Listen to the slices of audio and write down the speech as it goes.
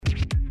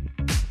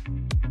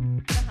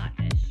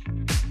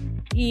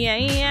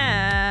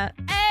Yeah.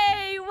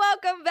 Hey,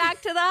 welcome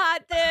back to the Hot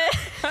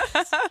Dish.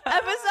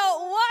 Episode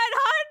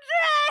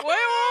 100. Wait,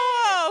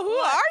 whoa. Who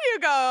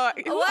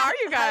are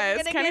you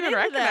guys? Can't even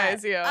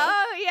recognize you.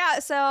 Oh, yeah.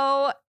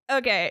 So,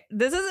 okay,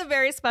 this is a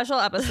very special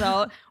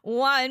episode.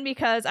 One,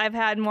 because I've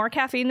had more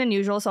caffeine than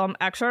usual, so I'm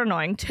extra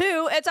annoying.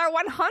 Two, it's our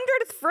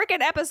 100th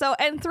freaking episode.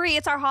 And three,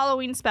 it's our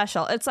Halloween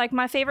special. It's like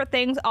my favorite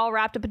things all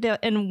wrapped up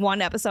in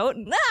one episode.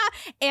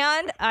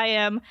 And I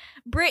am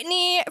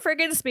Britney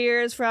freaking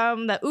Spears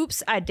from the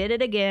Oops, I Did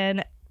It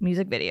Again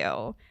music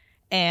video.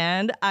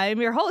 And I'm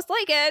your host,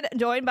 Lakin,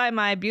 joined by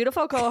my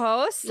beautiful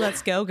co-host.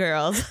 Let's go,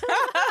 girls.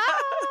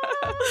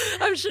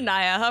 I'm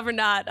Shania. However,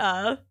 not.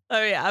 I'm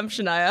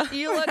Shania.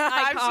 You look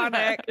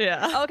iconic.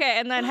 Yeah. Okay,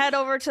 and then head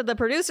over to the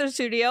producer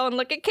studio and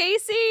look at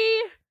Casey.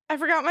 I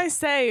forgot my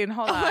saying.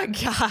 Hold on. Oh my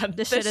God.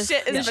 This shit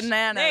is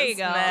bananas. There you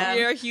go. Man.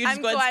 You're a huge I'm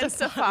Gwen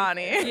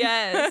Stefani.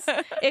 Yes.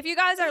 If you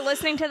guys are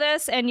listening to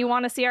this and you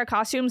want to see our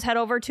costumes, head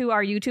over to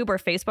our YouTube or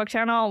Facebook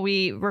channel.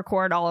 We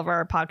record all of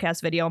our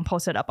podcast video and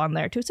post it up on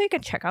there too, so you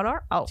can check out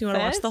our outfits. Do you want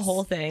to watch the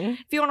whole thing?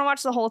 If you want to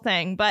watch the whole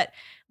thing. But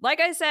like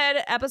I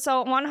said,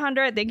 episode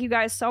 100, thank you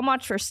guys so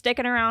much for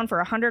sticking around for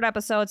 100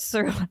 episodes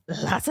through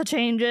lots of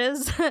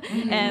changes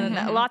and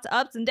lots of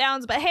ups and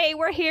downs. But hey,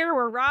 we're here,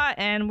 we're raw,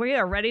 and we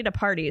are ready to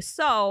party.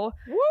 So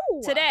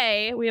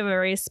today we have a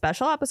very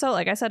special episode.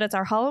 Like I said, it's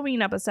our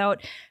Halloween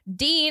episode.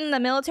 Dean,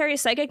 the military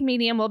psychic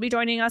medium, will be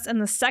joining us in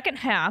the second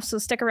half, so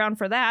stick around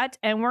for that.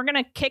 And we're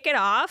going to kick it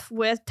off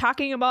with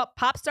talking about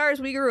pop stars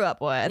we grew up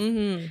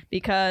with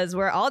because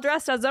we're all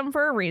dressed as them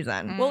for a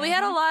reason. Well, we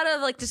had a lot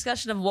of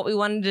discussion of what we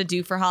wanted to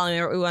do for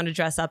Halloween, what we wanted to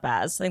dress up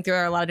as. I think there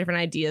are a lot of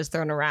different ideas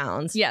thrown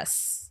around.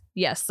 Yes,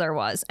 there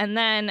was. And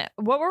then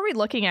what were we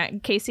looking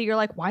at? Casey, you're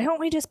like, why don't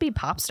we just be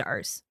pop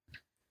stars?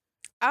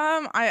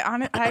 I'm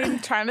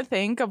trying to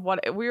think of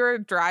what we were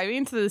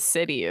driving to the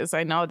cities.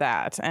 I know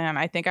that, and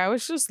I think I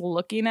was just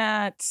looking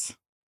at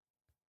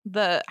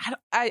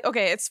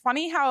okay, it's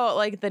funny how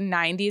the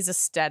 90s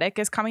aesthetic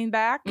is coming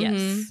back.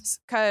 Yes.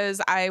 Because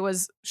I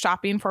was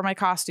shopping for my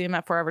costume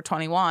at Forever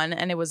 21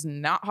 and it was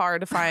not hard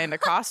to find a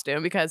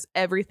costume because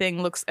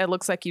everything looks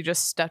like you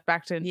just stepped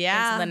back into the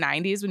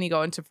 90s when you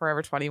go into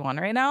Forever 21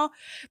 right now.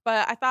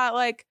 But I thought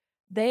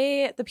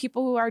the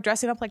people who are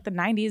dressing up like the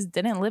 90s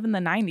didn't live in the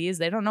 90s.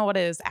 They don't know what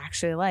it is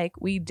actually like.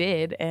 We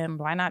did. And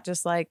why not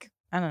just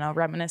I don't know,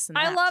 reminiscent.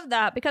 I love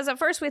that because at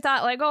first we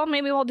thought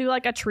maybe we'll do a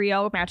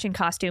trio matching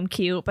costume,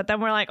 cute. But then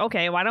we're like,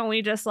 okay, why don't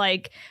we just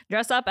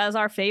dress up as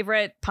our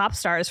favorite pop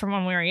stars from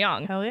when we were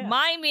young? Hell yeah.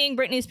 Mine being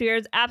Britney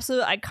Spears,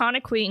 absolute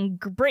iconic queen.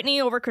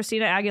 Britney over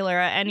Christina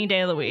Aguilera any day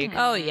of the week.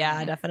 Oh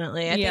yeah,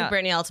 definitely. I think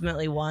Britney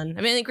ultimately won.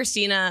 I mean, I think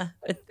Christina.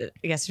 I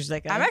guess there's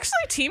I'm actually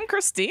Team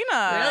Christina.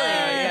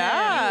 Really?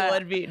 Yeah. You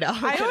would be. No,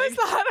 I always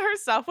thought her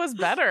stuff was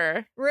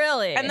better.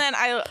 Really? And then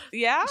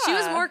she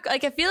was more I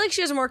feel like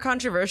she was more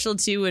controversial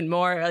too and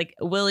more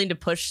willing to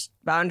push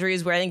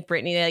boundaries, where I think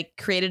Britney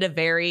created a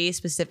very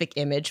specific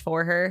image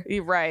for her.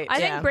 Right. I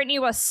think Britney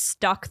was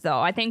stuck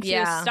though. I think she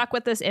was stuck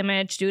with this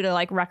image due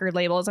to record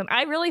labels, and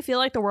I really feel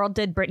like the world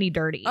did Britney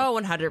dirty. Oh,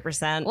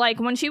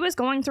 100%. When she was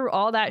going through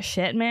all that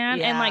shit,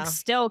 man, and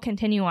still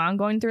continue on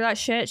going through that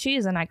shit, she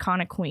is an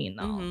iconic queen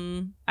though.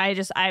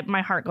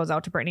 My heart goes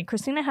out to Britney.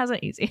 Christina has it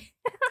easy.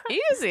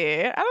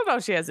 Easy? I don't know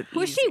if she has it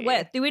Who's easy. she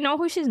with? Do we know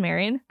who she's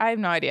married? I have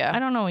no idea. I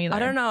don't know either. I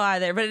don't know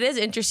either, but it is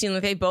interesting.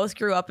 They both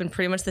grew up in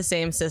pretty much the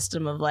same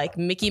system of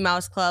Mickey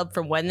Mouse Club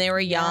from when they were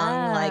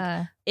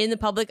young. In the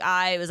public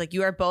eye, it was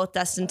you are both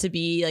destined to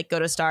be go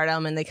to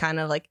stardom, and they kind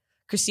of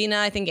Christina,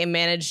 I think,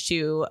 managed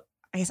to.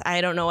 I guess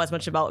I don't know as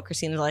much about what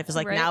Christina's life is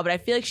now, but I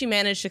feel like she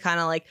managed to kind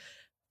of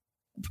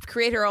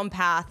create her own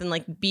path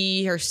and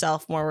be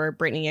herself more. Where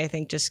Britney, I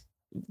think, just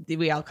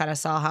we all kind of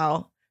saw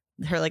how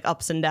her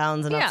ups and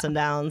downs and ups and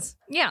downs.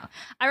 Yeah.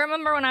 I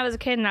remember when I was a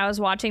kid and I was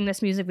watching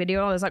this music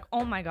video, I was like,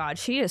 oh my God,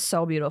 she is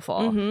so beautiful.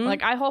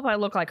 I hope I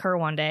look like her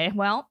one day.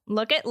 Well,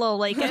 look at Lil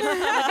Lakin. Look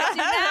at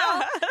you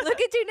now.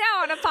 Look at you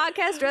now on a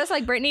podcast dressed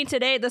like Britney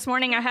today. This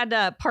morning I had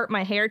to part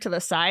my hair to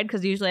the side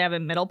because usually I have it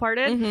middle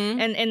parted.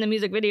 And in the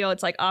music video,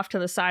 it's off to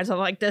the side. So I'm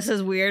like, this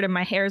is weird. And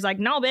my hair is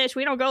no, bitch,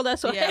 we don't go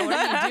this way. Yeah, what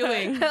are you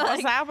doing?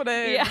 What's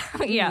happening? Yeah.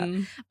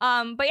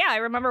 But yeah, I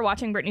remember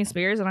watching Britney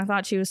Spears and I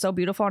thought she was so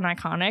beautiful and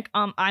iconic.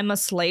 I'm a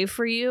slave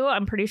for you.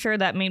 I'm pretty sure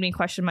that made me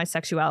question my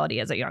sexuality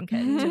as a young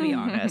kid, to be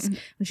honest.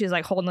 When she's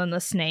holding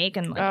the snake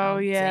and oh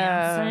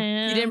yeah.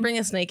 dancing. You didn't bring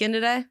a snake in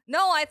today?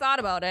 No, I thought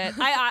about it.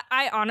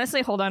 I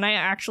honestly, hold on. I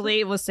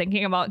actually was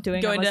thinking about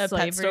going to a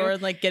pet store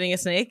and getting a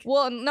snake.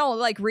 Well,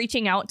 no,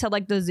 reaching out to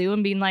the zoo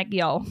and being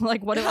yo,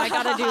 what do I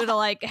gotta do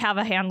to have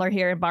a handler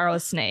here and borrow a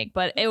snake?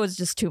 But it was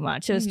just too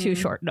much. It was too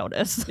short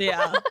notice.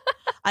 Yeah.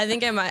 I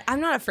think I might.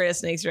 I'm not afraid of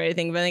snakes or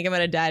anything, but I think I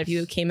might have died if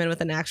you came in with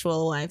an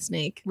actual live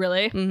snake.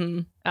 Really?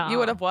 Mm-hmm. You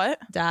would have what?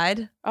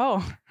 Died.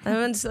 Oh.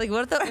 Everyone's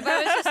what the? If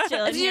I was just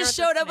chilling if you just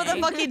showed up with a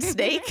fucking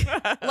snake,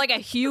 a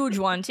huge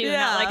one too,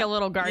 not a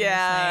little garden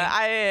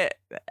snake.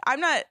 I'm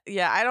not.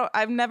 Yeah, I don't.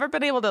 I've never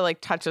been able to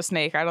touch a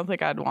snake. I don't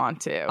think I'd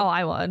want to. Oh,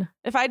 I would.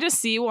 If I just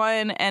see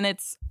one and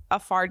it's a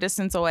far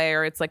distance away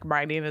or it's like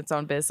minding its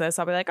own business,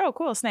 I'll be like, oh,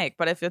 cool, snake.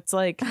 But if it's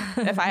like,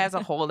 if I have to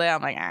hold it,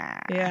 I'm like, ah.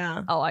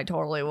 Yeah. Oh, I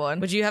totally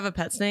would. Would you have a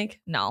pet snake?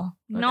 No.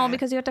 No, Okay.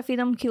 because you have to feed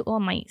them cute little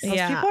mice. Those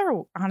people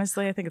are,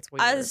 honestly, I think it's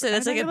weird. I was gonna say,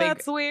 that's like a big-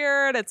 That's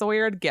weird. It's a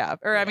weird gift.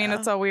 Or, I mean,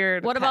 it's a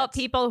weird What about pet.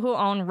 people who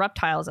own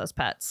reptiles as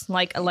pets?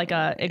 Like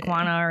a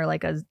iguana or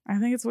like a... I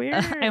think it's weird.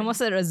 I almost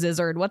said a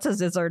zizard. What's a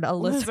zizard? A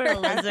lizard.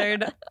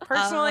 Lizard.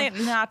 Personally,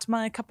 not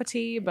my cup of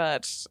tea,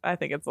 but I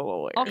think it's a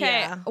little weird. Okay,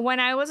 Yeah. when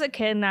I was a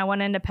kid and I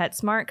went into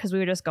PetSmart because we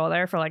would just go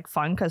there for like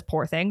fun because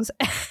poor things.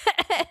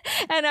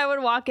 And I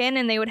would walk in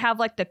and they would have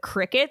like the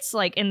crickets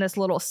like in this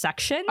little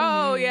section.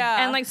 Oh,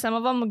 yeah. And like some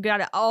of them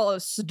got it. Oh,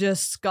 it's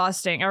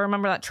disgusting. I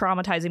remember that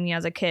traumatizing me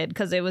as a kid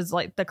because it was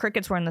like the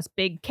crickets were in this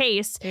big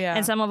case Yeah.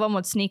 and some of them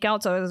would sneak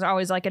out. So there was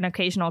always like an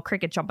occasional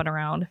cricket jumping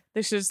around.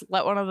 They should just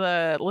let one of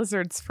the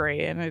lizards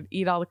free and it'd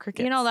eat all the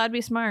crickets. You know, that'd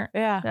be smart.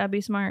 Yeah. That'd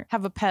be smart.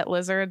 Have a pet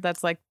lizard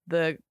that's like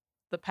the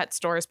pet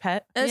store's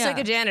pet. It's Yeah. like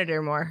a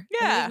janitor more.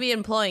 Yeah. You'd be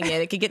employing it.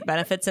 It could get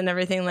benefits and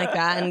everything like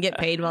that and get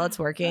paid while it's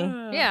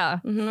working. Yeah.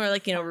 Or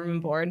like, room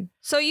and board.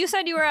 So you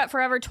said you were at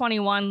Forever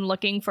 21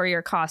 looking for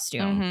your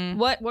costume.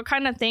 Mhm. What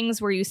kind of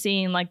things were you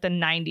seeing like the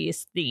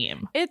 90s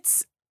theme?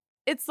 It's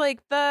like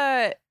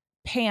the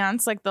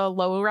pants, like the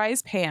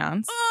low-rise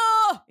pants.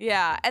 Oh!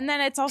 Yeah, and then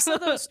it's also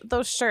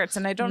those shirts,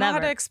 and I don't know how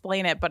Never. to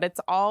explain it, but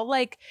it's all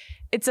like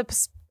it's a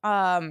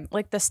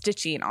like the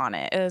stitching on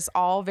it is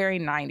all very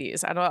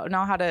 90s. I don't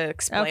know how to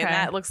explain Okay.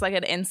 that. It looks like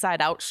an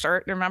inside out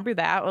shirt. Remember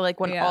that? Or like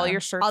when Yeah. all your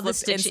shirts All the looked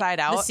stitching,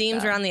 inside out. the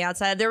seams are on the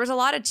outside. There was a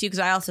lot of too because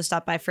I also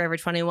stopped by Forever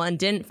 21,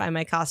 didn't find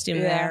my costume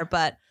Yeah. there,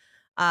 but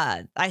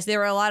there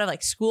were a lot of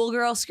like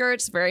schoolgirl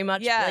skirts, very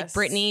much like Yes.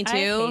 Britney I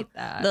too. hate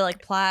that. The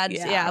like plaids,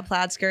 Yeah.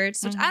 plaid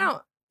skirts, which I Mhm.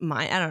 don't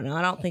mind. I don't know.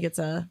 I don't think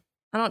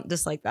I don't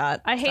dislike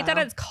that. I hate that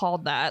style. it's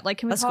called that. Like,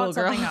 can we A call it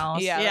schoolgirl. something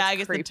else? Yeah, yeah, that's I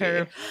get creepy.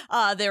 the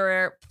term. There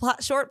were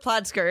short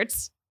plaid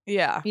skirts.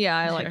 Yeah. Yeah,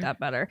 I like Sure. that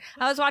better.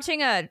 I was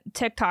watching a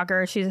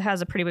TikToker. She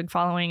has a pretty big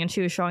following, and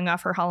she was showing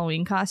off her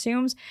Halloween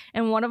costumes.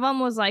 And one of them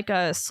was like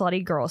a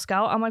slutty Girl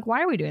Scout. I'm like,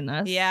 why are we doing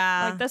this?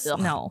 Yeah. like this. Ugh.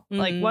 No,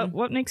 like Mhm.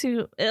 what makes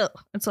you? Ugh.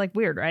 It's like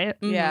weird, right?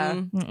 Yeah.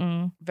 Mhm.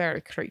 Mm-mm.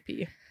 Very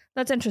creepy.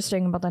 That's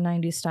interesting about the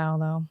 90s style,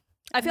 though.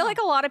 I feel like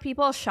a lot of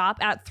people shop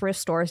at thrift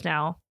stores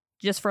now,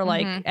 just for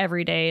like Mhm.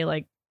 everyday,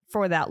 like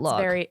for that look.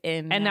 It's very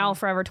in. And now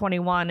Forever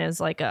 21 is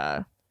like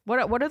a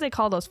what do they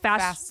call those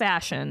fast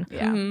fashion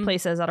Yeah. Mhm.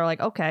 places that are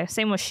like, okay,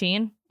 same with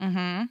Shein.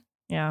 Mm-hmm.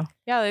 Yeah.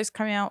 Yeah, they're just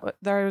coming out.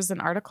 There was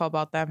an article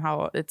about them,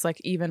 how it's like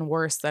even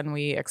worse than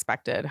we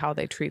expected, how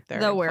they treat their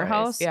The employees.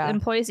 warehouse Yeah.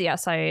 employees.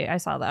 Yes, I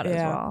saw that as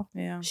Yeah. well.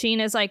 Yeah. Shein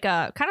is like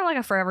a kind of like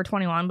a Forever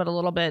 21, but a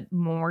little bit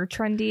more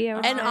trendy. I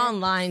would And say.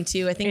 online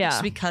too. I think Yeah.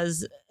 it's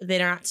because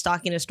they're not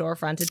stocking a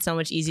storefront. It's so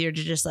much easier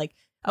to just like,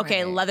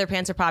 okay, Right. leather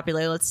pants are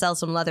popular. Let's sell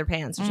some leather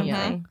pants or Mhm.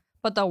 something.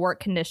 But the work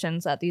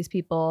conditions that these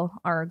people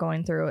are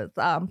going through is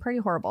pretty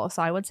horrible.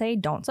 So I would say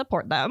don't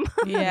support them.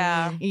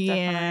 Yeah.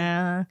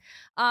 Yeah.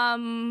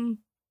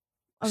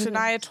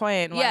 Shania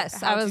Twain.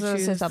 Yes, I was going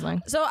to say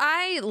something. So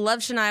I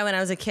loved Shania when I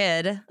was a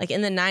kid, like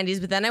in the 90s,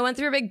 but then I went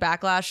through a big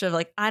backlash of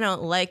like, I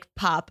don't like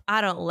pop.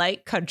 I don't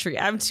like country.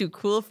 I'm too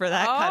cool for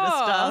that kind of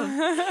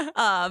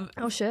stuff.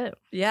 Oh shit.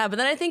 Yeah, but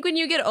then I think when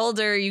you get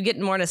older, you get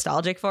more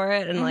nostalgic for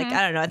it. And like, Mhm.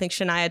 I don't know, I think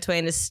Shania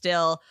Twain is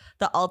still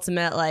the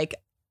ultimate like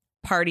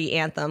party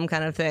anthem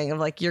kind of thing of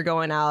like you're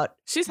going out.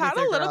 She's with had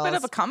a your little bit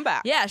girls. of a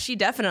comeback. Yeah, she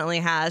definitely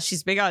has.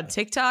 She's big on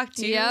TikTok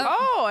too. Yep.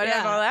 Oh, I didn't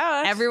Yeah. know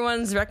that.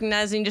 Everyone's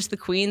recognizing just the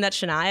queen that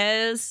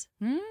Shania is.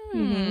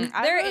 Mm.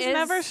 I There was is-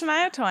 never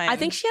Shania Twain. I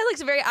think she had like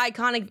some very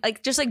iconic,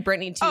 like just like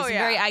Britney too, Oh, some yeah.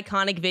 very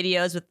iconic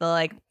videos with the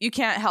like, you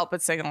can't help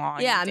but sing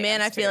along. yeah, and man,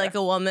 I dance feel to like it.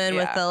 a woman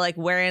with Yeah. the like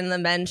wearing the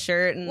men's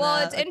shirt and Well,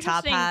 the it's like, top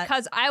interesting hat.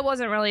 because I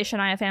wasn't really a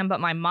Shania fan, but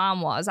my mom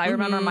was. I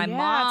remember Mhm. my Yeah, it's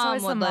mom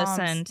always the would moms.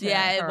 listen to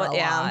Yeah, it her wa- a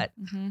yeah. lot.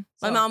 Mhm.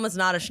 My So- mom was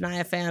not a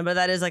Shania fan, but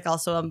that is like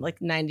also a like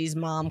 90s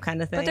mom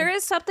kind of thing. But there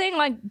is something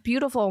like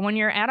beautiful when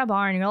you're at a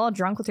bar and you're all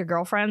drunk with your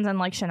girlfriends and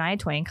like Shania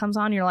Twain comes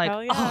on. You're like,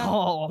 Hell yeah.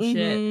 oh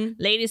shit, Mhm.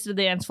 ladies to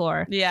the dance floor.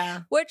 Yeah.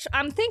 Which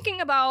I'm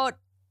thinking about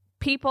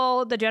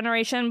people, the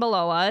generation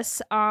below us.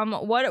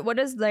 What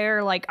is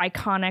their like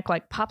iconic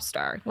like pop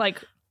star?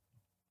 Like,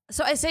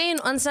 So I say in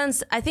one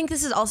sense, I think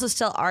this is also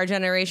still our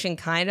generation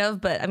kind of,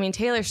 but I mean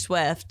Taylor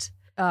Swift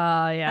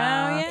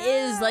yeah.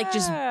 is, like,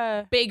 just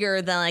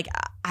bigger than like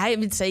I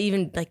would say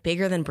even like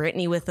bigger than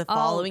Britney with the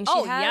following she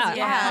has. yeah,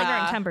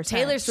 Yeah. 110%.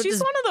 Taylor Swift She's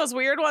is one of those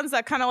weird ones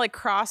that kind of like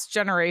cross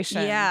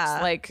generations. Yeah.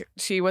 Like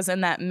she was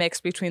in that mix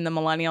between the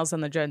millennials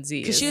and the Gen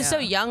Zs. because she was so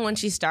young when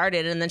she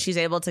started, and then she's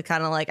able to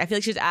kind of like I feel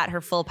like she's at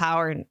her full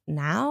power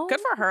now. Good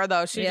for her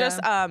though. She Yeah.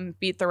 just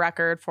beat the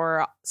record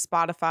for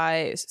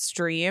Spotify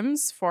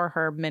streams for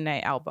her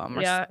Midnight album.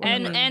 or Yeah,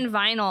 whatever. and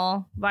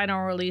vinyl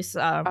release. oh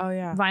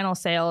yeah. Vinyl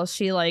sales,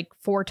 she like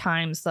 4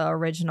 times the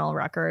original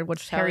record,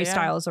 which Hell Harry yeah.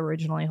 Styles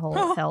originally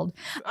held.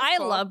 I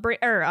cool. love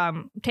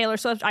Taylor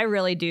Swift. I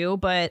really do,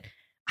 but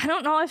I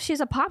don't know if she's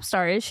a pop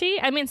star. Is she?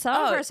 I mean, some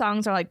of Oh. her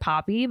songs are like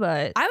poppy,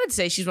 but I would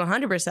say she's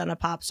 100% a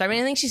pop star. I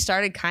mean, I think she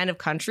started kind of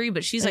country,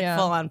 but she's like Yeah.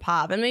 full on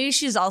pop, and maybe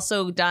she's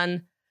also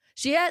done.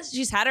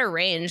 she's had her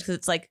range because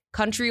it's like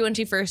country when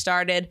she first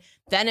started.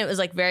 Then it was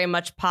like very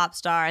much pop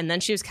star. And then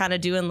she was kind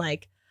of doing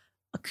like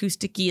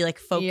acousticy, like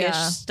folkish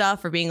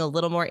stuff, or being a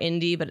little more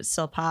indie, but it's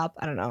still pop.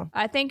 I don't know.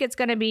 I think it's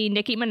gonna be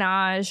Nicki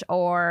Minaj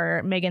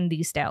or Megan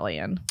Thee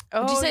Stallion.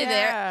 Oh, Would you say yeah.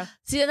 there?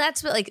 See,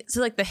 that's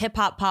like the hip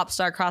hop pop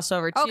star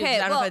crossover too. Okay,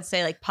 I don't know if I'd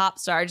say like pop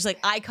star, just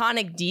like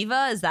iconic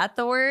diva. Is that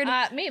the word?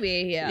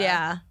 Maybe, yeah.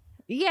 Yeah.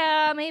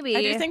 Yeah, maybe.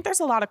 I do think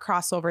there's a lot of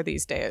crossover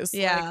these days.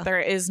 Yeah. Like, there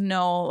is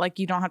no, like,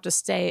 you don't have to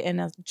stay in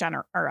a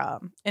genre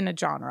in a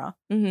genre.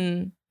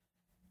 Mm-hmm.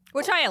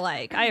 Which I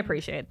like. I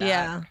appreciate that.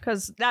 Yeah.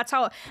 Because that's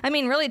how, I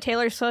mean, really,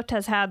 Taylor Swift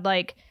has had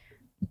like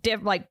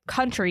like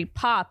country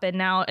pop, and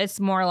now it's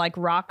more like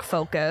rock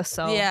focused.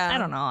 So Yeah. I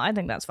don't know. I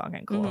think that's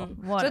fucking cool.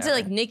 Mm-hmm. So I'd say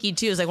like Nicki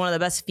too is like one of the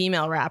best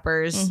female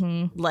rappers.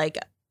 Mhm. Like,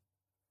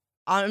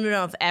 I don't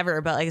know if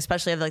ever, but like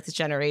especially of like this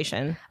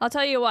generation. I'll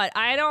tell you what,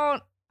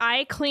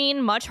 I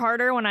clean much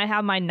harder when I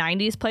have my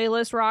 90s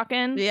playlist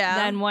rocking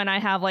than when I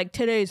have like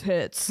today's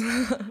hits.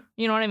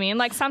 You know what I mean?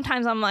 Like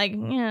sometimes I'm like,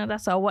 yeah,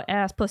 that's a wet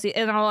ass pussy.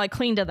 And I'll like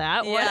clean to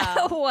that,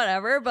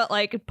 whatever. But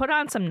like put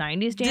on some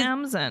 90s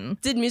jams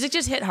Did music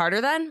just hit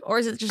harder then? Or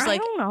is it just like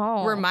I don't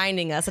know.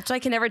 reminding us? That's what I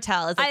can never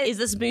tell. It's like, is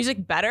this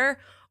music better?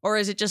 Or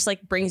is it just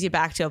like brings you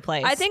back to a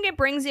place? I think it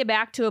brings you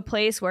back to a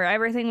place where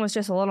everything was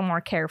just a little more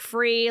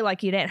carefree.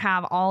 Like you didn't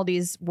have all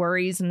these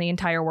worries in the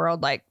entire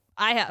world. Like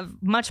I have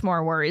much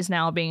more worries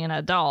now being an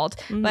adult.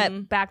 Mm-hmm.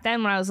 But back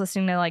then when I was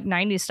listening to like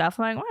 90s stuff,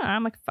 I'm like, well,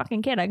 I'm a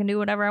fucking kid. I can do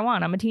whatever I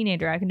want. I'm a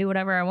teenager. I can do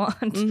whatever I want.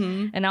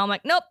 Mm-hmm. And now I'm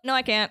like, nope, no,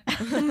 I can't.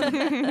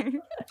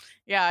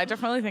 Yeah, I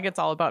definitely think it's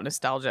all about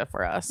nostalgia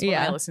for us when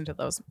I listen to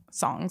those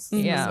songs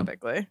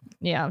specifically.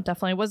 Yeah,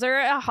 definitely. Was there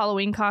a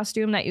Halloween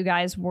costume that you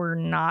guys were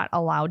not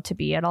allowed to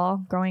be at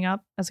all growing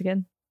up as a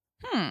kid?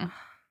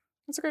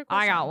 That's a great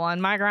question. I got one.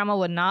 My grandma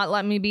would not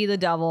let me be the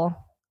devil.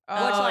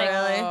 Oh, Which, like,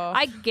 really?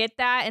 I get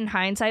that in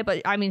hindsight,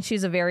 but I mean,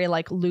 she's a very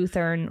like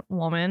Lutheran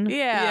woman.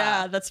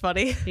 Yeah. that's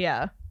funny.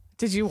 Yeah.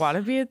 Did you want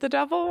to be the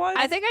devil one?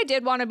 I think I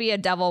did want to be a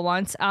devil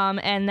once.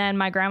 And then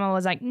my grandma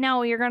was like,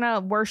 no, you're going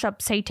to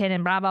worship Satan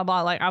and blah, blah,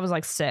 blah. Like I was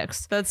like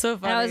 6. That's so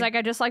funny. And I was like,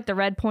 I just like the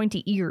red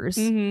pointy ears.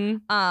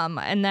 Mm-hmm.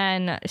 And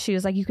then she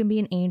was like, you can be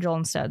an angel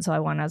instead. So I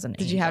went as an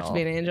angel. Did you have to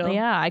be an angel?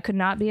 Yeah, I could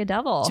not be a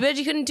devil. Too bad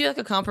you couldn't do like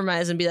a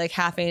compromise and be like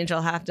half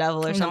angel, half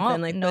devil or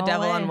something. Like the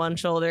devil on one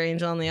shoulder,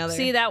 angel on the other.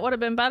 See, that would have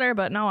been better,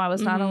 but no, I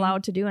was not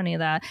allowed to do any of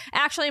that.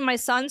 Actually, my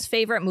son's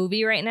favorite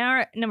movie right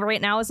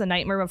now is A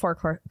Nightmare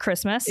Before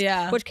Christmas,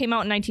 which came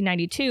out in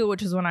 1992,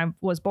 which is when I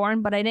was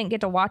born, but I didn't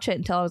get to watch it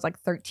until I was like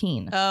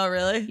 13. Oh,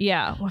 really?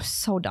 Yeah, it was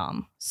so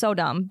dumb. So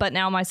dumb. But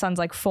now my son's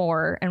like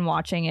 4 and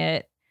watching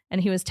it,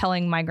 and he was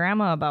telling my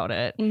grandma about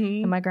it.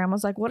 And my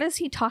grandma's like, what is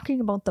he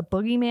talking about? The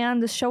boogeyman?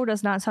 This show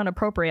does not sound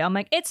appropriate. I'm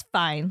like, it's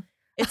fine.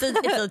 It's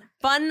a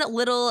fun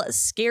little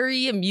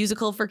scary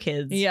musical for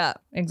kids. Yeah,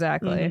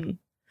 exactly.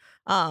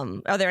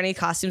 Are there any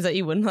costumes that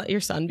you wouldn't let your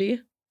son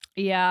be?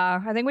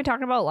 Yeah, I think we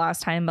talked about it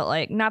last time, but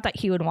like not that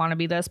he would want to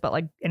be this, but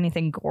like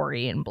anything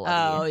gory and bloody.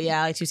 Oh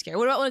yeah, like too scary.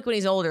 What about like when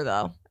he's older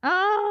though?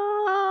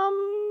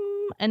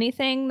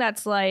 Anything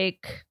that's not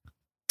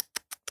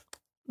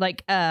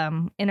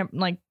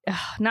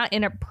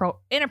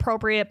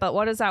inappropriate, but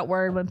what is that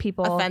word when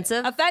people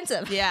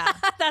offensive? Yeah.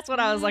 That's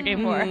what I was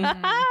looking for.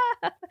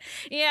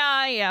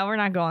 Yeah, we're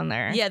not going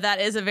there. Yeah, that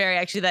is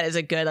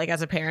a good, like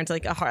as a parent,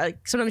 like a hard,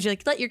 like sometimes you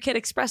like let your kid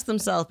express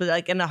themselves, but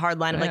like in a hard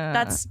line of like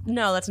that's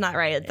not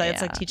right.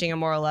 It's like teaching a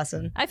moral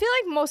lesson. I feel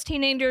like most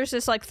teenagers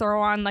just like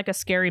throw on like a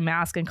scary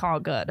mask and call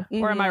it good.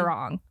 Or am I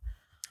wrong?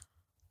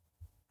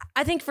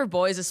 I think for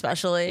boys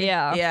especially.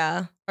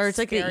 Yeah. Or it's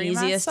like Scary the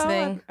easiest masks,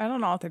 thing. I don't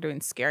know if they're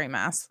doing scary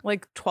masks.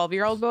 Like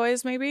 12-year-old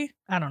boys, maybe?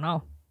 I don't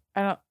know.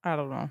 I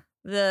don't know.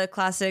 The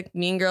classic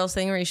Mean Girls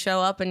thing where you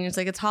show up and it's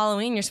like, it's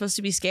Halloween, you're supposed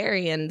to be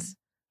scary and...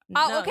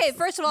 Oh, okay.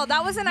 First of all,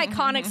 that was an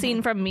iconic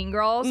scene from Mean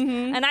Girls,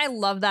 and I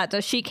love that. So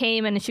she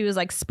came and she was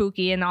like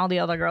spooky, and all the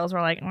other girls were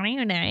like, "What are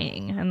you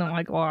doing?" And they're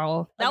like,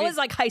 "Well, that was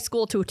like high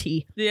school to a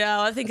T." Yeah,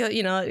 I think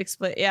being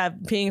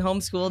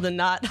homeschooled and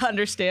not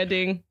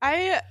understanding.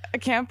 I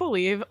can't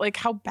believe like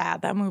how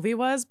bad that movie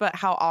was, but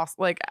how awesome.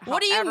 Like,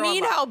 what do you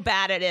mean how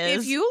bad it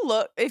is?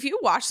 If you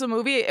watch the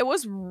movie, it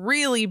was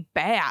really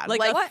bad. Like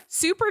what?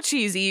 Super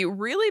cheesy,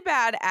 really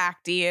bad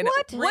acting.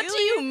 What? What do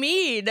you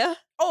mean?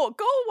 Oh,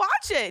 go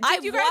watch it.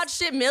 I've watched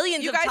it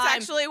millions of times. You guys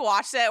actually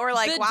watched it. We're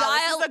like, wow,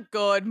 this is a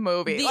good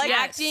movie. The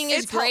acting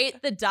is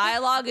great. The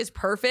dialogue is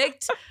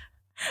perfect.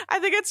 I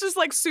think it's just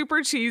like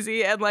super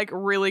cheesy and like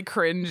really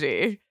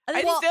cringy.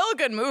 It's still a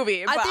good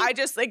movie, but I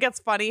just think it's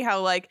funny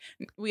how like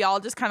we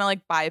all just kind of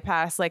like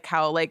bypass like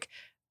how like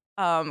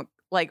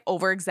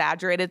over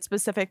exaggerated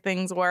specific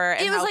things were.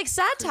 And it was like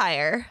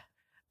satire.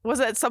 Was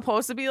it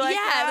supposed to be like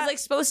that? It was like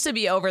supposed to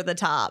be over the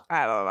top.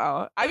 I don't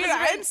know. I mean,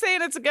 I'm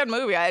saying it's a good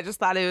movie. I just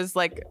thought it was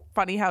like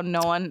funny how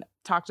no one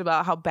talked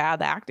about how bad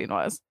the acting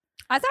was.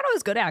 I thought it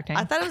was good acting.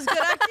 I thought it was good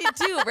acting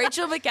too.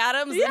 Rachel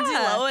McAdams, Lindsay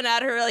Lohan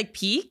at her like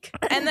peak.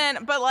 And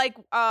then, but like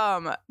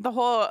the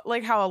whole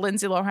like how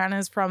Lindsay Lohan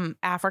is from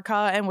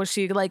Africa and was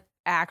she like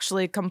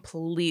actually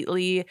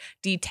completely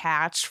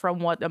detached from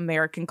what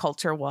American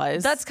culture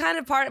was. That's kind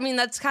of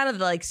that's kind of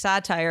the like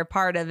satire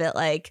part of it,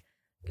 like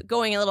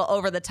going a little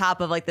over the top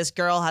of like this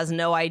girl has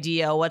no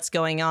idea what's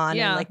going on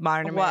in like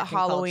modern American what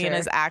Halloween culture.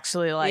 is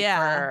actually like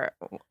for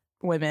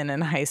women in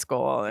high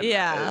school. And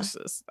it's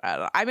just,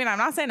 I'm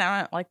not saying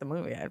I don't like the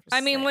movie.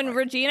 When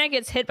Regina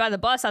gets hit by the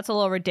bus, that's a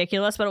little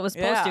ridiculous, but it was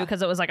supposed to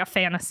because it was like a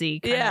fantasy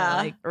kind of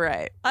like,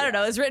 right. I don't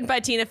know. It's written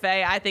by Tina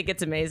Fey. I think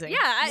it's amazing.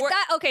 Yeah,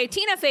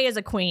 Tina Fey is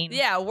a queen.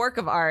 Yeah, work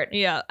of art.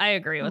 Yeah, I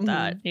agree with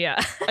that. Yeah.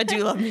 I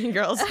do love Mean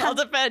Girls. I'll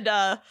defend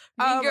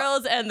Mean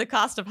Girls and the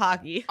cost of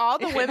hockey. All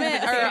the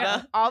women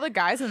or all the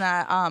guys in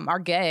that are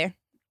gay.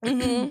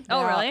 Mm-hmm.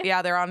 Oh, really?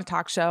 Yeah, they're on a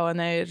talk show and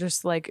they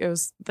just like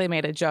they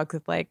made a joke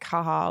that like,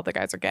 haha, all the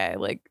guys are gay.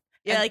 Like,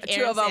 yeah, like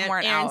two of them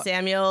weren't Aaron out.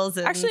 Samuels.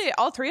 And... Actually,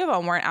 all three of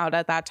them weren't out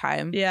at that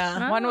time.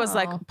 Yeah, one was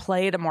like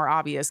played a more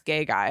obvious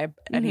gay guy,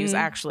 and he was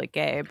actually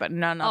gay, but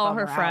none of them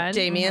her were friend out.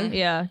 Damien.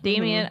 Yeah,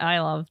 Damien. I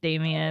love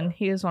Damien.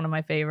 He is one of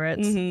my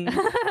favorites. That's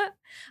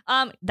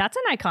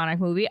an iconic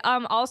movie.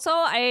 Also,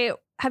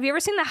 have you ever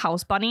seen The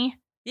House Bunny?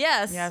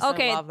 Yes.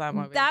 Okay. I love that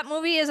movie. That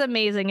movie is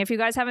amazing. If you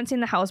guys haven't seen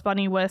The House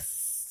Bunny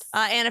with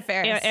Anna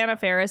Faris. Anna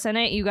Faris in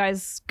it, you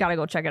guys gotta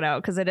go check it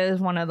out because it is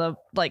one of the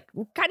like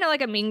kind of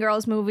like a Mean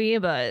Girls movie,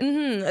 but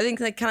I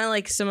think like kind of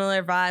like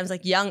similar vibes,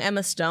 like young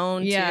Emma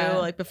Stone too,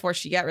 like before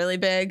she got really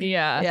big.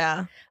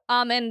 Yeah.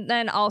 And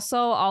then also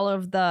all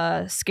of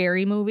the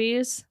scary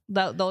movies,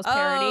 those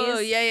parodies. Oh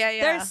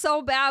yeah. They're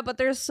so bad, but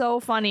they're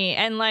so funny.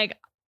 And like,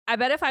 I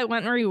bet if I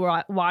went and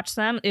rewatched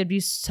them, it'd be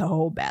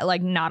so bad,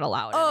 like not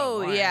allowed.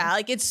 anymore. Yeah,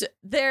 like it's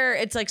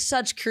like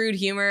such crude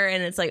humor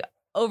and it's like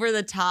over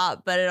the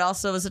top, but it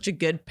also was such a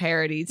good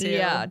parody too.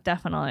 Yeah,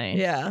 definitely.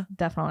 Yeah,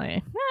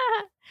 definitely.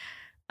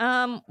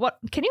 What?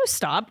 Can you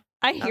stop?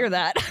 I hear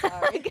that.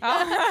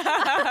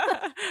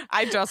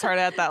 I just heard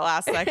it at that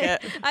last second.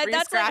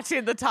 That's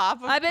scratching the top.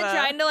 I've been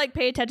trying to like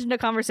pay attention to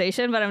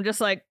conversation, but I'm just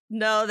like,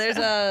 no. There's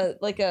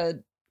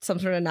some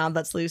sort of knob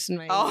that's loose in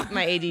my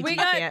ADD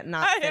can't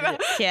not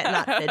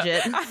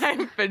fidget.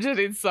 I'm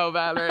fidgeting so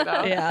bad right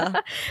now.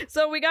 Yeah.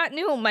 So we got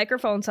new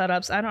microphone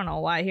setups. I don't know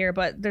why here,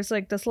 but there's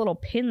like this little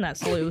pin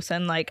that's loose,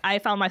 and like I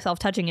found myself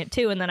touching it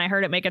too, and then I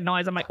heard it make a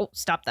noise. I'm like, oh,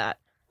 stop that.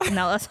 And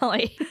now that's all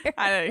I hear.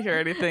 I didn't hear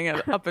anything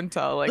up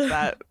until like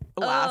that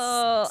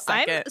last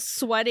second. I'm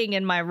sweating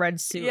in my red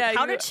suit. Yeah,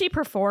 how did she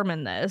perform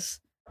in this?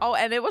 Oh,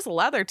 and it was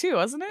leather too,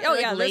 wasn't it? Oh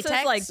yeah,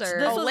 latex. This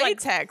was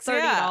latex.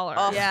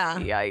 $30. Yeah.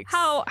 Yikes.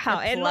 How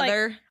and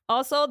leather. Like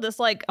also this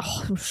like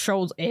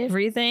shows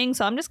everything.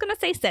 So I'm just gonna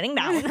say sitting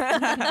down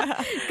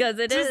because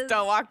it just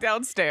don't walk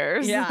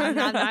downstairs. Yeah, I'm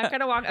not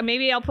gonna walk.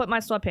 Maybe I'll put my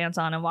sweatpants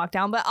on and walk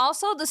down. But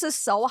also this is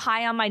so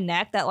high on my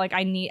neck that like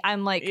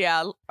I'm like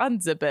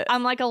unzip it.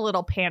 I'm like a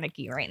little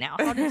panicky right now.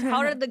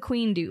 How did the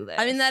queen do this?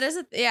 I mean that is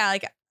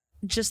like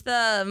just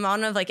the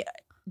amount of like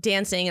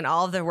dancing and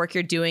all of the work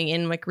you're doing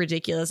in like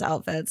ridiculous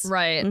outfits.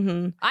 Right.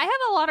 I have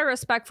a lot of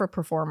respect for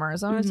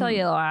performers. I'm gonna tell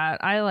you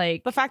that. I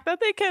like the fact that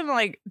they can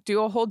like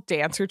do a whole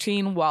dance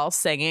routine while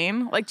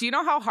singing. Like, do you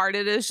know how hard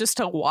it is just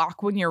to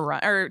walk when you're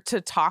or to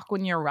talk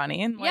when you're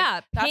running? Like,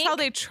 yeah, that's how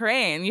they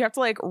train. You have to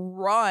like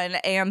run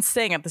and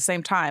sing at the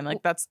same time.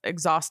 Like, that's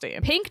exhausting.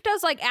 Pink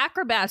does like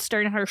acrobats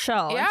during her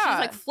show. Yeah, and she's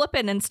like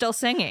flipping and still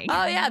singing.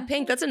 Oh yeah,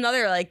 Pink. That's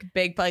another like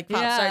big like pop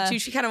star too.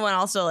 She kind of went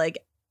also like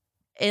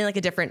in like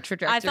a different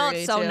trajectory. I felt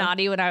so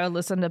naughty when I would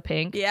listen to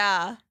Pink.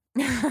 Yeah.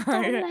 Don't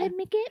let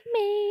me get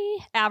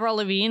me. Avril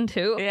Lavigne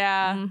too.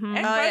 Yeah. And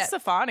Gwen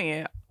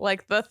Stefani.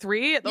 Like the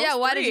three.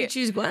 Why did you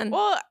choose Gwen?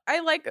 Well,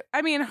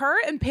 her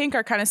and Pink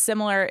are kind of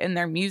similar in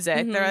their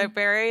music. They're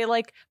very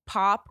like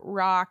pop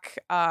rock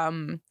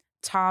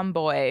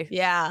tomboy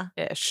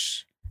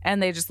ish.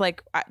 And they just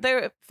like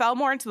they fell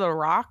more into the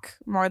rock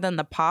more than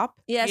the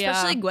pop. Yeah,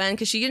 especially Gwen,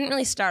 because she didn't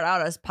really start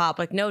out as pop.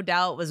 Like No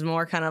Doubt was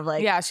more kind of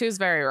like she was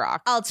very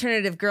rock,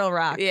 alternative girl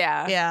rock.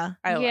 Yeah.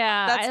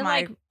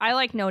 I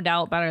like No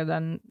Doubt better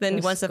than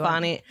Gwen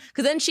Stefani,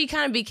 because then she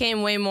kind of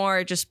became way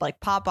more just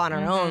like pop on her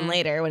own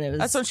later when it was.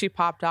 That's when she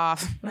popped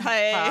off.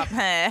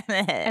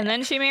 And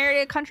then she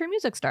married a country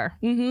music star.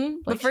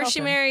 But first she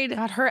married.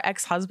 God, her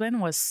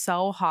ex-husband was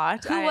so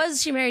hot. Who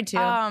was she married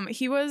to?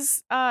 He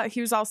was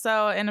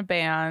also in a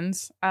band.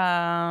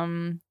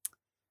 Can't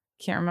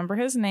remember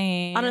his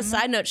name. On a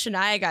side note,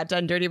 Shania got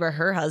done dirty by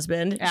her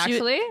husband.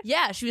 Actually?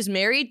 She was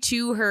married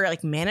to her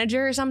like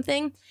manager or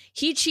something.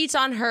 He cheats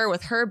on her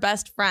with her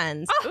best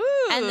friends.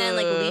 And then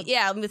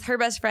like with her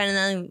best friend, and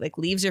then like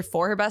leaves her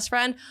for her best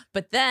friend.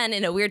 But then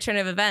in a weird turn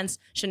of events,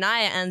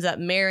 Shania ends up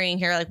marrying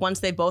her, like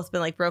once they've both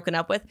been like broken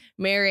up with,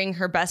 marrying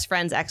her best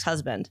friend's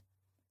ex-husband.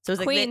 So it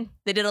was Queen. like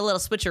they did a little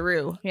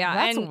switcheroo. Yeah,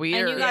 that's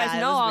weird. And you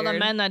guys know all the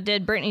men that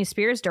did Britney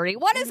Spears dirty.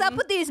 What is up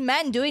with these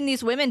men doing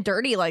these women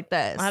dirty like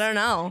this? I don't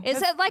know.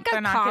 Is it like they're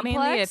a not complex?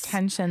 getting the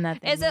attention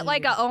that they Is it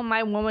like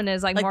my woman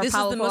is like more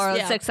powerful or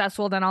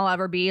successful than I'll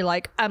ever be?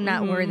 Like I'm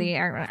not worthy.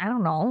 I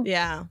don't know.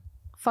 Yeah.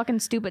 Fucking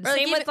stupid. Or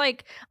Same with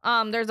like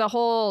there's a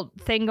whole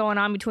thing going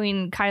on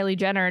between Kylie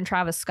Jenner and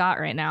Travis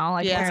Scott right now.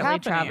 Like apparently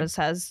Travis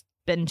has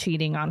been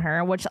cheating on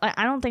her, which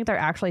I don't think they're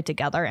actually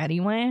together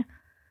anyway.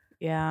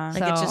 Yeah.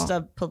 Like it's just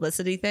a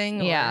publicity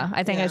thing? Yeah,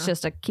 I think it's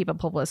just to keep a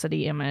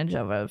publicity image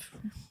of a...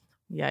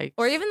 Yikes.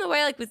 Or even the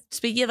way, like, with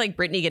speaking of like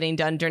Britney getting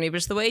done dirty, but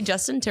just the way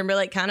Justin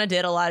Timberlake kind of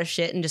did a lot of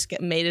shit and just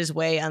made his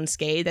way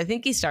unscathed. I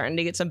think he's starting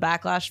to get some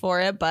backlash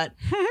for it, but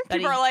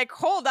people are like,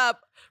 hold up,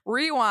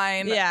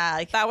 rewind. Yeah,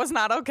 like, that was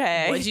not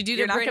okay. What'd you do to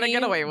You're not Britney? gonna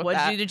get away with What'd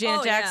that. you do to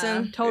Janet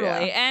Jackson? Yeah,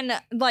 totally. And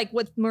like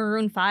with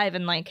Maroon 5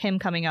 and like him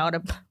coming out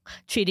of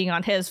cheating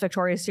on his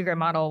Victoria's Secret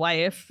model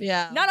wife.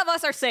 Yeah. None of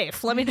us are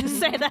safe. Let me just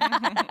say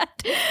that.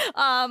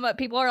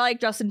 People are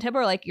like, Justin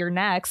Timberlake, you're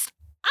next.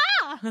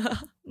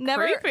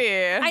 Never.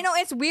 Creepy. I know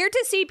it's weird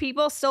to see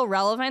people still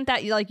relevant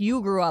that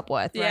you grew up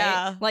with, right?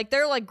 Yeah. Like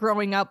they're like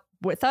growing up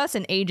with us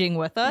and aging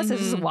with us.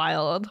 This is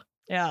wild.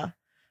 Yeah.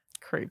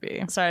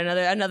 Creepy. Sorry,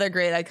 another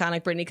great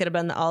iconic Britney could have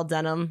been the all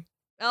denim.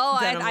 Oh,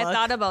 Denim I look.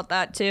 thought about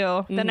that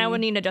too. Then I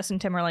would need a Justin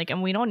Timberlake,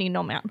 and we don't need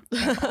no man.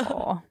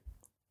 Oh.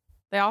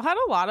 They all had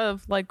a lot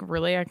of like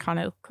really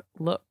iconic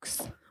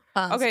looks.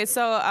 Okay,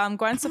 so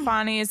Gwen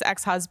Stefani's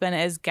ex-husband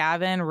is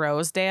Gavin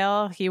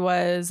Rosedale. He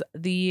was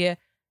the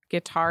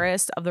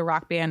guitarist of the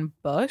rock band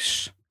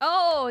Bush.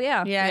 Oh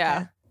yeah,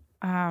 Yeah.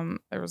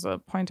 There was a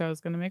point I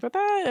was going to make with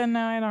that, and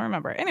now I don't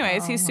remember.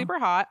 Anyways, he's super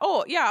hot.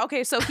 Oh, yeah.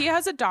 Okay, so he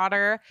has a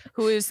daughter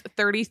who is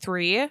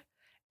 33,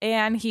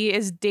 and he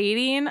is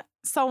dating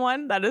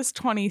someone that is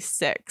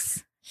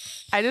 26.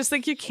 I just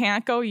think you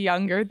can't go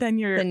younger than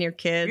your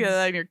kids. Yeah,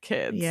 than your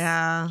kids.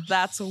 Yeah.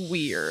 That's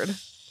weird.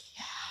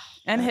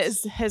 And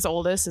his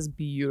oldest is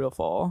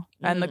beautiful.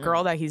 And the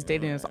girl that he's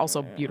dating is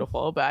also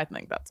beautiful, but I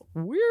think that's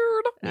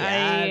weird.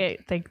 I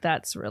think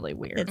that's really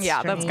weird. It's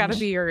That's got to strange.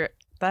 be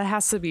that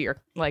has to be your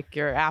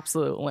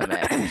absolute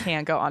limit. You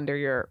can't go under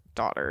your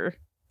daughter's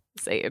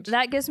age.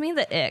 That gives me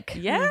the ick.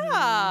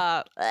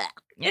 Yeah.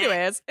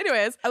 Anyways.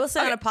 I will say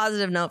on a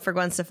positive note for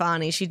Gwen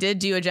Stefani, she did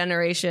do a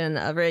generation,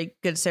 a very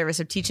good service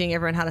of teaching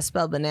everyone how to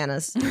spell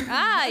bananas.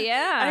 Ah,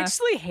 yeah. I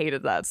actually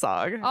hated that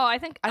song. Oh, I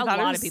think I a thought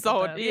it lot was of people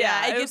so- did.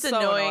 Yeah, it it gets was so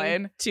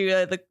annoying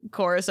to the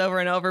chorus over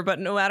and over, but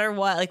no matter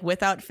what, like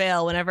without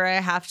fail, whenever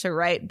I have to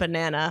write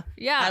banana,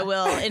 Yeah. I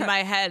will in my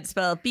head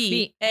spell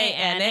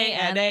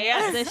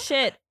B-A-N-A-N-A-S. This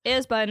shit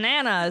is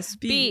bananas.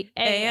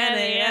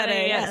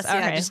 B-A-N-A-N-A-S. Yeah,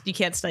 Okay. just you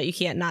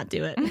can't not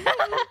do it.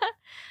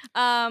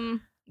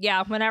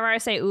 Yeah, whenever I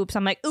say oops,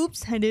 I'm like,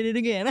 oops, I did it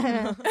again.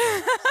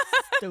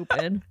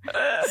 Stupid.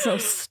 So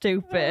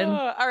stupid.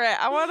 All right,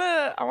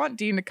 I want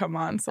Dean to come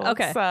on. So let's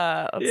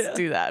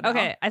do that. now.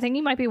 Okay, I think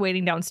he might be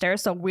waiting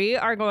downstairs, so we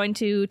are going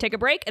to take a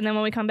break, and then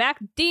when we come back,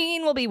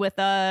 Dean will be with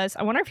us.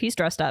 I wonder if he's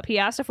dressed up. He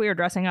asked if we were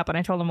dressing up, and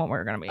I told him what we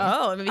were going to be.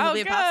 Oh, maybe he'll Oh,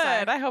 be a good. pop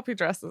star. I hope he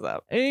dresses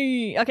up.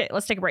 Hey. Okay,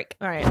 let's take a break.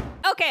 All right.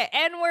 Okay,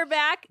 and we're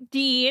back.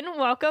 Dean,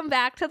 welcome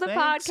back to the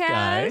Thanks, podcast.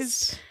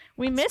 guys.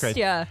 We It's missed great.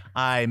 you.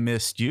 I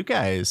missed you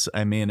guys.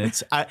 I mean,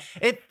 it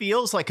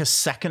feels like a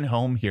second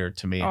home here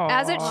to me.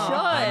 As it should.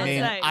 I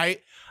mean, Nice.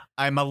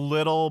 I'm a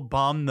little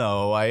bummed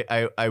though.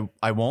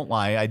 I won't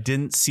lie. I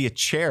didn't see a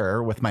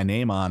chair with my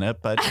name on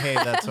it, but hey,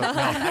 that's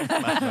okay.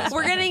 No,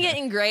 We're getting it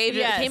engraved.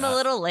 Yes. It came a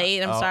little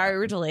late. I'm Oh. sorry we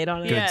were delayed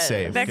on it. Good Yeah.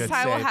 save. Next good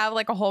time we'll save. have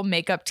like a whole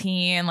makeup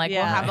team. Like Yeah.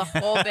 we'll have the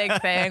whole big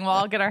thing. We'll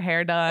all get our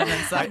hair done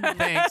and stuff.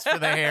 Thanks for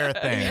the hair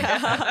thing.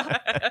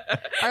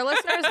 Our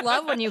listeners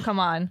love when you come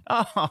on.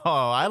 Oh,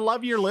 I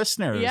love your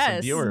listeners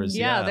and viewers.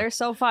 Yeah, they're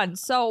so fun.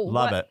 So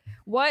love it.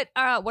 What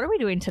are we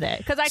doing today?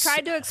 Because I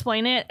tried to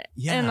explain it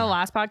in the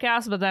last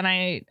podcast, but then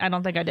I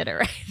don't think I did it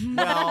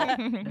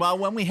right. Well,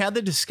 when we had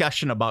the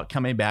discussion about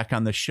coming back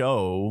on the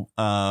show,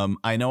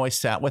 I know I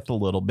sat with a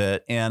little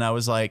bit and I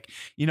was like,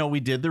 we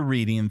did the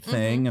reading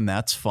thing and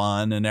that's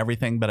fun and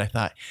everything. But I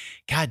thought,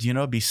 God,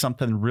 it'd be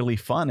something really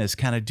fun is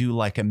kind of do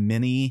like a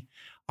mini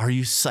Are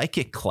You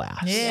Psychic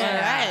class.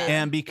 Yeah. Right.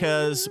 And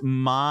because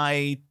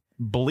my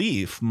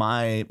belief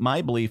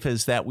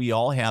is that we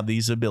all have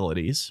these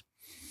abilities.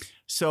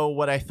 So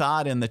what I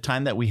thought in the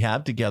time that we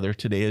have together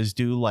today is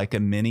do like a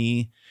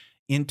mini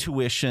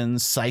intuition,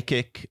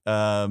 psychic,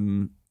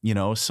 some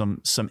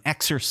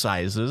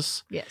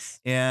exercises. Yes.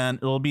 And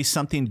it'll be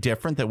something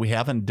different that we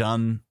haven't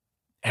done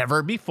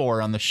ever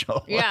before on the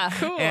show. Yeah.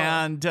 Cool.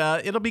 And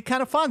it'll be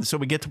kind of fun. So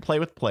we get to play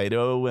with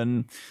Play-doh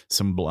and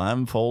some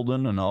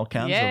blindfolding and all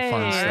kinds of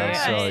fun Yay. stuff. I'm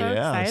So so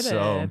yeah.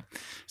 excited.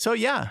 So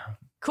yeah.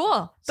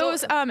 Cool.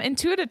 Those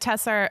intuitive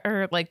tests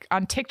are like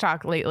on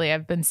TikTok lately.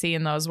 I've been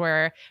seeing those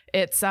where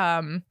it's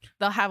they'll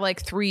have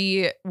like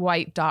 3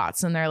 white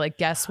dots and they're like,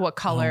 guess what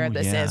color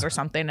this is or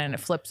something, and it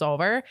flips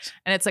over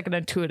and it's like an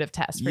intuitive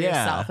test for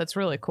yourself. It's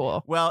really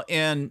cool. Well,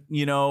 and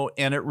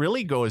and it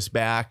really goes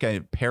back,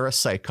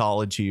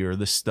 parapsychology or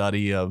the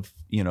study of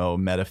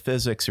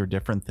metaphysics or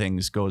different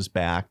things goes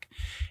back,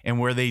 and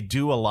where they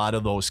do a lot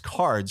of those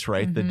cards,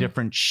 right? The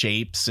different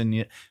shapes, and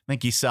I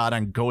think you saw it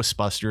on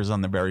Ghostbusters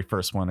on the very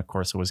first one. Of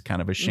course, it was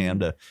kind of a sham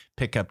to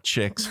pick up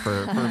chicks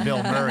for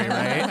Bill Murray,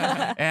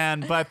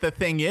 right? But the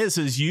thing is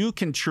you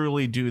can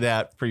truly do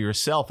that for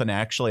yourself. And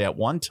actually, at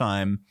one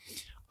time,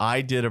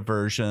 I did a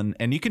version,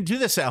 and you can do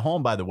this at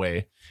home, by the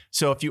way.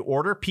 So if you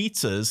order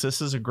pizzas,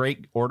 this is a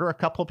great order a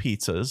couple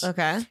pizzas.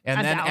 Okay. And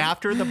I'm then down.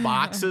 after the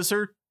boxes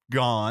are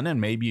gone and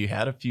maybe you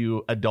had a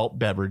few adult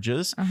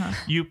beverages,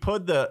 you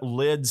put the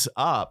lids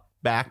up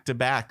back to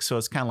back. So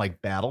it's kind of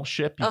like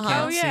Battleship. You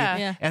can't see.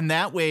 Yeah. And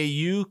that way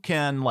you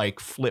can like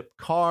flip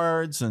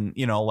cards and,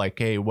 you know, like,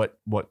 hey, what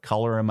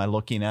color am I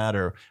looking at,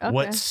 or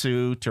what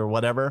suit or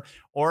whatever.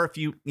 Or if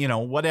you know,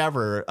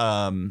 whatever,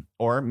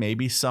 or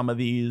maybe some of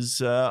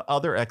these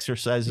other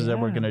exercises that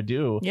we're going to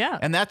do. Yeah.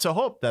 And that's a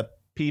hope that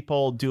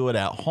people do it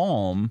at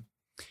home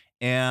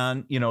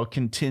and, you know,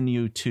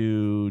 continue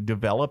to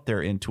develop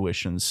their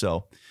intuition.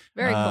 So,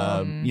 very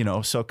cool. You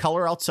know, so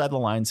color outside the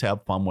lines,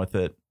 have fun with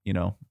it, you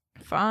know.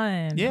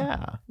 Fun.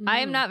 Yeah. I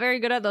am not very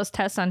good at those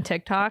tests on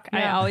TikTok.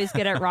 I always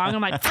get it wrong.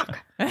 I'm like, fuck.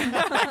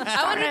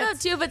 I wonder though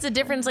too if it's a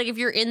difference, like if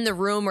you're in the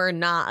room or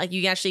not, like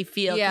you can actually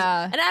feel.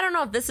 Yeah. And I don't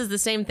know if this is the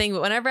same thing,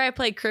 but whenever I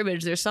play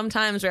cribbage, there's some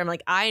times where I'm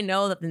like, I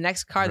know that the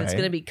next card that's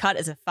going to be cut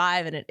is a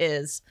 5, and it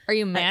is. Are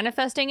you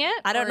manifesting it?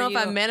 I don't know if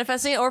I'm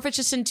manifesting it or if it's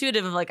just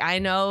intuitive of like, I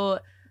know.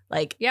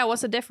 Like, yeah,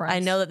 what's the difference? I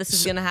know that this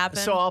is going to happen.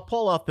 So I'll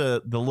pull out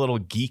the little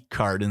geek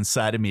card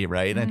inside of me,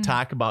 right? And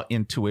talk about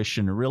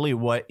intuition. Really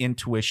what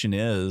intuition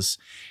is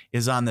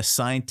on the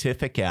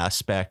scientific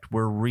aspect.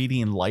 We're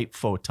reading light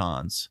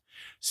photons.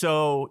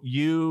 So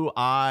you,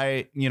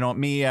 I, you know,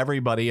 me,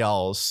 everybody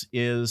else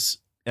is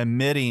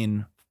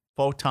emitting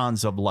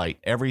photons of light.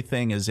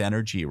 Everything is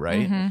energy,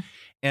 right?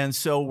 And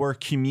so we're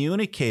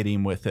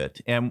communicating with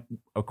it. And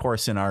of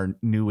course, in our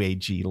new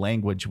agey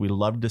language, we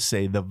love to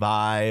say the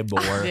vibe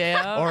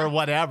or or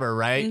whatever,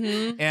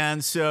 right?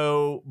 And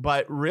so,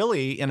 but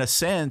really, in a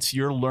sense,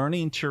 you're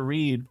learning to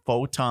read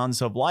photons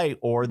of light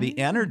or the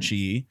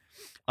energy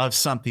of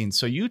something.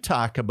 So you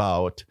talk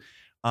about,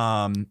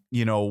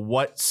 you know,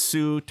 what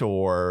suit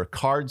or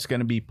card's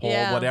going to be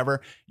pulled,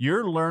 whatever.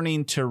 You're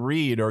learning to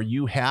read, or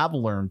you have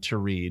learned to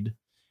read,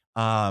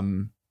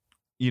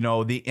 you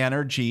know, the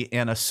energy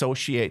and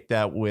associate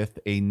that with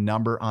a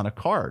number on a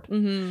card.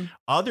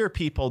 Other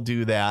people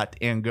do that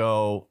and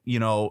go, you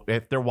know,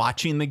 if they're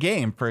watching the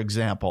game, for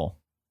example,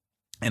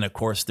 and of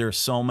course there's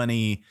so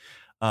many,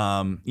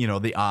 you know,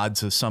 the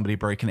odds of somebody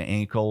breaking an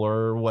ankle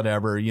or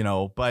whatever, you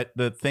know, but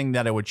the thing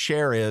that I would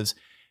share is,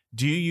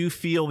 do you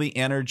feel the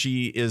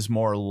energy is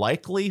more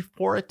likely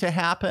for it to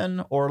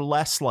happen or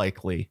less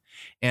likely?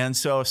 And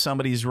so if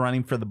somebody's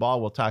running for the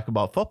ball, we'll talk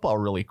about football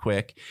really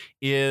quick,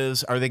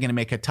 are they going to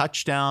make a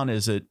touchdown?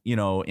 Is it, you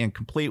know,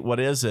 incomplete?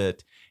 What is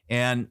it?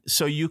 And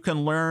so you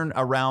can learn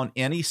around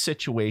any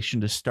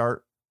situation to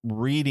start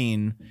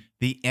reading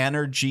the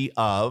energy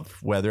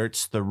of whether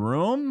it's the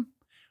room,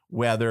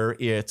 whether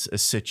it's a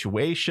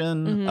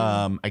situation,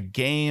 a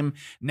game.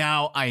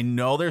 Now, I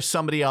know there's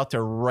somebody out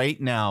there right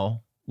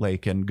now,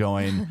 Lakin,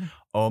 going,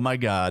 oh my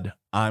God,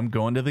 I'm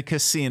going to the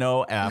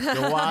casino after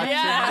watching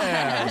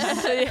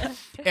this.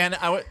 And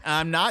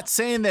I'm not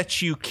saying that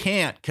you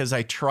can't, because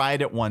I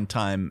tried it one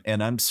time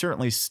and I'm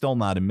certainly still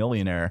not a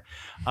millionaire.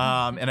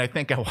 And I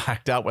think I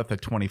walked out with a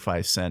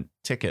 25-cent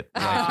ticket.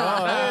 Like,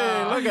 oh,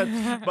 hey, look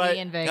at,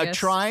 but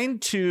trying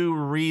to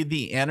read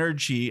the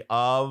energy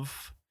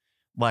of,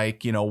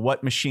 like, you know,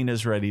 what machine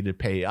is ready to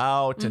pay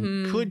out,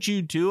 and could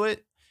you do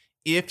it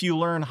if you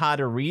learn how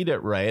to read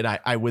it right?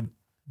 I would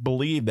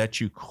believe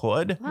that you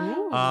could.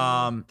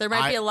 There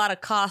might be a lot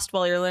of cost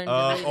while you're learning.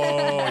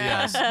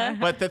 Yes.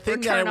 But the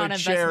thing that I would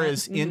share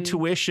is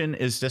intuition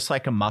is just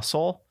like a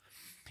muscle.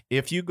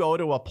 If you go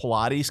to a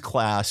Pilates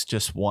class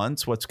just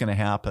once, what's going to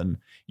happen?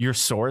 You're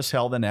sore as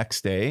hell the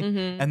next day.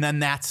 And then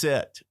that's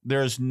it.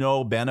 There's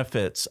no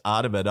benefits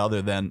out of it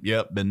other than,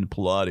 been to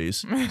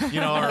Pilates,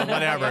 you know, or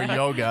whatever,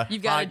 yoga.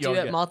 You've got to do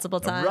it multiple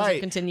times and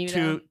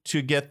continue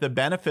to get the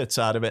benefits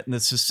out of it. And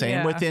it's the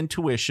same with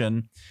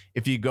intuition.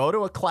 If you go to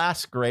a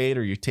class, great,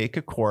 or you take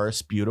a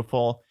course,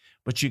 beautiful,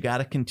 but you got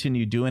to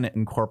continue doing it,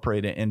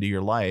 incorporate it into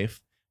your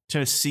life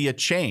to see a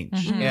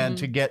change and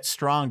to get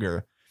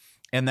stronger.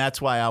 And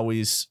that's why I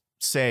always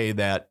say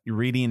that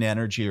reading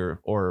energy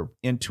or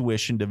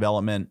intuition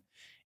development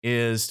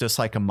is just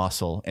like a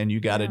muscle, and you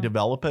got to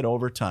develop it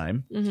over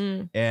time.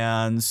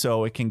 And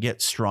so it can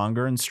get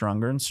stronger and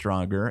stronger and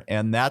stronger.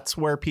 And that's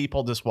where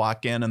people just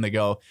walk in and they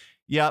go,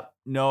 yep,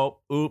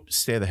 no, oops,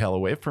 stay the hell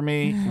away from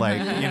me.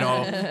 Like, you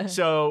know,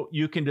 so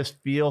you can just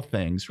feel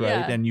things,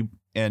 right?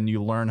 And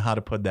you learn how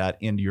to put that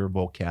into your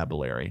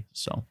vocabulary.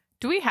 So.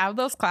 Do we have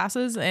those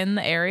classes in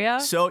the area?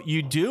 So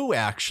you do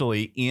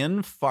actually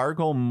in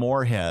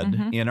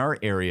Fargo-Moorhead in our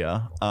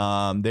area.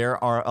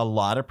 There are a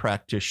lot of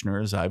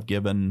practitioners. I've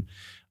given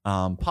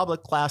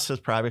public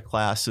classes, private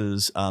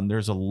classes.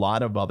 There's a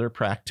lot of other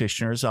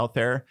practitioners out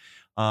there.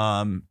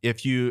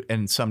 If you,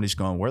 and somebody's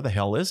going, where the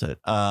hell is it?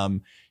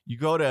 You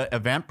go to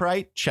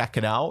Eventbrite, check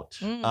it out.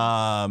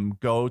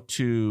 Go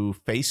to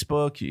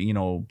Facebook, you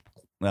know,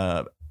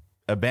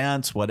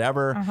 events,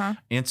 whatever,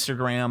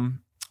 Instagram,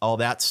 all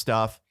that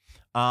stuff.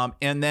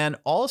 And then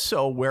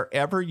also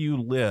wherever you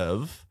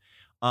live,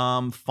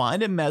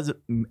 find a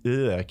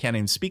I can't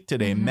even speak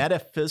today,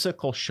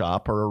 metaphysical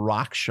shop or a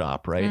rock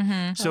shop,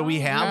 right? So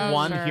we have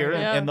one here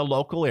in the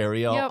local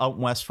area out in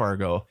West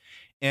Fargo.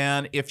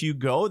 And if you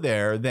go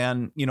there,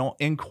 then, you know,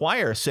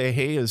 inquire, say,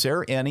 hey, is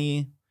there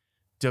any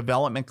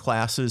development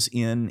classes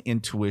in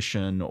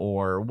intuition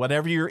or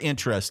whatever you're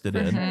interested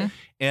in.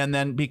 And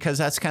then because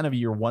that's kind of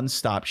your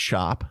one-stop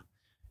shop.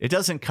 It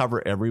doesn't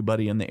cover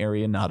everybody in the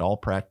area, not all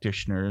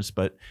practitioners,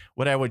 but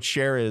what I would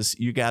share is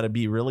you got to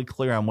be really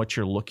clear on what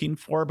you're looking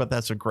for. But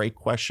that's a great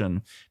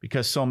question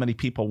because so many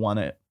people want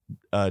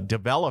to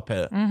develop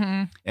it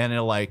and they're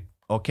like,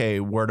 okay,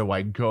 where do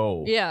I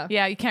go? Yeah,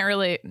 you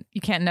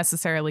can't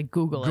necessarily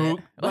Google it.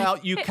 Well,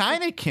 you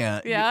kind of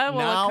can't. Yeah,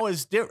 well, now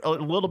is a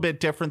little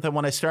bit different than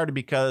when I started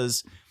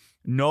because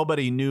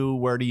nobody knew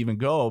where to even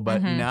go.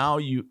 But now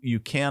you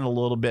can a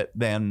little bit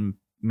than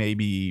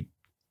maybe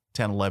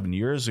 10, 11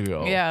 years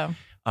ago. Yeah.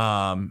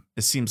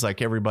 It seems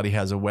like everybody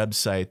has a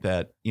website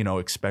that,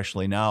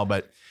 especially now,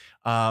 but,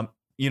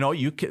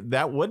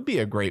 that would be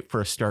a great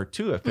first start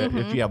too.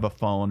 If you have a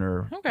phone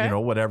or,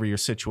 whatever your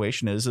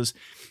situation is,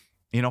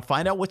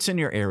 find out what's in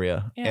your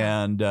area.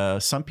 Yeah.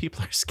 And some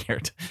people are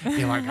scared.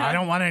 They're like, I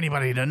don't want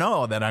anybody to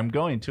know that I'm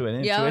going to an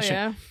intuition.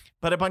 Yeah.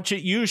 But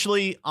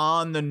usually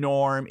on the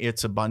norm,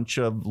 it's a bunch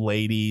of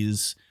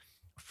ladies,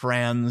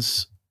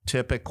 friends.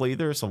 Typically,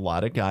 there's a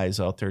lot of guys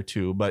out there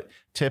too, but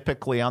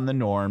typically on the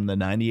norm, the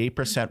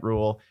 98%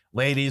 rule,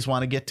 ladies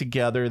want to get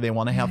together. They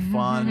want to have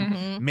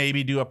fun,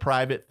 maybe do a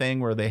private thing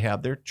where they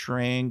have their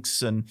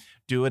drinks and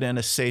do it in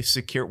a safe,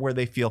 secure, where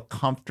they feel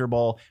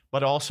comfortable,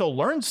 but also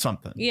learn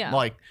something. Yeah.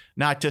 Like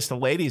not just a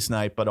ladies'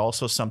 night, but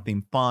also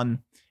something fun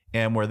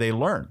and where they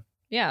learn.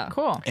 Yeah.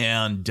 Cool.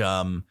 And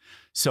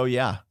so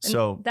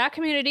that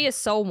community is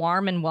so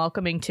warm and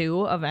welcoming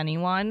too of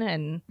anyone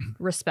and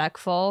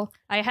respectful.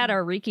 I had a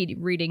Reiki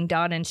reading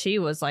done and she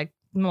was like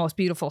the most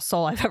beautiful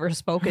soul I've ever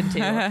spoken to.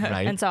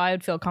 Right. And so I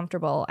would feel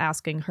comfortable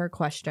asking her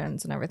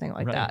questions and everything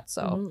like that.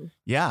 So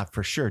yeah,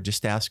 for sure.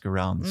 Just ask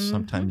around.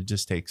 Sometimes it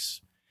just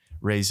takes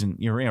raising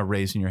your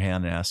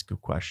hand and ask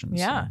questions.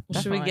 Yeah.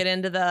 So. Should we get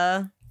into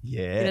the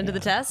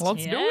test?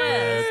 Let's do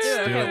it.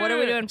 Okay, what are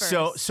we doing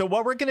first? So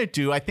what we're going to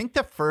do, I think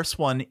the first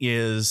one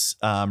is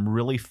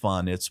really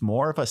fun. It's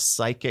more of a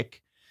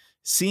psychic,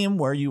 seeing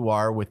where you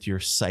are with your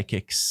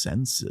psychic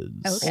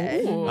senses.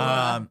 Okay.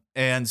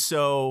 And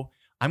so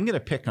I'm going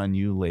to pick on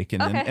you,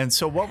 Lakin. Okay. And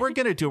so what we're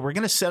going to do, we're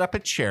going to set up a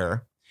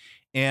chair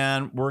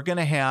and we're going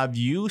to have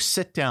you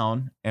sit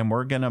down and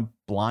we're going to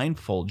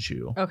blindfold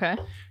you. Okay.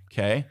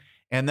 Okay.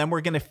 And then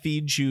we're going to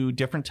feed you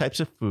different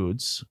types of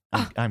foods.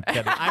 I'm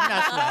kidding. I'm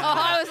not.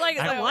 I was like,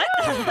 what?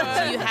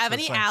 Do you have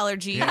any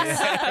allergies?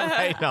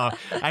 I know.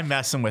 I'm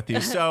messing with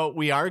you. So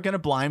we are going to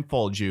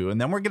blindfold you. And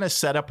then we're going to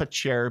set up a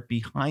chair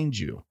behind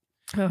you.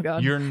 Oh,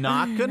 God. You're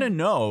not going to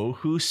know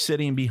who's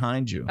sitting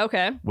behind you.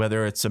 Okay.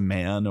 Whether it's a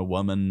man, a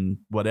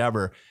woman,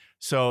 whatever.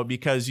 So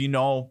because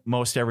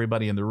most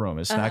everybody in the room.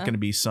 It's not going to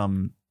be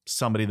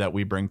somebody that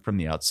we bring from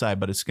the outside,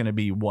 but it's going to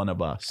be one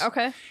of us.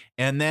 Okay.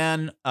 And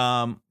then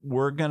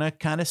we're going to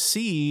kind of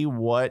see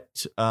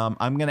what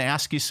I'm going to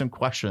ask you some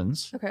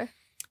questions. Okay.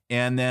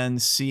 And then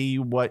see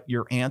what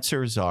your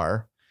answers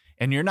are.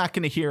 And you're not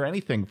going to hear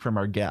anything from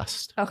our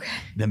guest. Okay.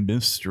 The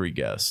mystery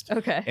guest.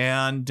 Okay.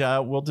 And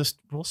we'll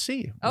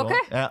see. Okay.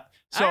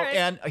 So, right.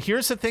 And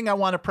here's the thing I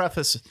want to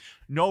preface.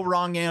 No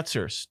wrong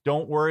answers.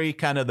 Don't worry,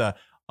 kind of the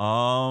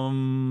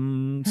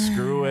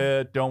screw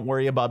it. Don't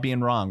worry about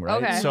being wrong,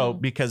 right? Okay. So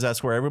because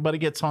that's where everybody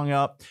gets hung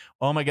up.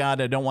 Oh my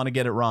God, I don't want to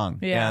get it wrong.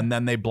 Yeah. And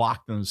then they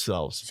block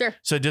themselves. Sure.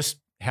 So just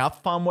have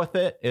fun with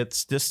it.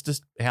 It's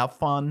just have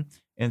fun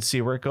and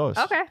see where it goes.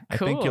 Okay. I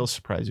think you'll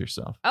surprise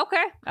yourself.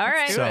 Okay. All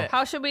right. So-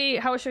 How should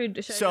we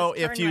So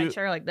if turn my you-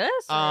 chair like this?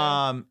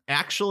 or-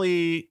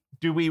 Actually,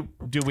 do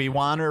we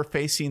want her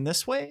facing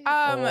this way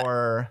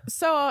or?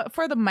 So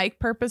for the mic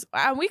purpose,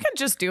 we could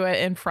just do it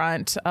in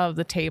front of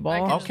the table.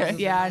 Okay.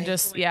 Yeah, and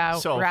just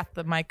So- wrap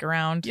the mic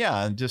around.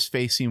 Yeah, just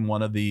facing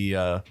one of the.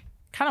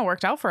 Kind of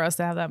worked out for us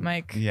to have that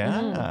mic.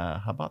 Yeah.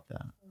 How about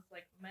that? It's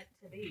like meant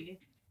to be.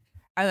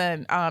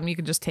 And then you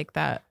can just take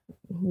that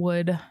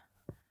wood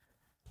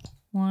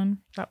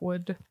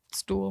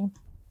stool.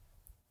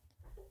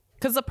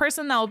 Because the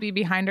person that will be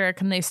behind her,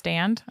 can they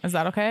stand? Is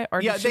that okay?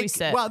 Or should we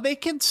sit? Well, they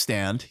can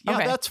stand. Yeah,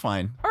 Okay. that's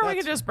fine. Or That's we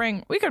could just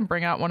bring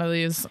out one of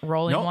these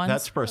rolling no, ones.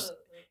 that's first.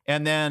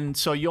 And then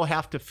so you'll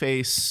have to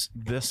face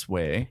this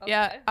way.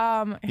 Yeah.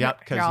 Yeah, Here, I'll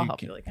because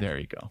help you. there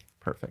you go.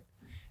 Perfect.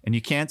 And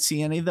you can't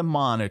see any of the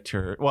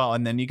monitor. Well,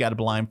 and then you got to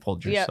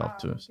blindfold yourself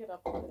too. Get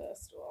up onto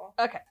this stool.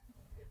 Okay.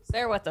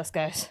 Bear with us,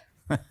 guys.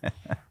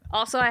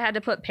 Also, I had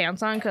to put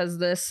pants on because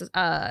this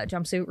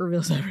jumpsuit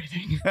reveals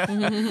everything.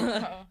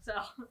 So.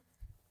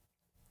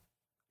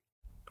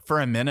 For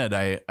a minute,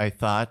 I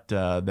thought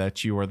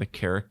that you were the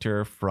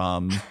character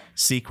from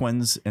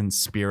Sequins and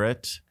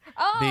Spirit.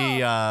 Oh.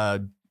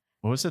 The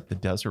what was it? The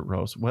Desert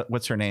Rose.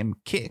 What's her name?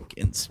 Kick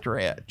and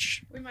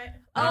Stretch. We might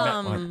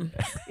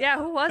Yeah,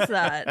 who was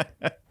that?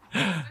 do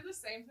the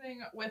same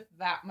thing with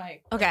that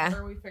mic. Okay.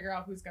 Where we figure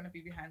out who's going to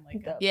be behind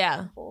like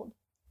Yeah.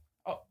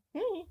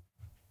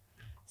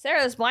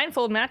 Sarah, this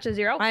blindfold matches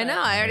your outfit. I know.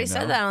 I already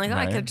said that. I'm like,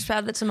 I right? could just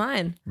add that to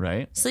mine.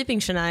 Right? Sleeping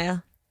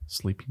Shania.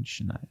 Sleeping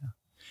Shania.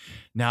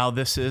 Now,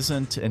 this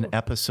isn't an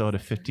episode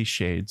of 50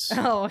 Shades.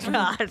 Oh,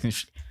 God.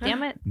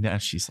 Damn it. Now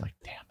she's like,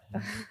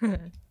 damn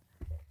it.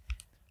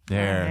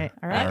 There.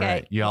 All right. All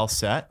right. You all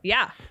set?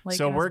 Yeah. Like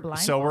So in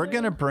his we're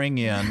gonna bring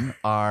in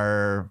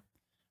our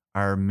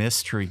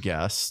mystery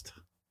guest.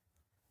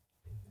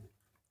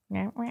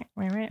 So.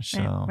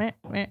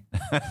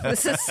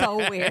 This is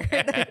so weird.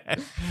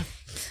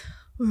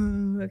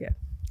 Okay.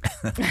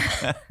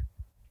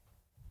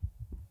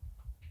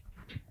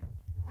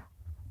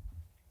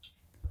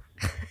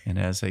 And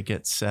as I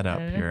get set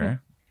up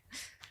here,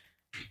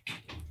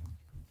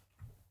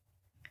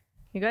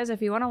 You guys,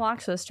 if you want to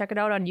watch this, check it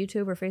out on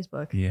YouTube or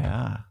Facebook.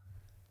 yeah,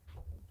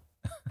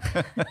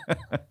 a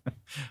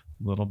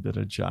little bit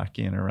of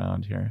jockeying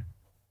around here.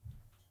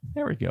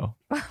 There we go.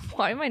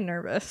 Why am I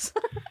nervous?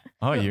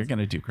 Oh, you're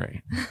gonna do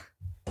great.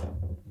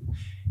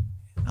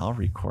 I'll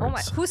record. Oh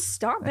my! Who's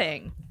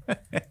stomping?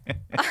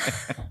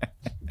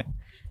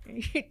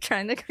 You're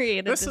trying to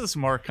create a. This is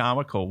more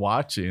comical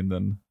watching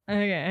than.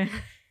 Okay.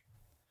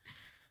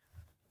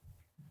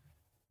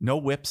 No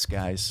whips,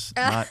 guys.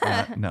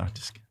 No,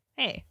 just kidding.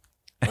 Hey,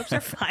 whips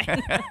are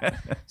fine.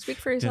 Speak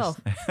for yourself.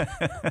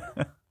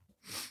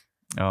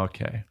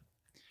 Okay.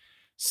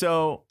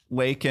 So,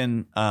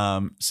 Lakin,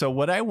 so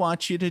what I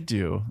want you to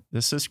do,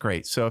 this is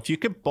great. So if you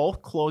could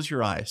both close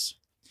your eyes.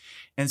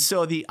 And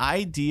so the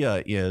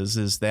idea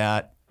is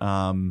that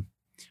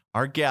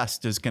our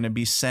guest is going to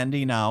be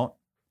sending out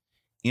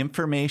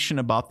information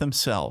about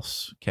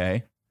themselves.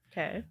 Okay.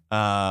 Okay.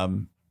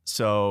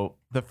 So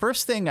the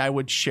first thing I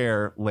would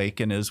share,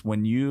 Lakin, is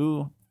when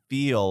you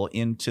feel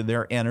into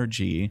their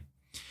energy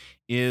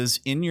is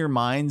in your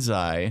mind's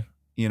eye,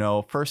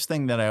 first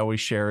thing that I always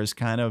share is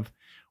kind of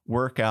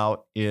work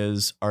out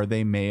is, are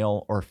they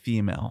male or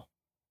female?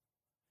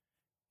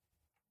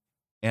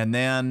 And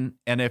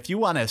if you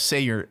want to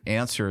say your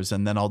answers,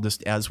 and then I'll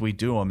just, as we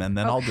do them, and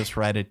then I'll just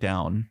write it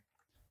down.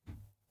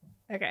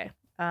 Okay.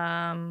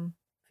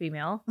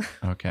 Female.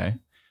 Okay.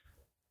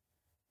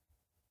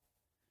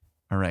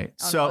 All right.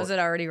 Oh, so was it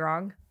already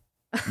wrong?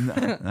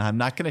 No, I'm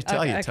not going to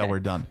tell you until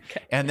we're done.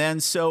 Okay. And then,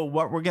 so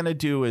what we're going to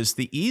do is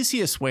the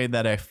easiest way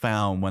that I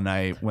found when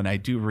I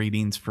do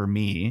readings for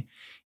me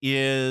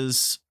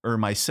is, or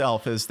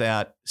myself, is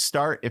that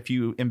if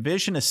you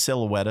envision a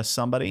silhouette of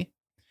somebody,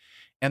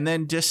 and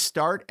then just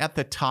start at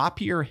the top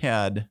of your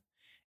head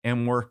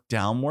and work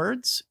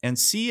downwards and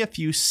see if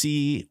you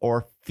see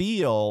or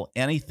feel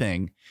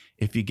anything,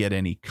 if you get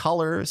any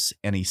colors,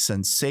 any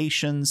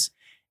sensations,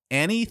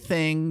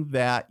 anything,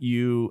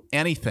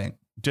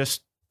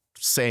 just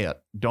say it.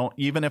 Don't,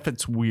 even if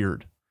it's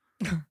weird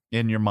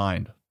in your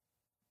mind.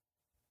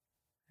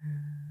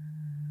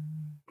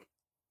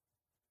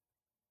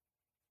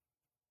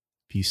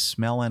 If you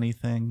smell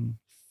anything.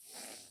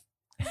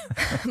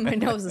 My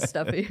nose is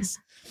stuffy.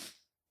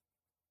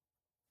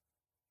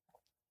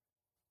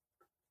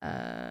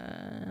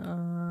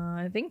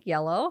 I think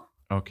yellow.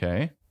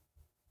 Okay.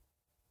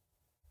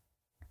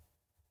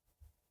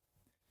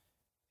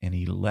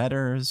 Any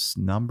letters,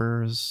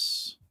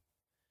 numbers,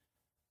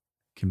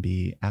 can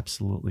be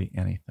absolutely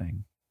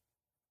anything.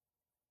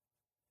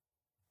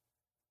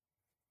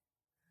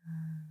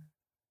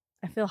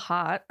 I feel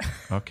hot.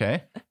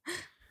 Okay.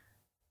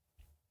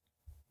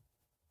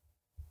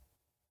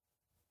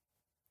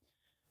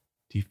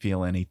 Do you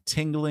feel any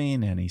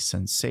tingling, any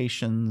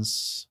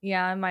sensations?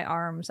 Yeah, in my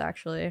arms,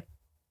 actually.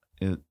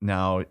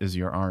 Now, is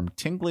your arm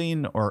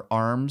tingling or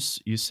arms,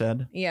 you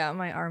said? Yeah,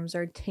 my arms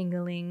are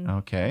tingling.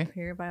 Okay. Up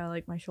here by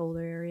like my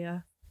shoulder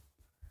area.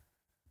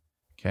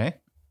 Okay.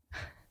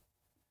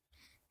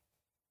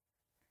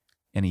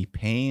 Any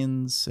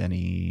pains?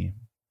 Anything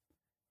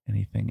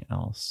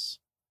else?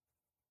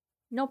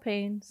 No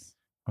pains.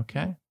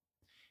 Okay.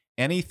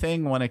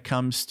 Anything when it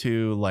comes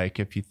to, like,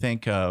 if you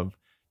think of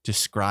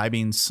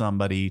describing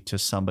somebody to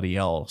somebody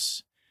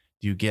else,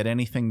 do you get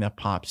anything that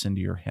pops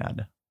into your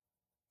head?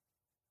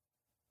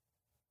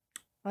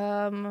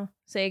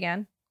 Say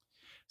again.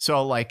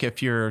 So, like,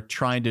 if you're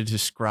trying to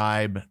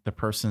describe the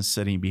person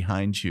sitting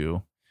behind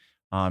you,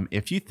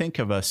 if you think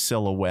of a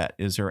silhouette,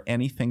 is there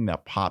anything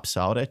that pops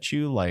out at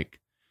you, like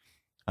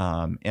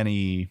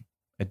any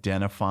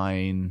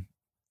identifying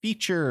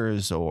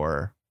features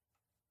or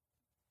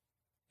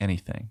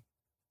anything?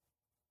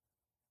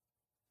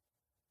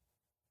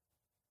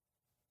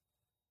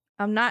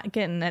 I'm not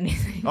getting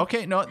anything.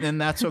 Okay, no, then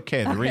that's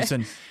okay. The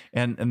reason,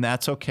 and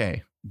that's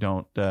okay.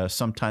 Don't,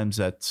 sometimes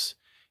that's,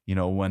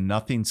 when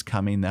nothing's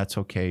coming, that's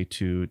okay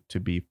to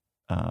be,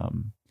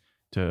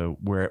 to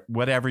where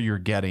whatever you're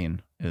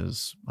getting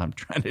is, I'm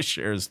trying to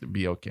share, is to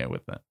be okay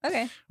with it.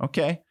 Okay.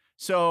 Okay.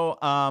 So,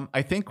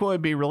 I think what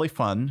would be really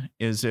fun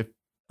is if,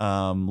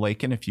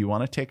 Lakin, if you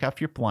want to take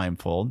off your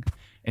blindfold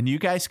and you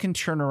guys can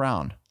turn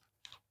around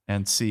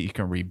and see, you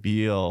can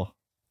reveal.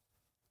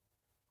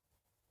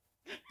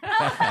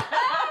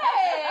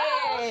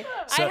 I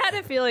had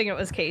a feeling it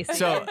was Casey.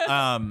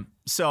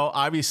 So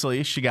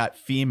obviously she got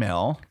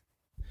female.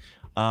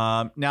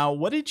 Now,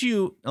 what did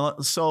you?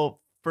 So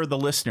for the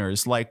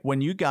listeners, like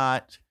when you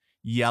got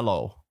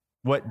yellow,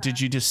 what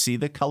did you just see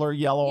the color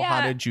yellow?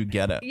 Yeah. How did you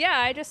get it? Yeah,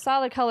 I just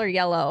saw the color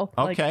yellow.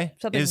 Okay, Like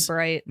something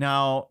bright.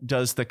 Now,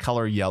 does the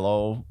color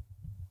yellow?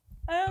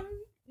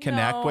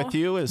 connect with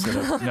you? Is it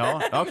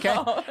no? Okay.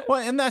 No.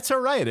 Well, and that's all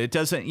right. It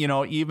doesn't,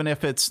 even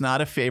if it's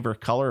not a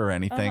favorite color or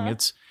anything,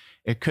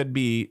 it could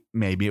be,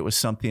 maybe it was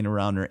something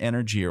around her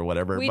energy or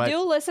whatever. We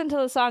do listen to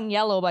the song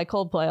Yellow by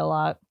Coldplay a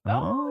lot.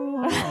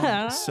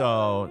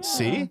 So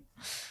see?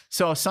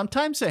 So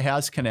sometimes it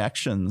has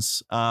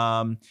connections.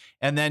 And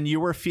then you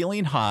were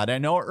feeling hot. I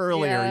know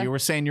earlier you were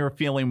saying you were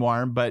feeling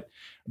warm, but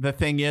the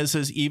thing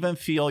is even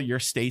feel your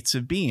states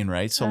of being,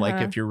 right? So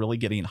like if you're really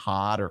getting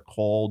hot or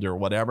cold or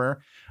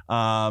whatever.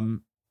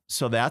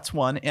 So that's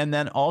one. And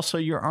then also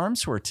your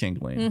arms were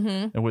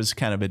tingling. It was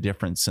kind of a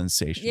different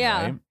sensation,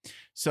 right?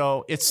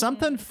 So it's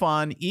something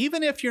fun,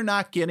 even if you're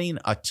not getting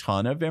a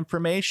ton of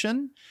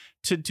information,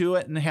 to do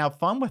it and have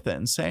fun with it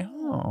and say,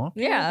 oh,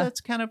 okay,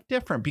 that's kind of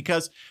different,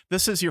 because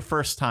this is your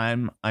first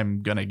time,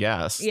 I'm going to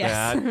guess,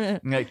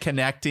 that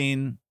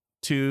connecting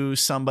to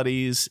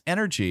somebody's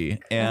energy.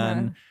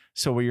 And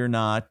so you're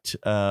not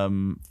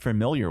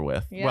familiar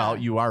with, well,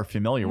 you are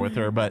familiar with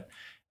her, but,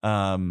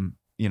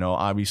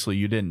 obviously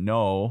you didn't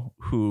know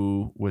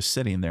who was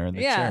sitting there in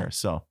the chair.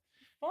 So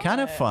kind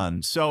of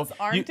fun. So does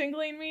arm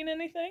tingling mean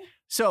anything?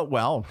 So,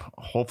 well,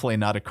 hopefully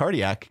not a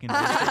cardiac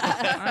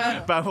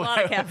condition. But a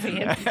lot of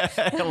caffeine.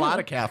 A lot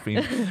of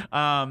caffeine.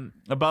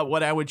 But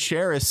what I would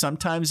share is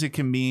sometimes it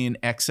can mean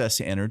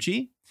excess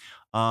energy.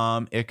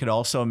 It could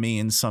also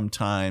mean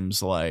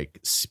sometimes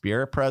like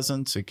spirit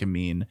presence. It can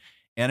mean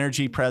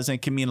energy present.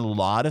 It can mean a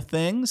lot of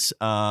things.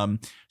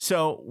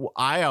 So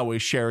I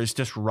always share is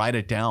just write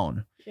it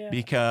down,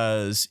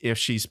 because if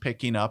she's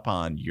picking up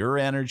on your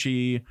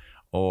energy,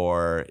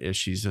 or if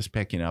she's just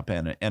picking up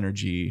an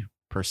energy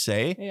per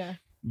se,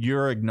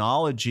 you're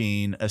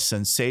acknowledging a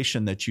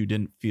sensation that you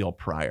didn't feel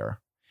prior.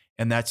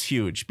 And that's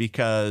huge,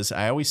 because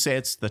I always say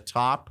it's the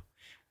top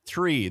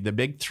three. The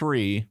big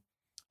three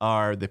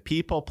are the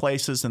people,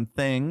 places, and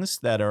things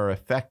that are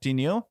affecting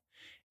you.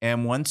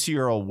 And once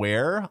you're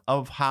aware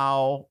of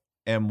how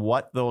and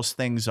what those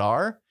things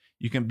are,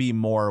 you can be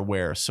more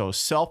aware. So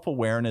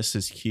self-awareness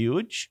is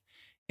huge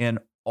in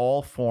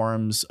all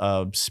forms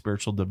of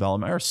spiritual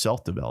development or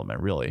self-development,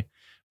 really.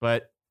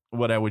 But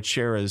what I would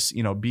share is,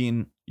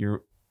 being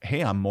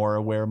hey, I'm more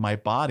aware of my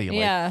body.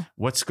 Like,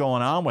 what's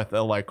going on with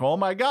it? Like, oh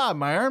my God,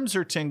 my arms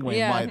are tingling.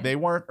 They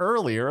weren't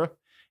earlier.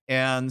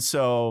 And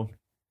so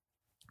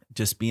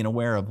just being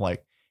aware of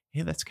like,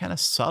 hey, that's kind of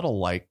subtle.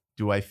 Like,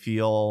 do I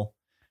feel,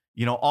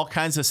 all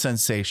kinds of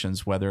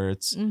sensations, whether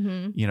it's,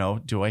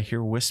 do I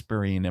hear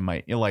whispering? Am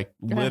I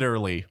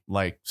literally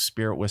like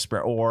spirit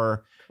whisper,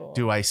 or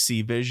do I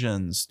see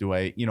visions? Do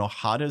I,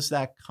 how does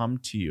that come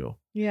to you?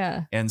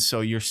 Yeah. And so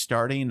you're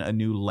starting a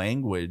new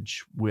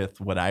language with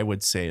what I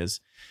would say is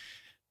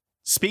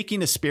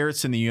speaking to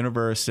spirits in the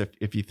universe.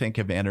 If you think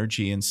of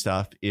energy and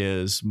stuff,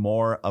 is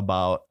more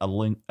about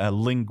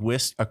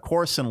a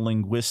course in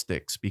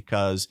linguistics,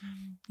 because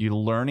you're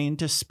learning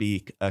to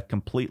speak a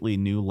completely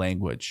new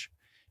language,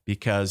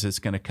 because it's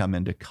going to come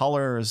into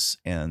colors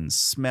and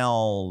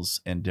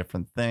smells and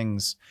different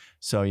things.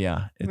 So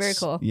it's very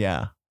cool.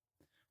 Yeah.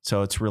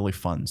 So it's really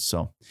fun.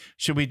 So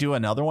should we do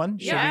another one?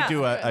 Should we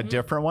do a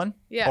different one?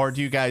 Yes. Or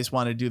do you guys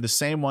want to do the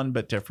same one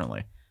but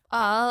differently?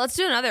 Let's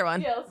do another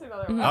one. Yeah, let's do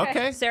another one.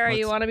 Okay. Sarah,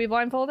 you want to be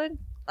blindfolded?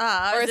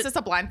 Or is this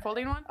a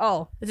blindfolding one?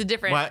 Oh, it's a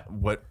different.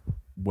 What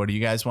do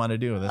you guys want to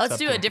do? Let's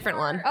do a different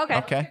one. Okay.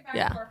 Okay.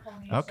 Yeah.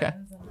 Okay.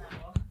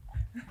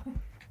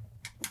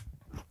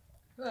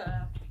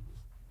 I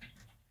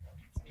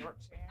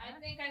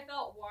think I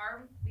felt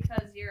warm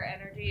because your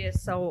energy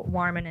is so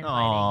warm and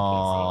inviting.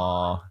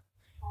 Oh,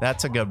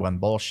 that's a good one.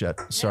 Bullshit.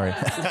 Sorry.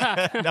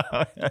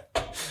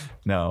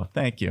 No,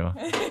 thank you.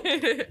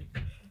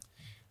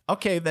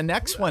 Okay, the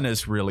next one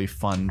is really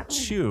fun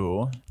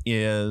too.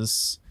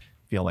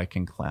 Feel like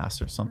in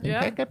class or something.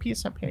 Pick a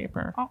piece of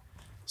paper. Oh.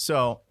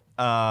 So,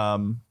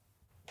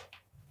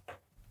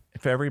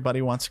 if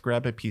everybody wants to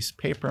grab a piece of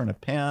paper and a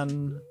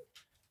pen,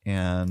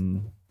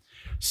 and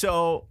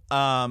so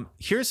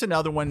here's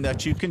another one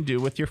that you can do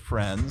with your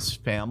friends,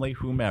 family,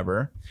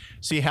 whomever.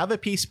 So you have a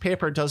piece of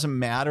paper. It doesn't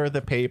matter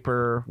the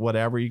paper,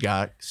 whatever you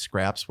got,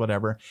 scraps,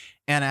 whatever.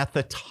 And at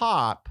the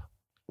top,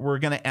 we're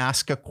going to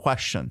ask a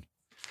question.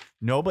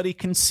 Nobody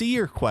can see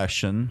your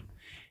question,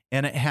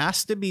 and it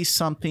has to be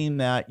something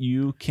that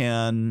you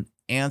can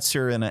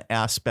answer in an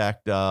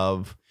aspect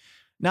of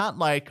not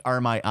like, are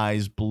my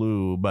eyes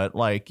blue, but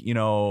like,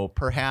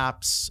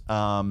 perhaps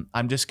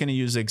I'm just going to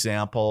use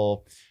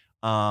example.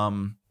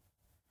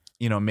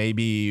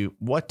 Maybe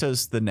what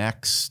does the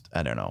next,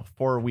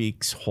 4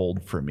 weeks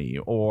hold for me?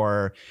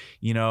 Or,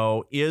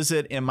 is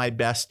it in my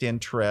best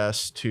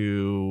interest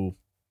to,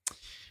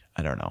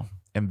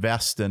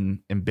 invest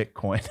in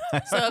Bitcoin?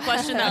 So a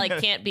question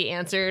that can't be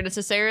answered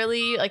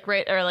necessarily, or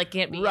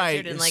can't be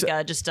answered in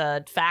just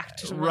a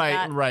fact. Or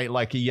something Right.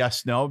 Like a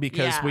yes, no,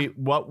 because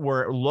what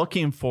we're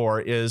looking for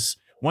is,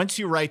 once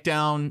you write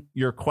down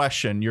your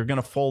question, you're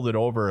going to fold it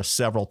over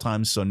several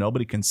times so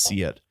nobody can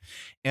see it.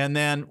 And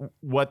then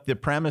what the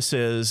premise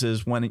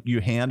is when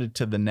you hand it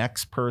to the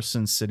next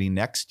person sitting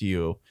next to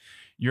you,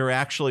 you're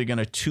actually going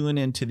to tune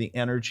into the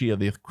energy of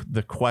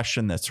the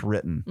question that's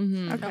written.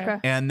 Mm-hmm. Okay.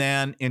 And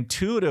then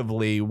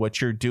intuitively,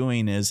 what you're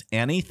doing is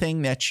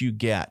anything that you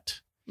get,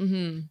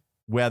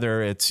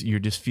 whether it's you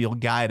just feel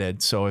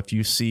guided. So if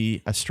you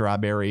see a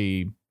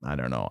strawberry, I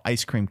don't know,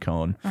 ice cream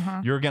cone,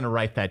 you're going to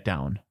write that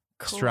down.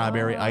 Cool.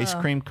 Strawberry ice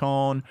cream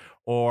cone,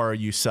 or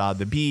you saw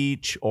the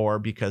beach, or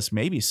because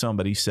maybe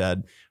somebody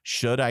said,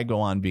 should I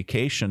go on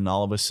vacation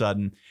all of a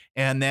sudden?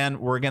 And then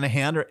we're going to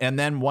hand her. And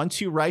then once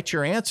you write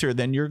your answer,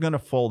 then you're going to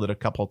fold it a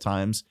couple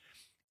times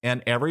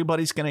and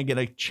everybody's going to get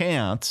a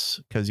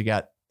chance because you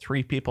got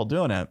 3 people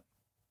doing it.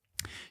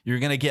 You're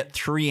going to get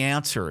 3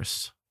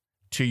 answers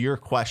to your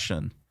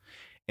question.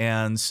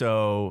 And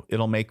so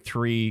it'll make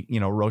 3,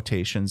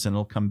 rotations and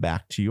it'll come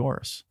back to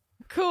yours.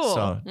 Cool.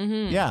 So,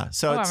 yeah.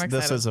 So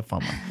this is a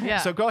fun one. Yeah.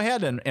 So go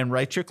ahead and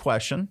write your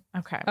question.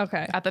 Okay.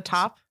 At the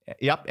top?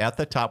 Yep. At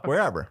the top,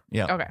 wherever.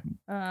 Yeah. Okay.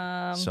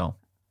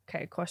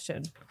 Okay.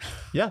 Question.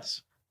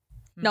 Yes.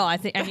 No, I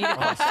think I need a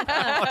question.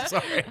 Oh,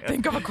 sorry.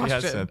 Think of a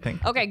question. Yes,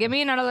 think. Okay. Give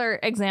me another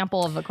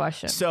example of a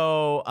question.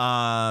 So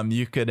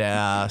you could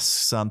ask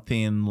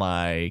something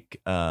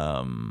like,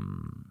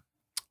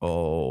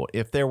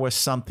 if there was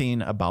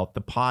something about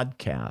the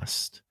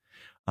podcast,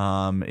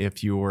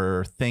 if you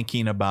were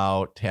thinking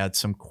about, had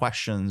some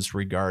questions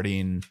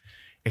regarding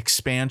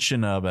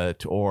expansion of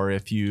it, or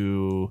if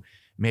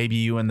maybe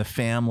you and the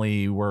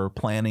family were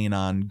planning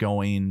on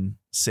going,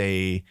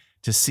 say,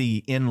 to see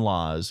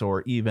in-laws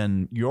or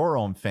even your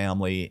own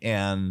family,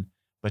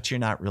 but you're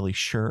not really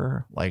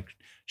sure, like,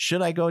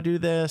 should I go do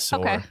this?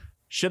 Okay. Or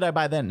should I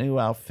buy that new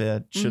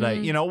outfit? Should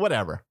I,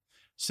 whatever.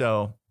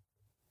 So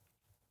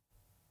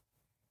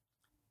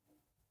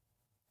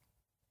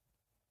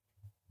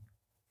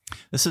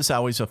this is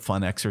always a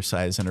fun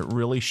exercise, and it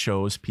really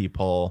shows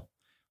people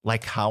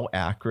like how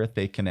accurate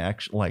they can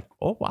actually, like,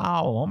 oh,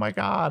 wow, oh my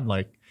God.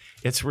 Like,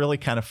 it's really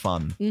kind of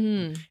fun.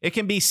 It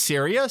can be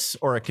serious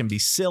or it can be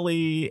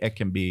silly. It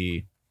can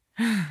be,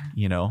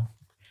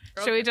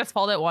 Should we just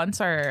fold it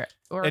once or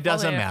it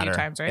doesn't matter. A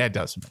few times, right? It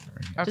doesn't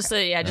matter.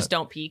 Okay. Just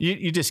don't peek.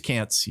 You just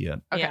can't see it.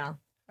 Okay. Yeah. All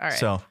right.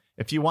 So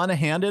if you want to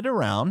hand it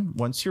around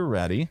once you're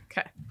ready.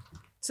 Okay.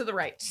 To the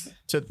right.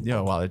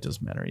 It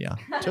doesn't matter. Yeah.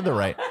 To the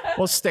right.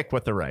 We'll stick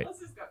with the right. Let's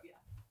just go.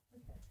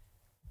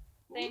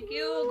 Yeah. Thank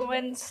you,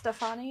 Gwen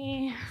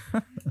Stefani.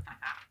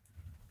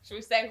 Should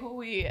we say who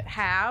we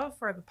have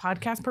for the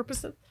podcast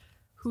purposes?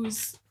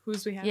 Who's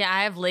we have? Yeah,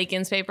 I have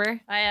Lakin's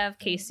paper. I have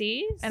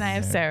Casey's. And I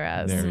have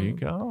Sarah's. There you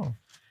go.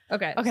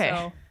 Okay.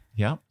 Okay.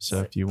 Yeah.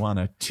 So if you want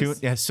to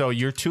tune, so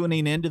you're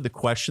tuning into the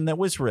question that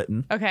was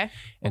written. Okay.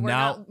 And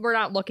we're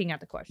not looking at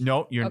the question.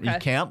 No, you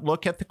can't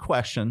look at the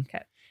question.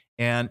 Okay.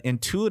 And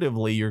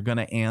intuitively, you're going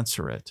to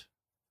answer it.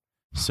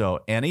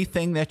 So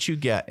anything that you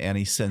get,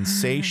 any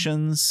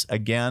sensations,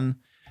 again,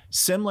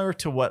 similar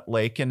to what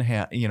Lakin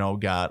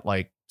got,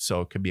 like,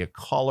 so it could be a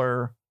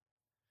color,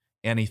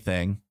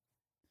 anything.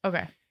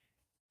 Okay.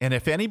 And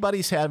if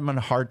anybody's having a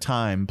hard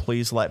time,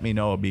 please let me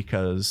know,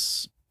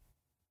 because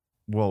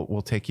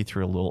we'll take you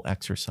through a little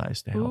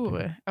exercise to help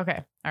you.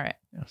 Okay. All right.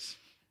 Yes.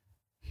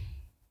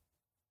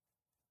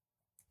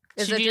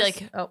 Should you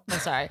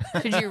sorry.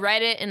 Should you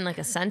write it in like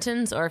a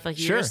sentence, or if like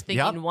you're just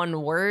thinking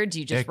one word,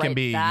 you just write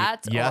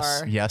that?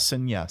 Yes, or? yes,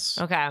 and yes.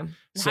 Okay.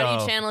 So, how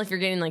do you channel if you're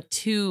getting like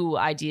 2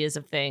 ideas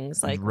of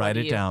things? Like write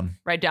it down.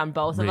 Write down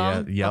both of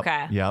them? Yep.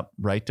 Okay. Yep.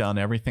 Write down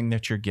everything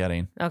that you're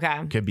getting.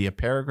 Okay. Could be a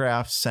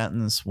paragraph,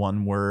 sentence,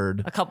 one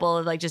word. A couple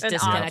of like just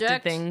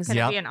disconnected things. Can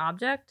it be an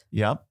object?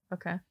 Yep.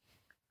 Okay.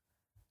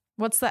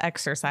 What's the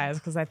exercise?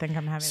 Because I think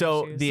I'm having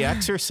So issues. the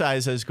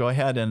exercise is go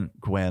ahead and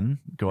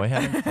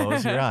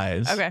close your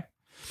eyes. Okay.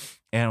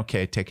 And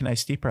take a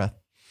nice deep breath.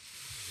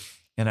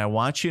 And I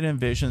want you to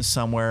envision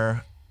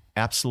somewhere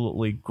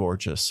absolutely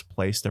gorgeous,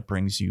 place that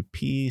brings you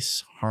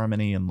peace,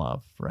 harmony, and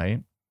love,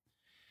 right?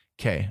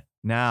 Okay.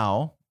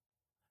 Now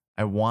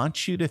I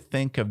want you to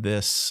think of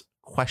this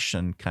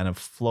question kind of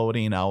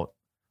floating out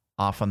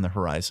off on the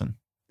horizon.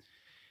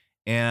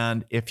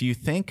 And if you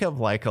think of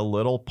like a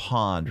little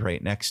pond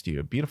right next to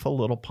you, a beautiful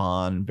little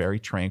pond, very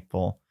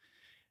tranquil.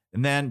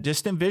 And then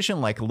just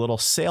envision like a little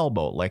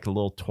sailboat, like a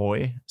little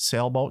toy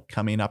sailboat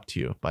coming up to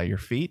you by your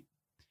feet.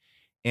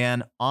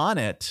 And on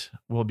it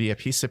will be a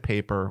piece of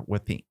paper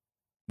with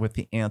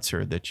the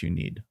answer that you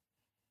need.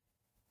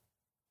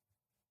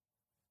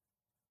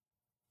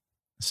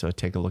 So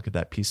take a look at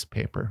that piece of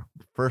paper.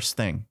 First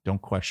thing,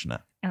 don't question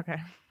it. Okay.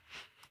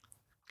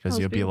 Because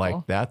you'll be like,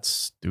 that's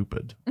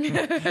stupid.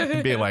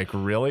 You'd be like,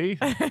 really?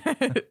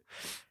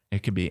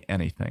 It could be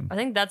anything. I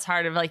think that's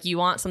hard. Of like, you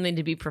want something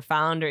to be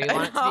profound, or you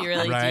want it to be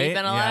really deep,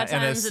 and a lot of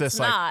times it's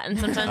not. And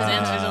sometimes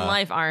answers in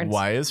life aren't.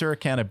 Why is there a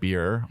can of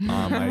beer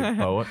on my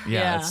boat?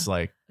 Yeah, it's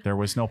like there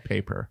was no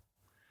paper.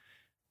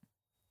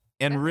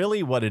 And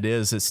really, what it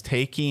is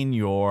taking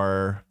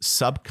your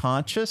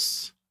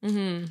subconscious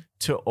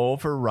to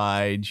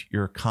override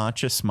your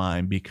conscious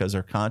mind, because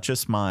our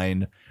conscious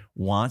mind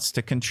wants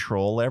to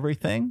control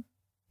everything.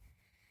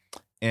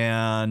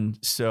 And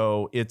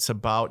so it's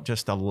about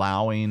just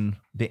allowing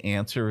the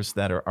answers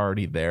that are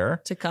already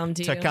there to come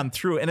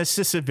through. And it's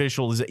just a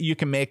visualization. You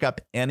can make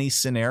up any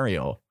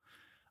scenario.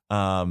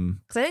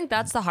 Because I think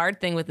that's the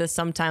hard thing with this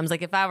sometimes.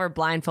 Like if I were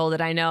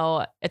blindfolded, I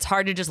know it's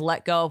hard to just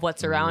let go of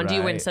what's around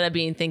you instead of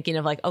being thinking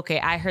of like, okay,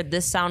 I heard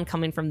this sound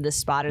coming from this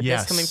spot or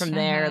this coming from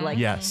there. Like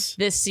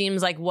this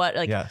seems like what,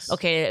 like,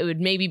 okay, it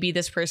would maybe be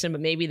this person, but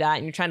maybe that.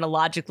 And you're trying to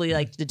logically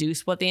like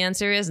deduce what the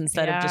answer is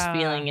instead of just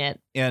feeling it.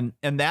 And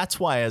that's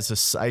why as a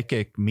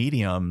psychic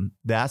medium,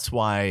 that's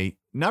why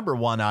number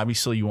one,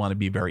 obviously you want to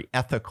be very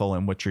ethical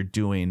in what you're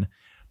doing,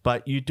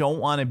 but you don't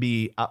want to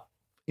be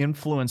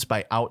influenced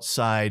by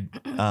outside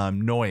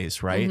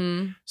noise, right?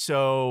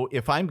 So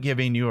if I'm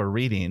giving you a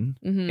reading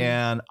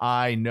and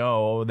I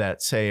know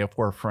that, say, if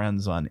we're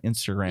friends on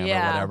Instagram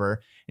or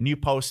whatever, and you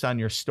post on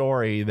your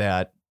story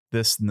that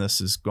this and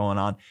this is going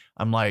on,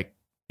 I'm like,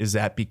 is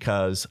that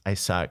because I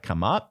saw it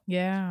come up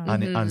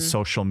on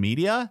social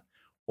media?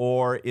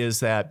 Or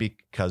is that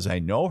because I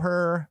know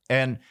her?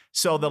 And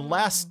so the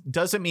less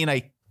doesn't mean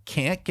I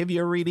can't give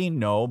you a reading.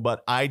 No,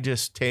 but I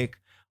just take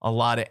a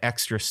lot of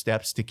extra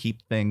steps to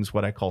keep things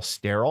what I call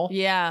sterile.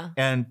 Yeah.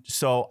 And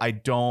so I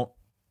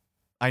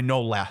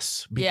know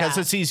less because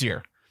it's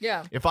easier.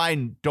 Yeah. If I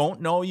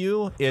don't know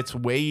you, it's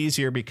way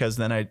easier because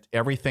then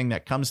everything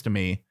that comes to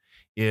me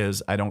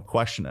is I don't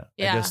question it.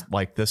 I just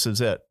like, this is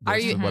it.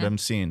 This is what I'm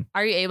seeing.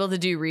 Are you able to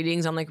do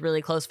readings on like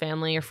really close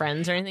family or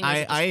friends or anything?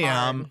 I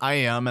am.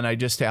 And I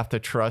just have to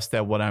trust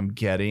that what I'm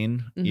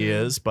getting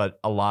is, but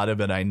a lot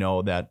of it I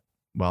know that,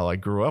 well, I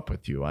grew up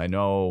with you. I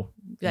know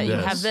that you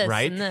have this,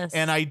 right? And this.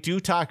 And I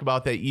do talk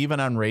about that even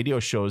on radio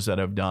shows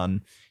that I've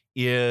done,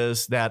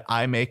 is that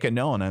I make it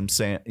known. I'm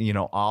saying,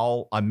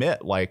 I'll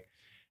admit like,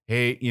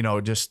 hey,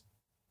 just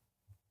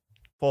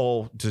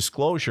full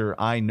disclosure,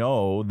 I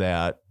know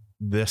that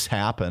this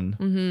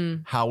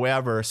happened.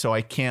 However, so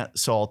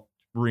I'll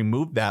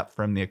remove that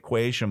from the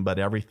equation, but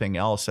everything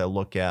else I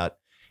look at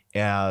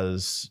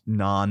as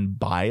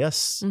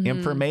non-bias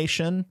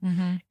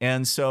information.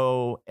 And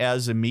so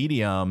as a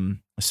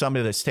medium,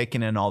 somebody that's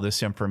taking in all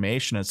this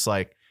information, it's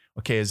like,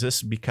 okay, is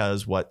this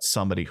because what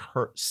somebody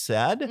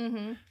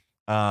said?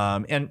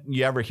 And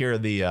you ever hear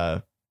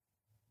the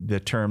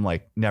term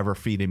like never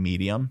feed a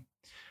medium?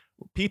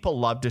 People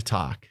love to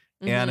talk.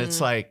 And it's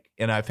like,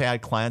 and I've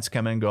had clients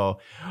come in and go,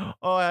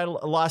 oh, I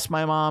lost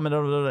my mom. And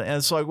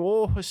it's like,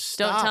 oh,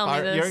 stop. Don't tell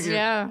me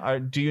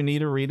this. Do you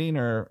need a reading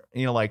or,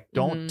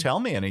 don't tell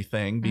me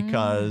anything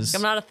because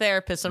I'm not a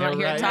therapist. I'm not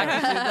here to talk to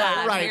you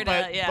that. Right.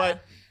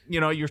 But,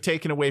 you're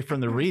taken away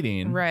from the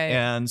reading. Right.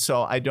 And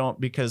so I don't,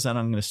 because then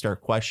I'm going to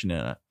start questioning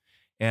it.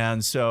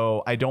 And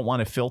so I don't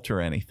want to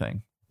filter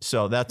anything.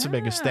 So that's the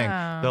biggest thing.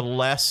 The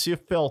less you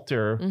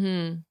filter,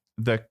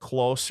 the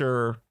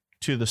closer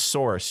to the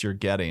source you're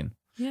getting.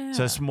 Yeah.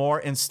 So it's more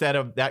instead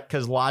of that,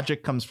 because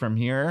logic comes from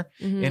here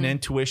and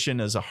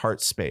intuition is a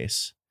heart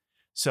space.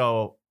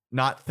 So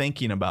not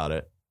thinking about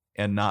it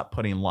and not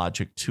putting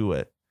logic to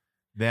it,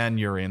 then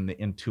you're in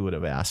the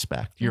intuitive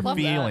aspect. You're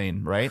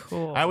feeling, right?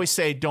 Cool. I always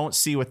say, don't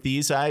see with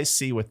these eyes,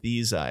 see with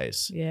these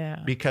eyes. Yeah.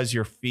 Because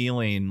you're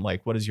feeling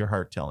like, what is your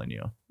heart telling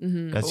you?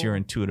 That's your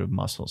intuitive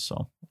muscle.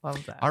 So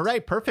love that. All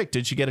right, perfect.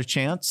 Did you get a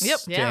chance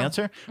to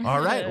answer? All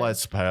right,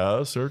 let's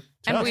pass or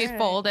test. And we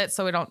fold it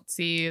so we don't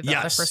see the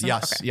other person?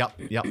 Yes,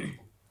 okay.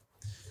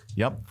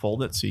 Yep,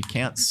 fold it so you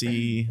can't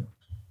see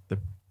the...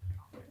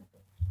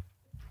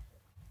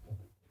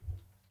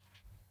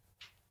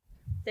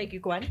 Thank you,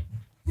 Gwen.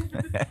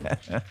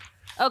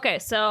 Okay,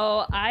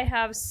 so I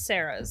have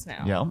Sarah's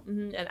now. Yeah.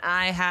 And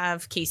I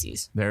have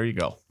Casey's. There you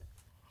go.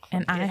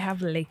 And I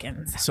have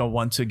Lakin's. So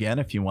once again,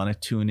 if you want to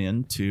tune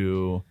in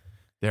to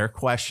their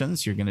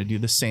questions, you're going to do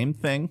the same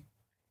thing.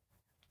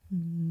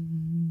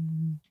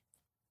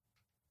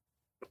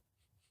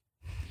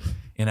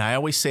 And I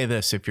always say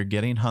this, if you're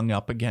getting hung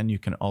up again, you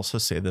can also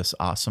say this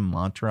awesome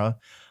mantra.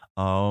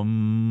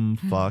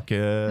 Fuck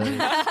it.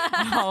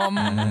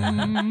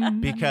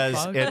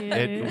 Because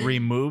it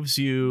removes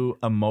you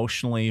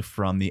emotionally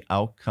from the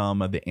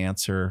outcome of the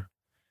answer,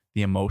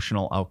 the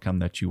emotional outcome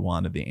that you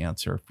wanted the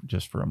answer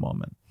just for a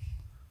moment.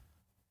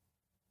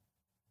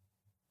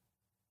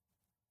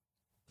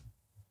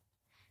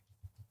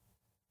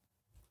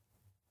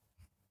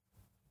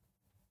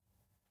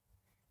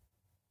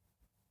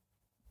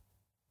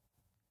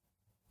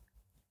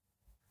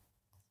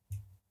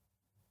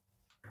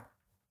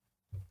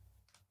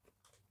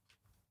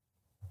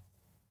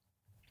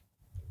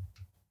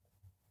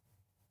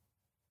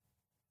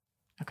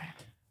 Okay.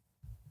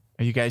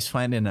 Are you guys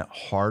finding it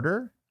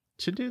harder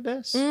to do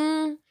this?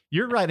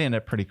 You're writing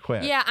it pretty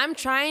quick. Yeah, I'm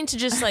trying to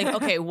just like,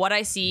 okay, what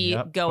I see,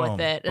 go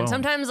with it. And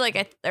sometimes like,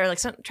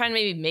 trying to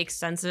maybe make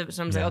sense of it.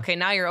 So I'm like, okay,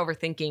 now you're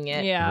overthinking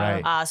it.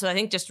 Yeah. Right. So I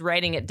think just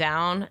writing it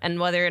down and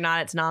whether or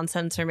not it's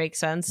nonsense or makes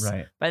sense.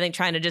 Right. But I think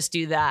trying to just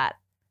do that.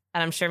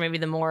 And I'm sure maybe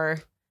the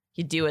more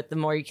you do it, the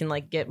more you can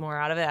like get more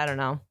out of it. I don't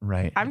know.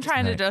 Right. I'm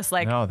trying to just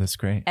like, no, that's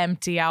great.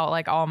 Empty out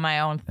like all my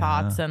own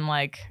thoughts and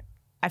like,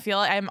 I feel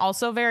like I'm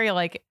also very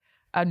like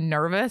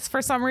nervous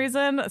for some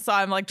reason. So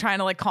I'm like trying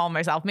to like calm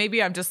myself.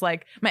 Maybe I'm just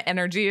like my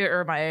energy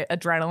or my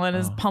adrenaline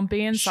is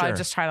pumping. So I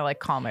just try to like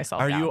calm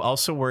myself down. Are you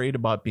also worried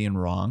about being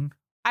wrong?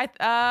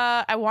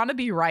 I want to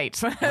be right.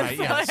 Right,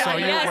 yeah. So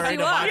you're worried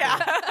about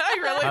I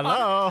really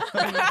Hello.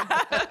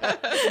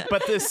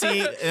 But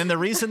and the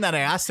reason that I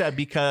asked that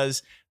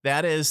because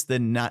that is the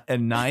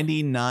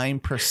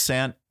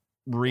 99%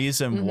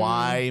 reason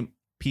why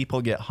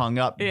people get hung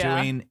up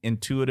doing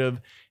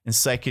intuitive and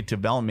psychic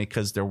development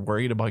because they're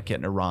worried about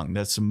getting it wrong.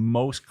 That's the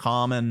most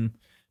common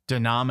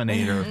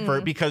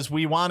denominator because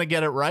we want to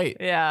get it right.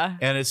 Yeah.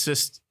 And it's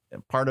just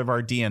part of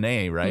our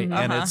DNA, right?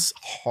 And it's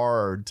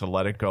hard to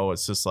let it go.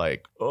 It's just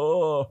like,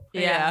 oh.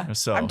 Yeah.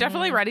 So I'm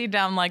definitely writing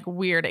down like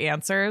weird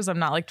answers. I'm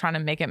not like trying to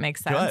make it make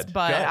sense,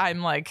 but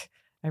I'm like,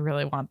 I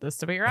really want this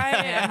to be right.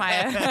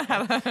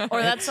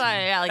 Or that's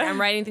why, like I'm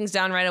writing things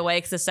down right away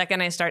because the second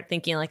I start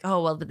thinking like,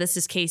 oh, well, but this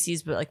is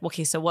Casey's, but like,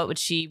 okay, so what would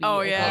she be? Oh,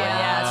 like,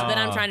 yeah. So then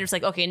I'm trying to just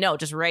like, okay, no,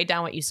 just write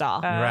down what you saw.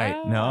 right.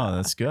 No,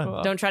 that's good.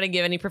 Cool. Don't try to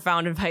give any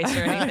profound advice or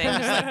anything.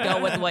 Just like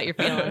go with what you're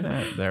feeling.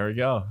 There we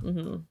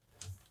go.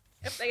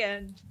 Yep,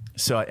 again.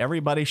 So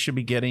everybody should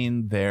be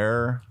getting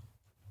their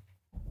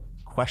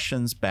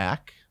questions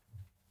back.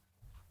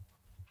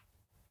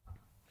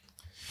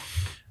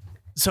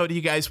 So do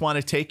you guys want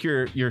to take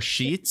your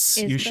sheets?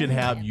 You should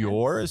have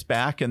yours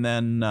back, and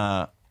then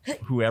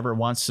whoever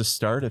wants to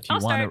start, if you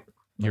want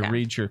to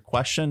read your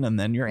question and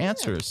then your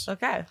answers.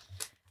 Okay.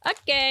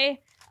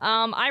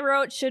 I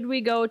wrote, should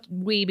we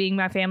being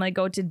my family,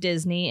 go to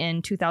Disney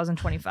in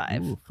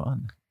 2025? Ooh,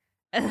 fun.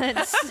 And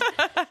then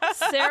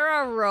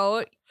Sarah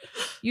wrote,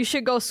 you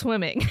should go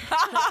swimming.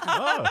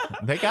 Oh,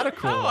 they got a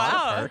cool water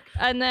park.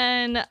 And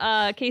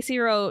then Casey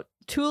wrote,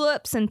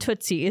 tulips and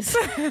tootsies.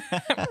 I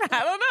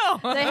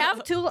don't know. They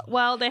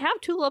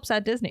have tulips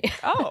at Disney.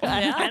 Oh,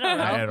 I don't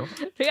know.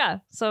 Yeah,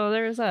 so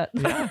there's that.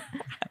 Yeah.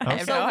 I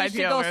have So no we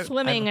idea. should go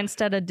swimming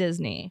instead of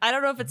Disney. I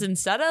don't know if it's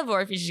instead of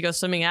or if you should go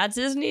swimming at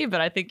Disney,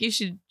 but I think you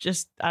should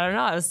just, I don't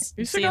know. I was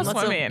You should seeing go lots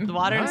swimming. of the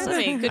water and Nice.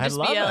 swimming. Could I just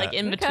love be it. like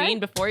in between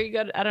before you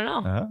go. I don't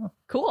know. Oh,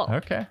 Cool.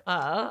 okay.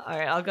 All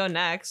right, I'll go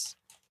next.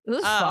 This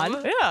is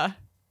fun. Yeah.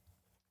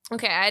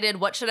 Okay, I did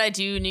what should I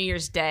do New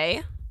Year's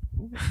Day?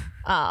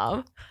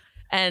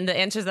 And the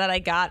answers that I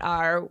got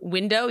are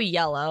window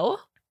yellow,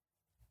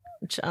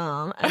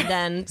 and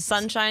then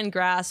sunshine,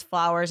 grass,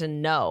 flowers,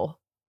 and no.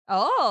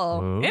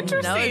 Oh. Ooh.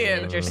 Interesting. No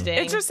is interesting.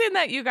 Interesting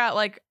that you got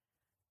like,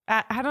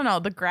 I don't know,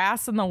 the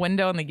grass and the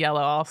window and the yellow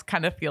all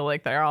kind of feel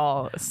like they're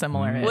all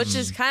similar. Which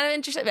is kind of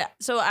interesting.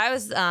 So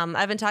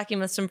I've been talking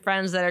with some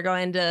friends that are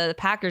going to the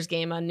Packers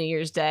game on New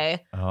Year's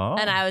Day. Oh.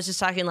 And I was just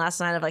talking last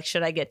night of like,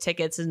 should I get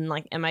tickets and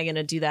like, am I going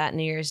to do that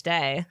New Year's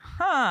Day?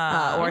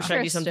 Or should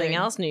I do something Interesting.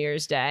 else New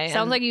Year's Day?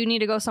 Sounds And- like you need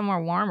to go somewhere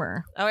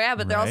warmer. oh yeah,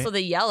 but they're Right. also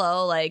the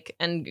yellow, like,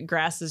 and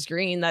grass is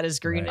green. That is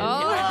green.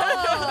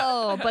 Right.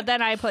 Oh, but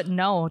then I put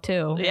no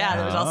too. Yeah,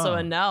 there was also Oh.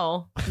 a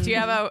no. Do you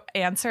have a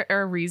answer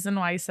or a reason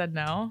why you said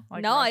no?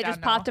 Like, No, wrote I down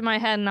just popped in my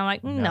head and I'm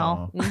like,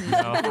 no.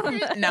 No.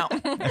 No.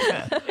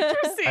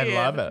 Interesting. I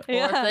love it.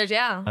 Or if there's,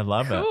 yeah. I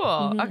love it.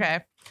 Cool. Okay.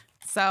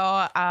 So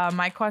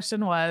my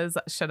question was,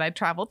 should I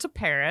travel to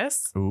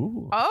Paris?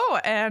 Ooh. Oh,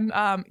 and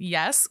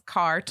yes,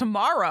 car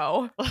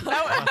tomorrow.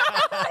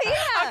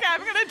 Okay,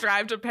 I'm gonna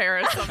drive to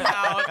Paris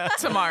somehow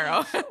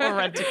tomorrow. Or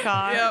rent a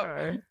car.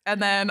 Yep.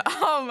 And then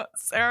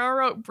Sarah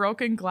wrote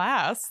broken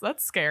glass.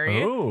 That's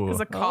scary. Ooh.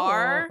 Because a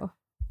car Oh.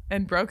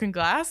 and broken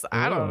glass?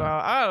 I don't Ooh.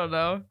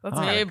 know. That's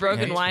Oh. Maybe a broken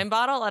Creative. wine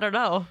bottle? I don't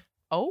know.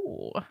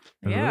 Oh,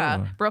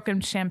 yeah. Ooh.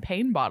 Broken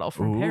champagne bottle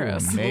from Ooh,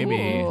 Paris. maybe.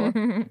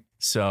 Ooh.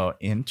 So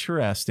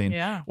interesting.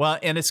 Yeah. Well,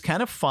 and it's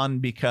kind of fun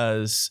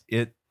because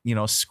it,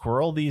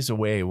 squirrel these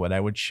away. What I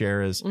would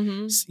share is,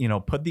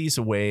 put these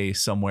away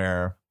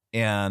somewhere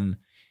and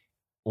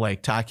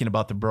like talking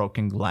about the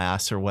broken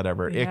glass or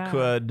whatever. Yeah. It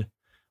could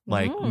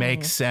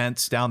make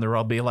sense down the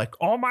road. Be like,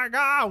 oh my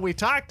God, we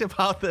talked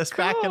about this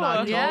back in Cool.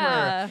 October.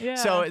 Yeah.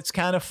 So it's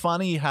kind of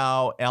funny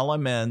how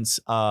elements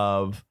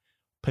of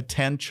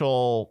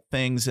potential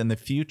things in the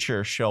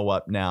future show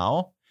up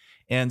now.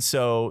 And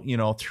so,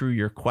 through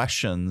your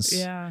questions,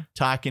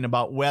 talking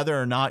about whether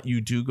or not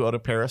you do go to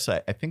Paris,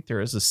 I think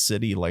there is a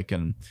city like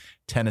in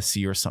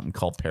Tennessee or something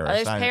called Paris.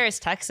 Oh, there's Paris,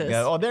 Texas.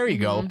 Yeah, oh, there you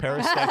go.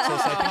 Paris,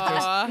 Texas. I think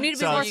there's. You need to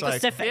be So more it's like-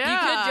 specific. Yeah, you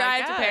could drive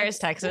I to guess. Paris,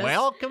 Texas.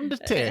 Welcome to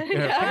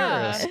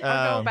Paris.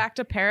 I'll go back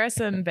to Paris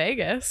and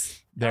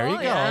Vegas. There you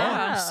go.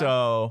 yeah.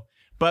 So,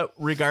 but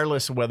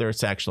regardless of whether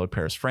it's actually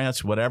Paris,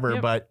 France, whatever,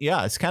 Yep. but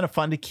yeah, it's kind of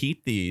fun to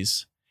keep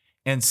these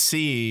and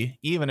see,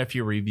 even if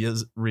you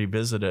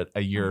revisit it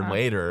a year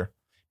later,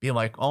 be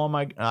like, oh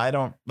my,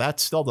 that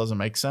still doesn't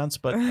make sense,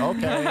 but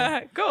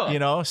okay.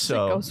 Cool.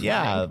 So go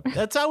yeah,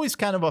 that's always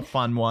kind of a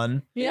fun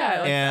one.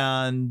 Yeah.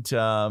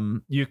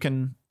 And you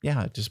can,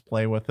 just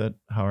play with it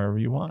however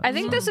you want. I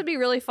think this would be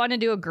really fun to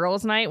do a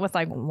girls' night with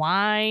like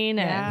wine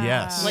and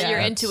Yes. Let your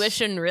That's-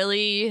 intuition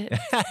really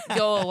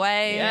go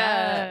away.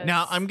 Yes.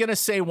 Now, I'm going to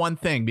say one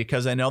thing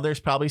because I know there's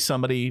probably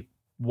somebody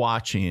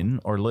watching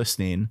or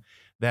listening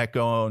that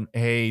go,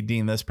 hey,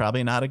 Dean, that's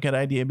probably not a good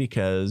idea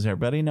because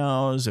everybody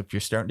knows if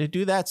you're starting to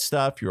do that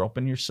stuff, you're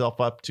opening yourself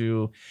up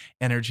to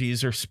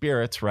energies or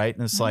spirits, right?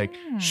 And it's like,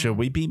 should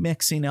we be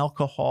mixing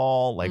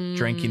alcohol, like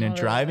drinking and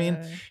driving?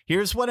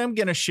 Here's what I'm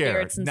going to share.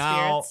 Spirits and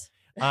now, spirits.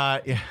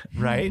 Yeah,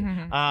 right.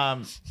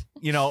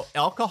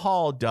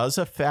 Alcohol does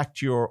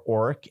affect your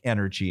auric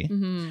energy.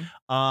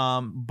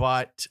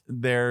 But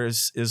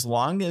as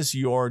long as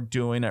you're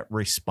doing it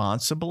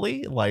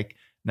responsibly, like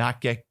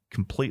not get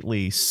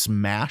completely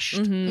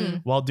smashed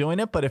while doing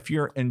it. But if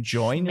you're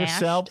enjoying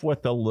yourself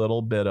with a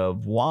little bit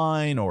of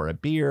wine or a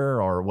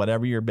beer or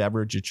whatever your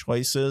beverage of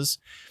choice is,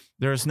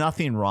 there's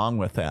nothing wrong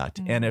with that.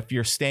 And if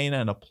you're staying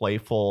in a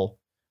playful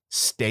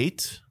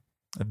state,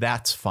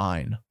 that's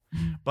fine.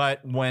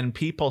 But when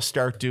people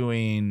start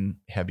doing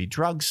heavy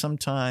drugs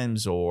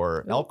sometimes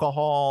or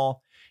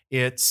alcohol,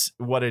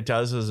 what it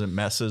does is it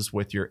messes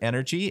with your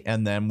energy,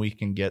 and then we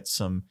can get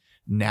some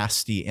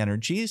nasty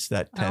energies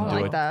that tend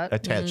to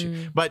attach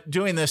you. But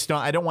doing this,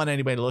 I don't want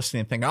anybody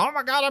listening thinking, oh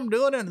my God, I'm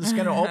doing it. It's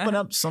going to open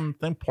up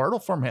something portal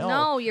from hell.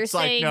 No, you're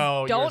saying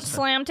don't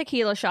slam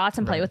tequila shots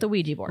and play with the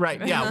Ouija board.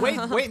 Right. Yeah.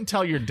 Wait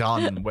until you're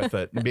done with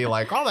it and be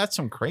like, oh, that's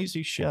some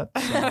crazy shit.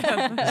 So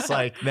it's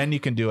like, then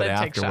you can do it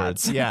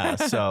afterwards. Yeah.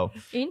 So,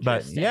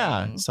 but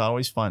yeah, it's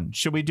always fun.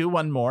 Should we do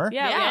one more?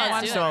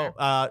 Yeah.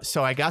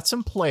 So I got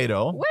some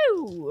Play-doh.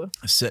 Woo!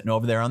 Sitting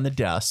over there on the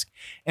desk.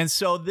 And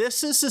so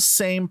this is the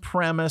same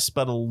premise,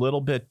 but a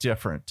little bit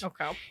different.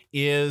 Okay.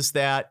 Is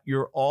that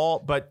you're all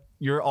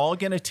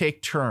going to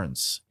take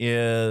turns.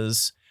 You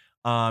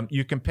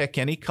can pick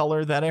any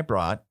color that I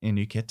brought and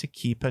you get to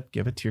keep it,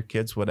 give it to your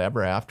kids,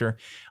 whatever after.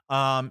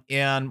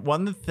 And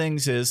one of the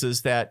things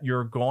is that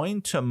you're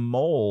going to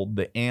mold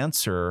the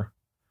answer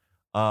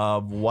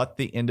of what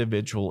the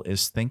individual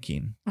is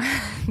thinking.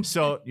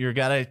 So you're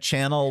got to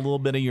channel a little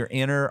bit of your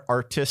inner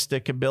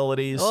artistic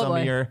abilities,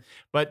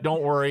 but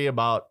don't worry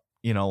about,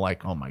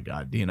 like, oh my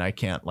God, Dean, I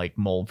can't like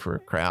mold for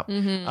crap.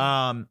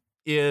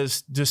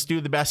 Is just do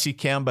the best you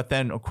can, but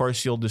then of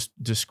course you'll just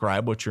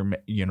describe what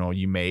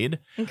you made.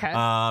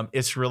 Okay.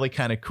 It's really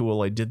kind of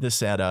cool. I did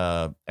this at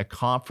a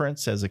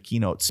conference as a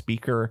keynote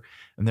speaker,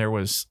 and there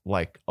was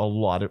like a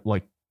lot of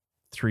like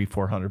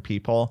 300-400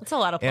 people. That's a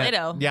lot of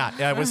Play-doh.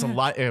 It was a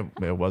lot. It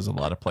was a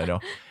lot of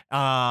Play-doh.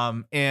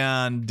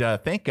 And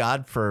thank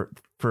God for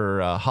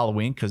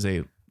Halloween, because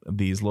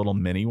these little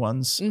mini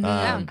ones.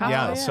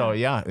 So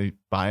you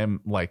buy them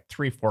like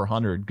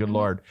 300-400. Good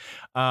Lord.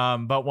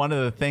 But one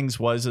of the things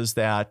was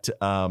that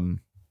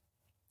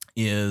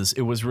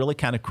it was really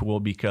kind of cool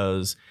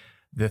because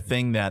the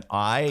thing that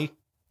I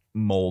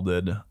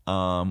molded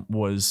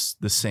was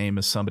the same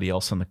as somebody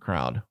else in the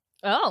crowd.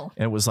 Oh.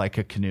 It was like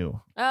a canoe.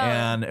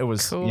 And it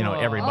was, cool.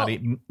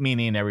 Everybody,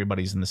 meaning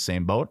everybody's in the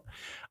same boat.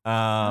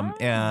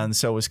 And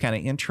so it was kind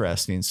of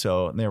interesting.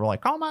 So they were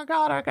like, oh my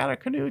God, I got a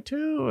canoe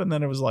too. And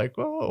then it was like,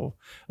 whoa,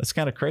 that's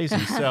kind of crazy.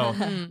 So,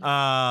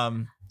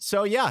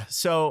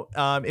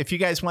 if you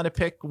guys want to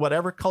pick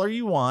whatever color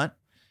you want,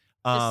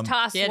 just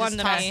toss one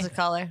to me. The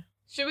color.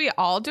 Should we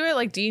all do it?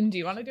 Like, Dean, do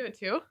you want to do it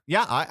too?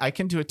 Yeah, I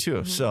can do it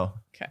too. So,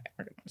 okay.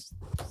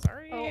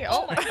 Sorry.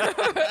 Oh my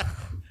God.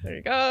 There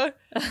you go.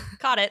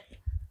 Caught it.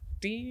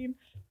 Dean.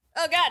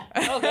 Oh God.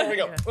 Oh, there we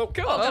go. Oh,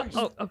 cool.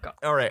 Oh God.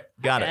 All right.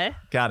 Got it.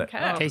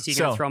 Okay. Casey, you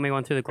gonna throw me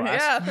one through the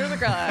glass? Yeah, through the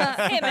glass.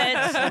 Hey,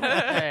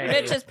 Mitch.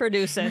 Mitch is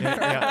producing.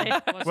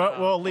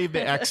 We'll leave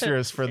the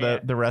extras for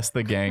the rest of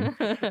the gang.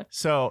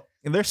 So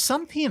there's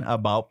something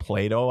about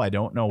Play-Doh. I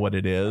don't know what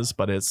it is,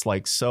 but it's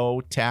like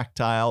so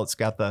tactile. It's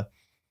got the,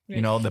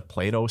 the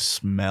Play-Doh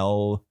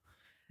smell.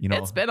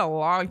 It's been a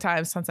long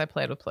time since I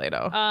played with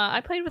Play-Doh.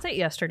 I played with it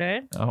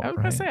yesterday. Oh, I was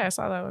gonna say I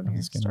saw that one in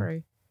your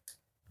story.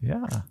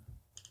 Yeah.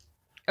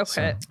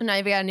 Okay. So, now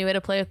you've got a new way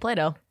to play with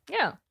Play-Doh.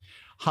 Yeah.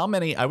 How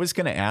many? I was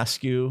going to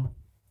ask you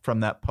from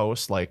that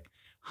post, like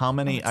how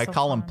many? I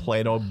call them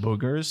Play-Doh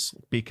boogers,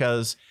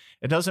 because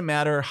it doesn't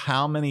matter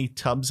how many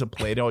tubs of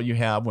Play-Doh you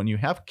have. When you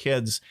have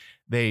kids,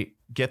 they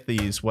get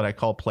these what I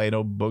call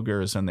Play-Doh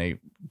boogers, and they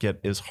get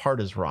as hard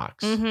as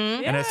rocks.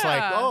 And it's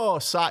like,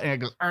 and it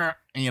goes,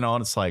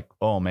 and it's like,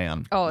 oh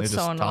man. Oh, they it's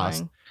just so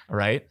annoying.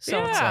 Right?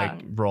 So it's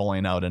like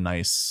rolling out a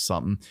nice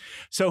something.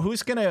 So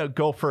who's going to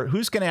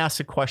ask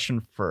a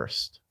question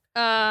first?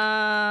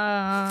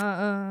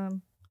 I'll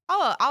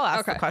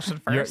ask the question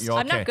first. You're okay.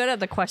 I'm not good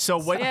at the questions. So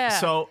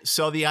what?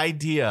 So the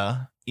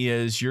idea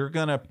is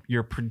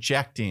you're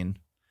projecting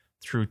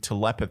through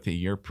telepathy.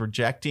 You're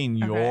projecting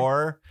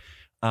your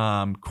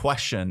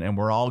question, and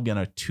we're all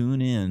gonna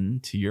tune in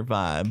to your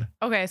vibe.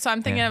 Okay, so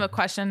I'm thinking of a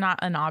question, not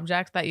an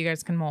object that you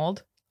guys can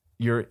mold.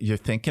 You're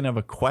thinking of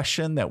a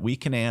question that we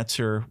can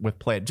answer with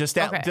play. Just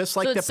like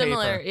so the it's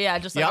similar. paper. Yeah,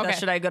 just like that.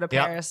 Should I go to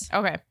Paris?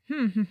 Okay.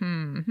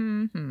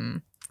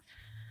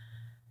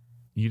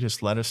 You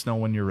just let us know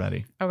when you're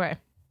ready. Okay.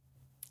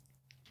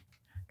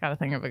 Gotta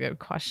think of a good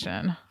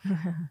question.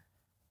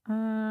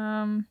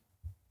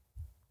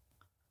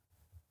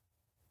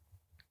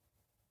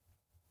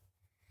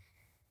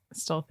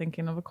 Still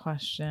thinking of a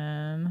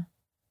question.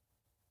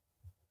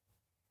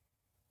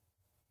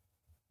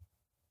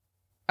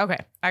 Okay,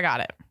 I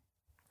got it.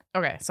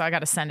 Okay, so I got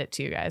to send it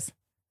to you guys.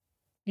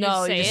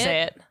 No, say you just it?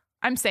 say it.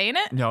 I'm saying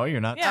it? No, you're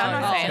not. Yeah,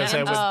 I'm not saying because it.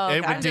 it would, Oh, it okay.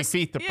 would I'm just-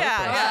 defeat the purpose.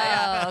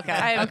 Oh,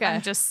 okay.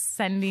 I'm just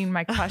sending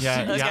my question.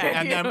 Yeah,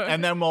 Okay.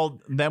 and then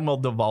we'll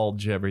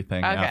divulge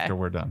everything Okay. after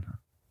we're done.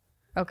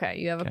 Okay,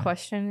 you have a Okay.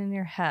 question in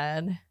your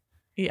head,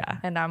 Yeah.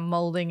 and I'm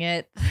molding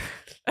it.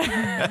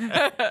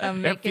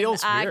 I'm making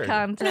feels eye weird.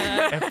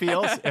 contact.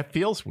 It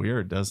feels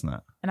weird, doesn't it?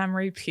 And I'm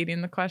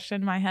repeating the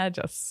question in my head.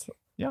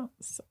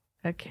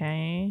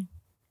 Okay.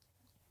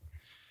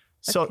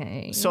 So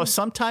Okay. so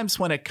sometimes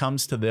when it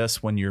comes to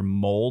this, when you're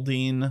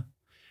molding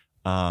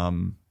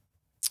an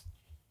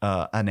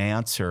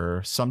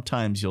answer,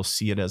 sometimes you'll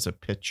see it as a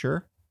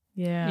picture.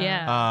 Yeah.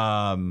 Yeah.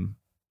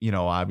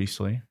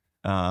 Obviously.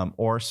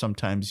 Or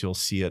sometimes you'll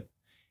see it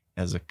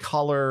as a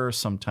color,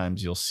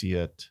 sometimes you'll see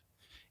it.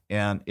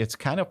 And it's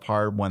kind of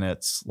hard when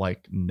it's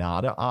like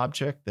not an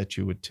object that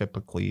you would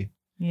typically,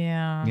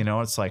 Yeah.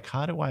 it's like,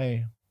 how do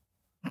I?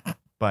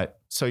 But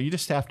so you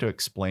just have to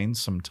explain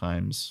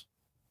sometimes.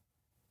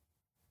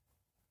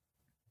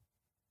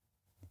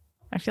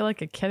 I feel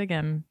like a kid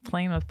again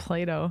playing with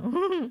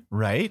Play-Doh.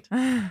 Right.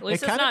 At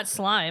least it's kinda- not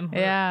slime.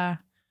 Yeah.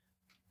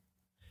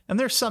 And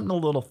there's something a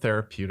little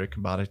therapeutic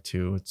about it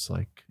too. It's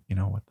like,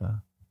 what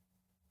the.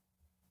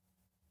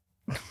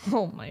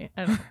 Oh my!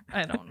 I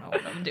don't know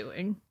what I'm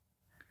doing.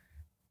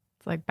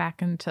 It's like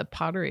back into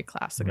pottery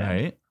class again.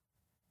 Right.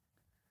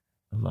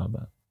 I love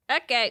it.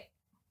 Okay.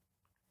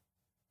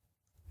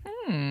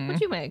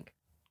 What'd you make?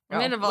 I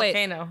made a wait.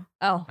 volcano.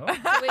 Oh,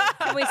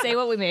 can we say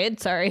what we made?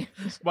 Sorry.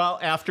 Well,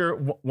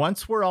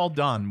 once we're all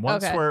done,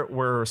 once Okay.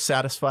 we're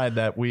satisfied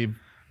that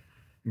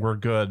we're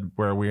good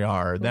where we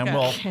are, then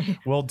Okay.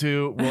 we'll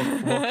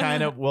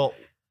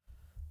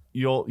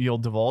you'll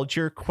divulge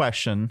your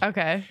question,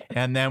 Okay.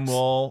 and then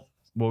we'll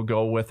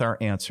go with our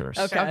answers.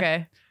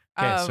 Okay.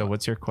 Okay. So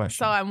what's your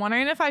question? So I'm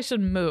wondering if I should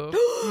move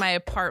my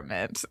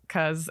apartment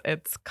because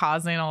it's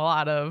causing a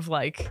lot of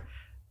like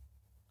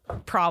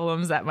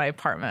problems at my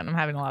apartment. I'm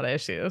having a lot of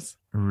issues.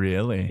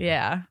 Really?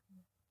 Yeah.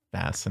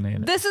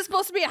 Fascinating. This is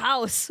supposed to be a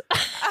house.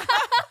 Seriously?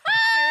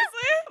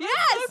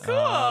 Yes. So cool.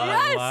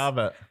 I love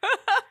it.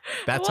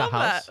 That's a love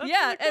house. that.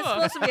 Yeah, really it's cool.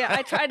 supposed to be.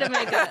 I tried to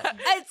make it.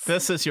 It's,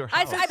 This is your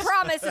house. I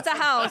promise it's a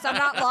house. I'm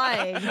not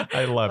lying.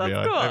 I love you.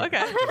 That's cool. I Okay.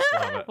 just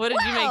love it. What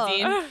did you Wow. make,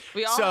 Dean?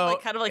 We all So, have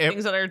like kind of like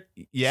things that are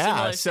Yeah.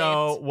 similar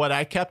So shapes. what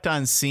I kept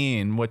on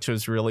seeing, which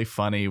was really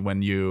funny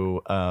when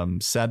you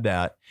said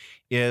that,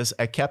 is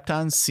I kept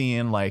on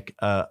seeing like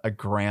a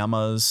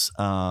grandma's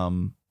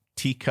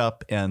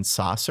teacup and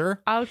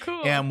saucer. Oh,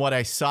 cool. And what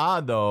I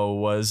saw though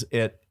was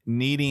it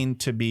needing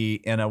to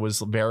be, and it was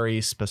very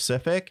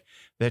specific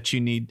that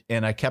you need,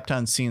 and I kept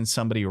on seeing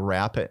somebody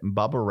wrap it in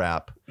bubble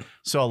wrap.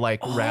 So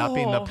like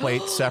wrapping the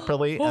plate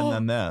separately and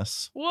then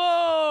this.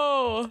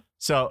 Whoa.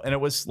 So, and it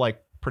was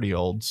like pretty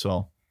old.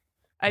 So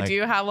I Like-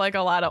 do have like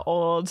a lot of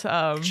old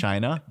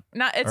China.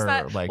 it's Or,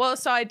 not like- well,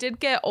 so I did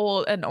get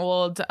an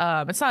old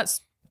it's not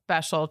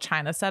special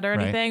China set or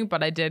Right. anything,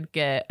 but I did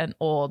get an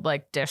old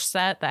like dish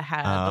set that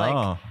had like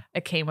Oh,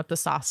 it came with the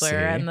saucer See?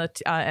 and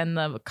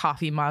the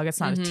coffee mug. It's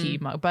not a tea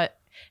mug,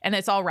 and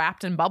it's all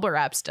wrapped in bubble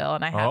wrap still,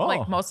 and I have Oh.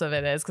 like most of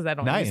it is because I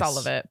don't use all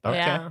of it. Okay.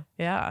 Yeah.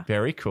 Yeah.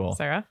 Very cool.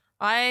 Sarah?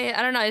 I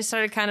don't know. I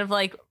started kind of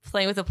like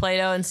playing with the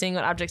Play-Doh and seeing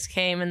what objects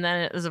came, and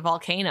then it was a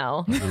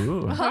volcano.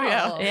 Ooh. Oh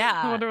yeah.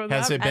 Yeah. I wonder what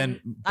Has that it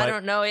been? I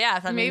don't know. Yeah,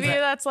 if that Maybe means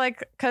that's like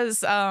because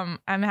they're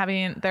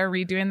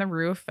redoing the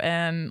roof,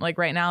 and like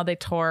right now they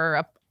tore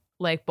up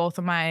like both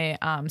of my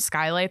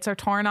skylights are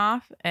torn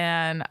off,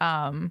 and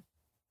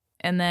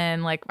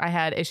then like I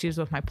had issues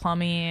with my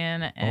plumbing.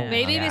 And,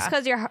 Maybe yeah. it's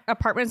because your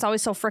apartment's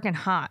always so freaking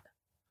hot.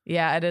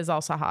 Yeah, it is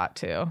also hot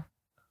too.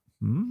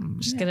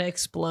 just gonna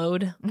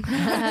explode,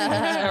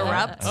 Yeah.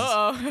 erupt.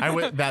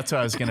 Oh. That's what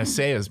I was gonna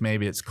say. Is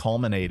maybe it's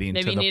culminating.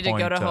 Maybe to you the need to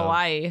point go to of-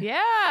 Hawaii.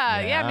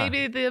 Yeah,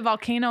 maybe the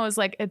volcano is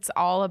like it's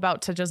all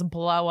about to just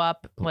blow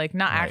up. Like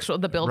not Right. actual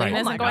the building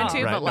Right. isn't Oh my going God.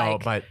 to, Right, but no,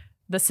 like but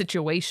the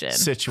situation.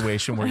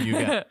 situation where you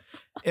get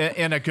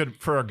in a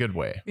good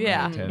way.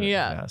 Yeah. Right?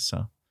 Yeah.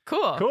 So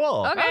Cool.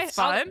 cool. Okay, That's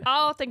fun.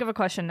 I'll think of a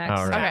question next.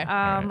 All right.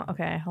 Okay.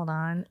 Okay, hold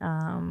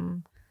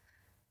on.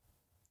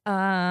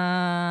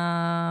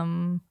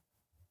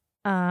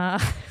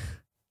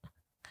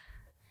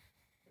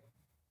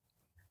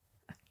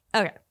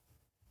 Okay.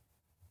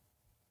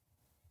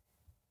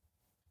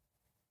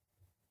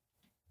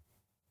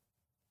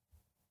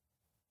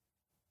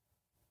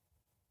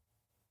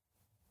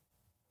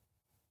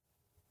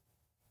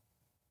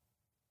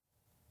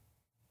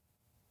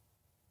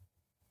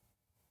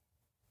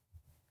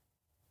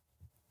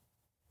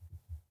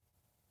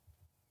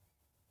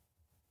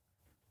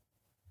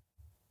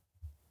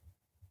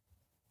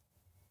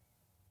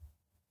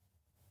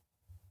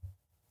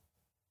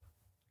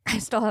 I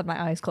still have my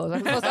eyes closed. I'm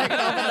supposed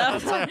to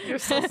open them. You're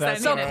still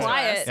That's so sending it to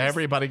quiet. us.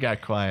 Everybody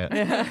got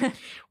quiet.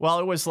 Well,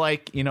 it was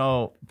like,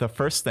 the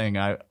first thing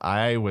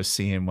I was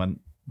seeing when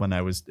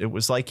it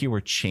was like you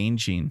were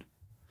changing.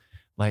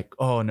 Like,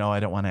 oh no, I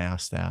don't want to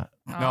ask that.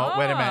 No,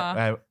 wait a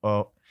minute.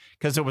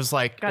 Because it was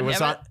like God it was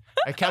damn on.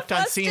 I kept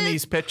on seeing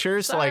these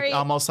pictures, Sorry. like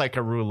almost like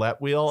a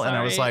roulette wheel, and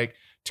I was Sorry. like,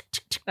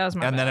 That was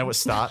my and then bad. it would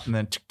stop, and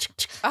then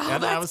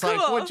and I was that's like,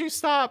 cool. "Would you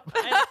stop?"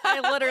 I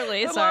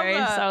literally, sorry,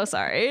 that. so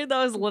sorry.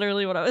 That was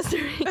literally what I was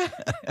doing.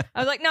 I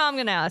was like, no, I'm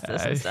gonna ask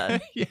this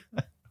instead. Yeah,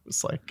 it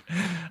was like,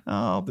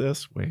 "I'll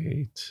just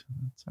wait.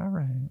 It's all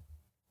right."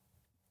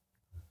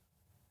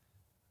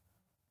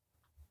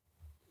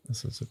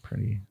 This is a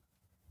pretty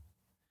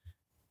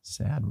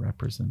sad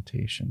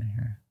representation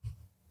here.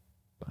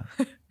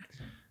 But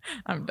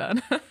I'm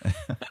done.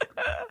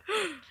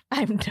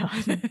 I'm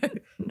done.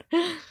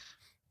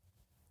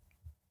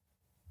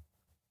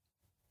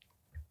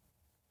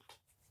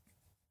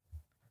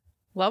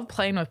 Love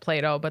playing with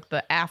Play-Doh, but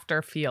the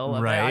after feel of it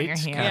on Right? your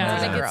hand Yeah.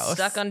 is And it gross. gets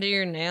stuck under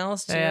your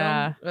nails too.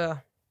 Yeah. Ugh.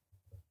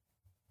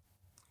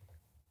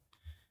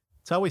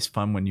 it's always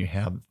fun when you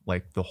have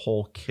like the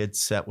whole kid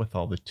set with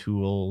all the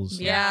tools.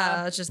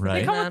 Yeah, it's just Right. They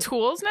thinking come with that.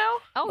 tools now?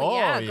 Oh,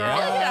 yeah, girl. Yeah,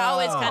 like it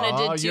always kinda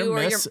did Oh, too, you're or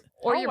your- miss-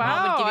 Or Oh, your wow.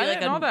 mom would give I you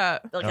didn't know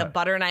that. a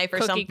butter knife or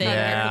Cookie something,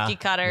 cutter. or cookie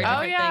cutter, Oh,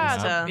 different yeah.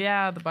 things to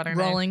Yeah, the butter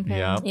knife. Rolling pin.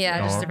 Yep.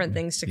 yeah, just Oh, different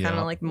things to kind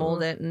yeah. of like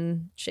mold it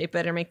and shape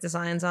it or make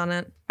designs on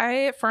it.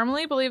 I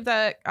firmly believe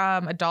that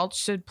adults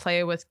should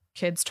play with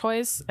kids'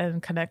 toys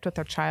and connect with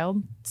their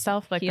child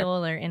self. Like Heal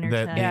their inner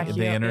The- child. yeah, the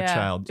heal- inner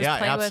child. Just Yeah,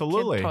 play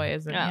absolutely. With kid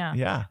toys and, Yeah.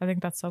 Yeah. I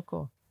think that's so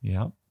cool.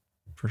 Yeah.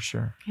 For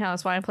sure. Yeah,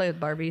 that's why I play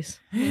with Barbies.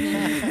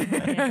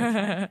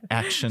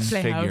 Action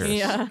Playhouse. figures.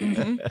 Yeah.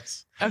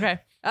 Yes. Okay.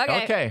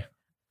 Okay. Okay.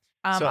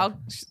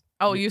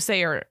 So- You say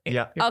your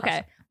Yeah.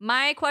 Okay.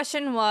 My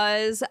question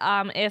was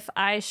if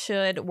I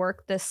should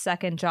work this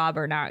second job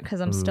or not,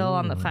 because I'm still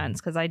on the Ooh. fence,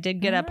 because I did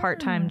get a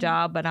part-time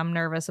job, but I'm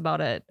nervous about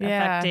it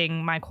Yeah.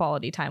 affecting my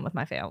quality time with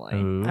my family.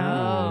 Ooh.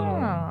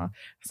 Oh.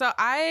 So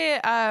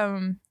I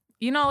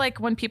like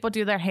when people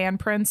do their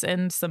handprints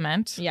in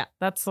cement. Yeah.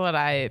 That's what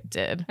I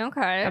did.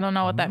 Okay. I don't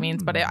know what that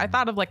means, but I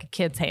thought of like a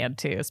kid's hand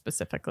too,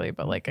 specifically,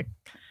 but like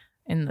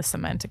in the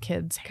cement, a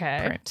kid's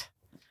Okay. print.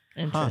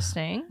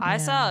 Interesting. I Yeah.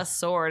 saw a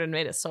sword and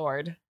made a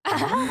sword. I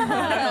don't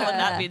know what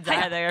that means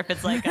either. If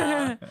it's like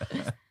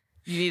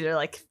you either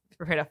like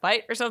prepare to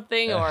fight or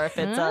something, or if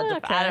it's Okay.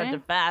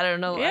 I don't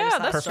know. I Yeah, just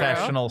thought that's so.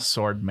 Professional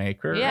sword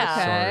maker. Yeah.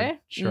 Okay.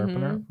 Sword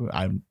sharpener.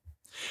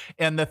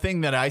 And the thing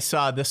that I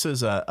saw, this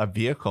is a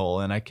vehicle,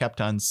 and I kept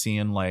on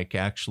seeing like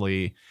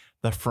actually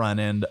the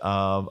front end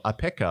of a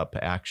pickup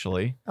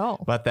actually. Oh.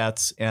 But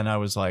and I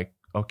was like,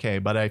 okay,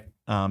 but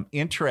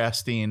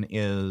interesting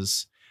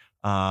is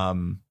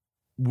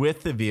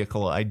with the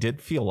vehicle, I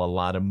did feel a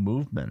lot of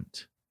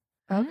movement.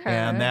 Okay.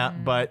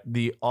 And but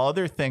the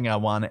other thing I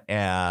want to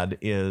add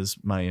is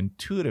my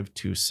intuitive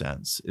 2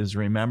 cents is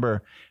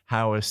remember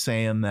how I was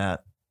saying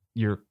that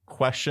your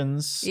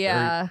questions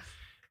Yeah.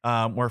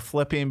 were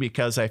flipping,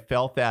 because I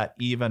felt that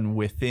even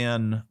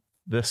within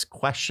this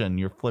question,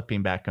 you're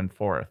flipping back and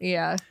forth.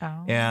 Yeah.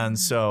 Oh. And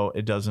so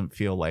it doesn't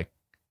feel like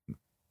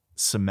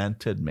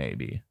cemented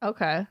maybe.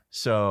 Okay.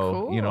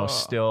 So, Cool.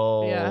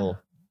 still Yeah.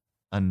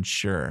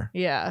 unsure.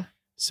 Yeah.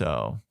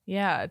 So,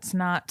 Yeah, it's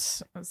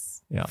not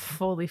Yeah.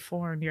 fully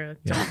formed. You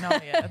Yeah. don't know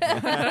yet.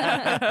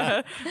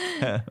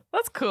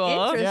 That's cool.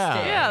 Interesting.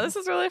 Yeah, this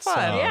is really fun.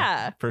 So-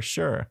 Yeah. for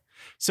sure.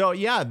 So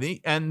yeah,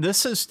 and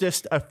this is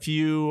just a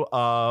few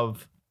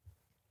of,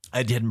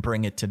 I didn't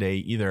bring it today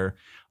either,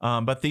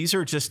 but these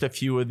are just a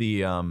few of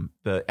the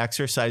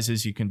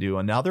exercises you can do.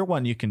 Another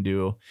one you can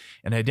do,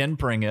 and I didn't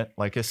bring it,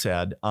 like I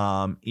said,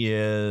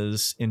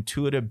 is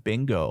intuitive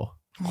bingo.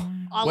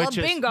 I Which love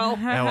is- bingo.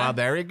 And well,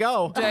 there you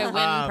go. Do I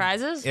win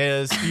prizes?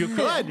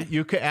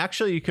 You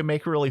could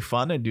make it really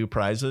fun and do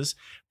prizes,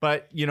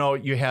 but you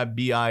have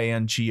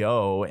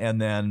BINGO,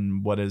 and then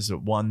what is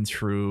it, 1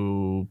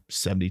 through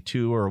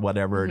 72 or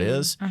whatever it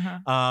is.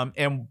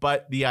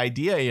 But the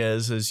idea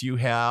is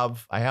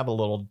I have a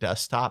little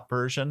desktop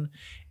version,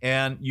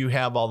 and you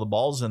have all the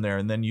balls in there,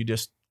 and then you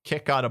just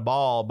kick out a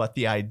ball. But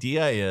the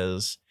idea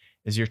is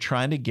you're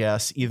trying to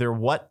guess either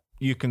what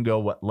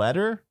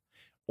letter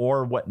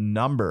or what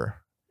number,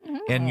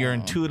 and you're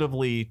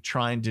intuitively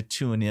trying to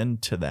tune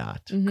into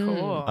that.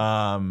 Cool.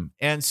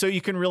 And so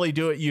you can really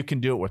do it. You can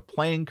do it with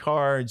playing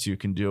cards. You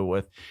can do it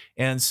with,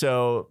 and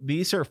so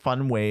these are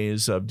fun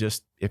ways of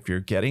just, if you're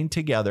getting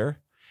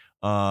together,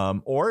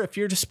 or if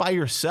you're just by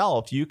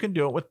yourself, you can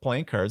do it with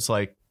playing cards,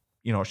 like,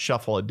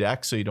 shuffle a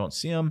deck so you don't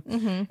see them.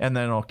 Mm-hmm. And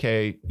then,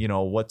 okay,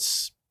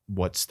 what's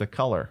the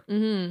color,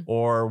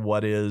 or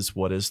what is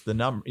the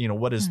number,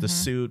 what is the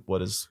suit,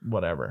 what is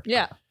whatever.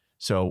 Yeah.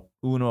 So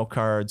Uno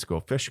cards,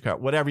 go fish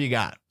card, whatever you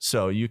got.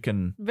 So you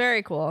can,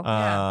 Very cool.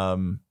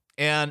 and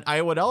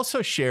I would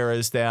also share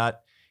is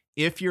that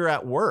if you're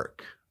at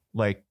work,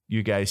 like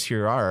you guys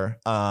here are,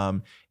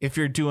 if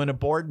you're doing a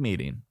board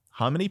meeting,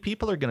 how many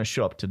people are going to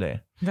show up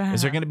today?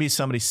 Is there going to be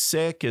somebody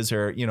sick? Is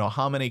there,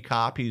 how many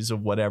copies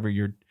of whatever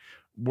you're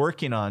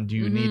working on do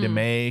you need to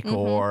make?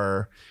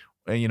 Or,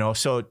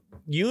 so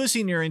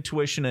using your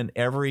intuition in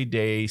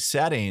everyday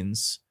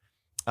settings,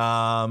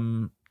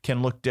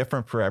 can look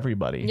different for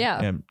everybody.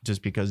 Yeah. And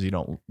just because you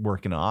don't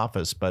work in an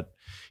office, but,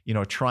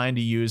 trying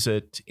to use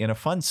it in a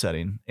fun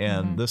setting.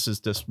 And this is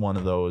just one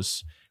of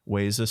those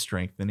ways of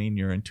strengthening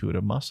your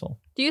intuitive muscle.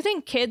 Do you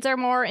think kids are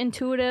more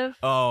intuitive?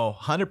 Oh,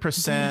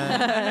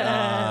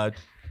 100%.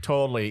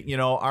 Totally. You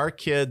know, our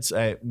kids,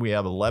 we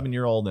have an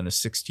 11-year-old and a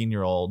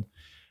 16-year-old.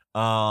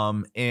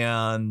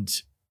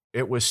 And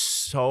it was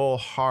so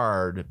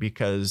hard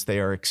because they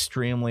are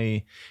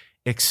extremely,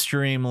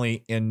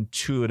 extremely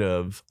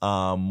intuitive.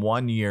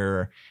 One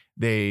year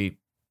they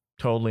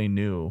totally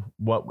knew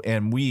what,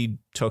 and we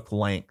took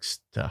lengths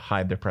to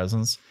hide their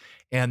presence.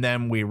 And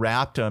then we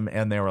wrapped them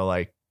and they were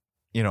like,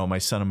 you know, my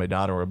son and my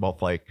daughter were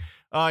both like,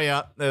 oh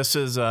yeah, this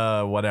is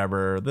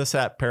whatever,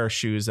 that pair of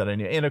shoes that I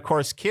need. And of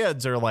course,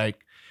 kids are like,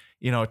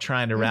 you know,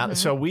 trying to wrap.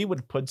 So we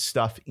would put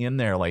stuff in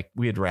there, like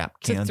we'd wrap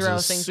cans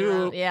of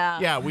soup.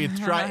 Yeah, we'd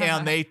try,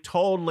 and they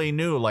totally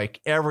knew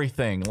like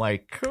everything.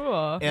 Like,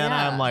 cool. And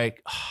I'm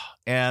like, oh.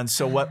 And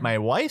so what my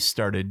wife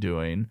started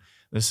doing,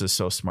 this is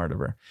so smart of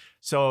her.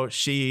 So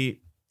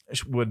she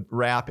would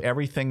wrap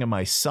everything in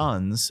my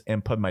son's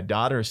and put my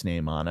daughter's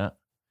name on it.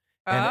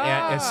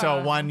 And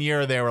so one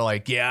year they were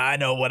like, yeah, I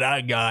know what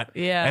I got.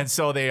 Yeah. And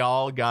so they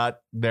all got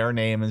their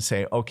name and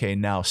say, okay,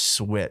 now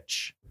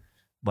switch.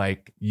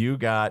 Like you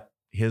got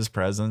his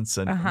presents.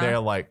 And they're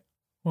like,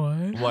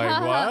 what?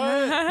 Like what?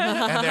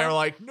 And they're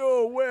like,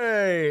 no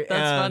way.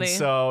 That's funny.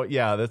 So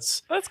yeah,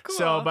 that's cool.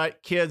 So,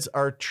 but kids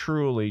are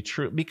truly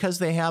true because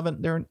they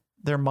haven't,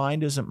 their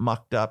mind isn't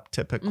mucked up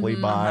typically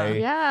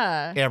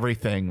by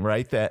everything,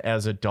 right? That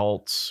as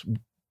adults,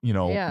 you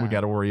know, we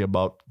got to worry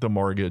about the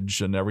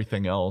mortgage and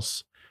everything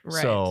else.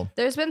 Right. So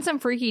there's been some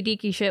freaky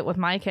deaky shit with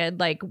my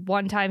kid. Like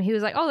one time he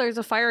was like, oh, there's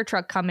a fire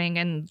truck coming,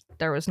 and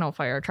there was no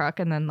fire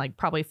truck. And then like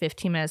probably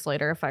 15 minutes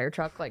later, a fire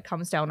truck like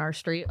comes down our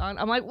street.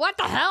 I'm like, what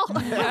the hell?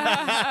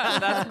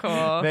 That's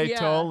cool. They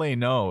totally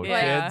know.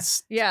 Yeah.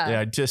 Kids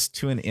just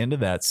tune into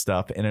that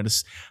stuff. And it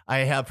is, I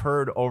have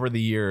heard over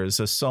the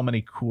years so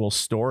many cool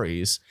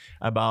stories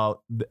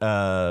about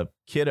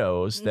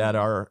kiddos that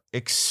are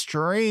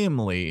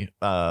extremely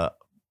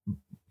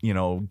you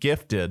know,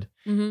 gifted,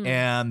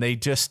 and they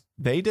just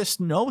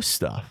know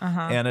stuff.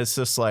 And it's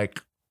just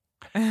like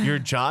your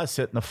jaw's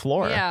hitting the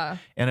floor. Yeah.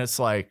 And it's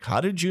like,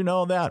 how did you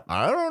know that?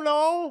 I don't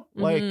know.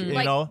 Like,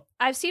 you know,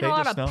 I've seen a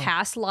lot of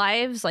past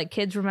lives, like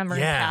kids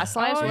remembering past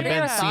lives. Oh, What we've are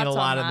your been seeing a thoughts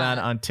lot on of that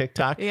on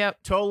TikTok. Yep.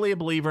 Totally a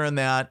believer in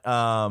that.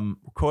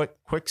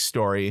 Quick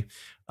story.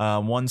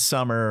 One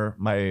summer,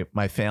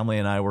 my family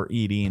and I were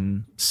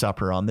eating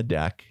supper on the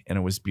deck, and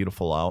it was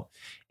beautiful out.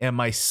 And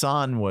my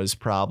son was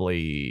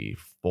probably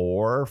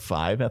 4 or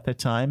 5 at the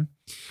time.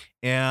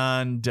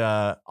 And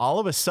all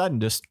of a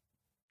sudden, just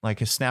like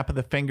a snap of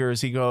the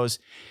fingers, he goes,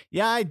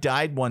 yeah, I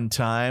died one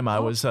time. I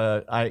was,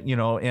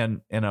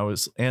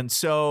 and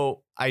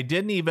so I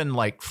didn't even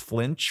like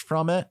flinch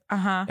from it.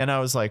 And I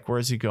was like,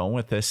 where's he going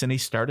with this? And he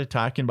started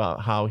talking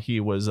about how he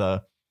was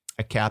a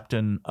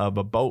captain of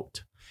a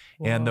boat.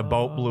 And the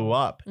boat blew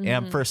up.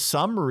 And for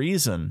some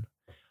reason,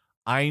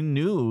 I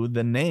knew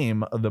the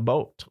name of the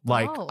boat.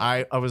 Like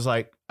I was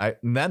like,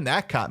 and then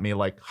that caught me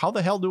like, how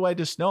the hell do I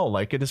just know?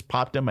 Like it just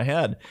popped in my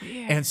head.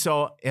 Yeah. And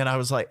so, and I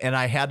was like, and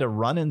I had to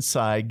run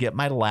inside, get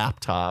my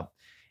laptop,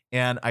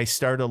 and I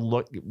started to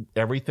look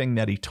everything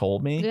that he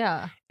told me.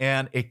 Yeah.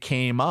 And it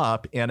came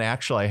up, and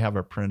actually I have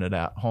it printed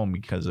at home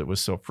because it was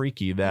so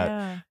freaky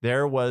that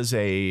there was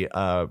a,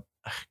 God,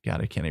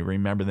 I can't even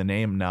remember the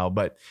name now,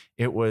 but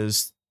there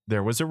was a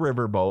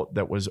riverboat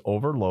that was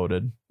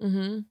overloaded.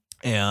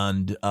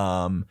 And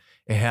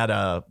it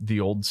had the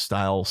old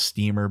style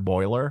steamer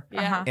boiler,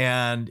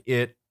 and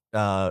it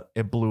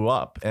blew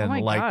up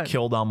and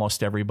killed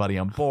almost everybody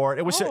on board.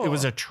 It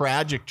was a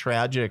tragic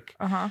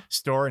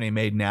story, and he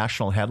made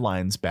national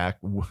headlines back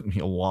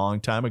a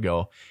long time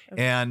ago.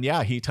 And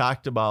he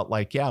talked about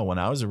like when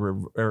I was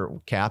a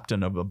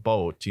captain of a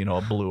boat, you know,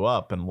 it blew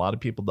up and a lot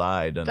of people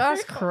died. And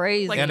that's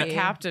crazy. Like a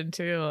captain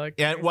too. Like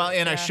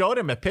I showed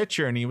him a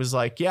picture, and he was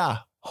like,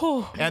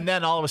 and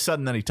then all of a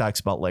sudden, then he talks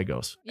about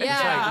Legos. Yeah.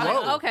 It's like,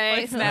 whoa.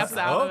 Okay. Like snaps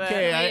out of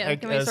it.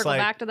 Can we circle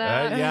back to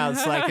that?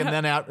 It's like, and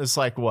then it's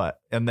like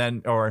what? And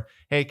then, or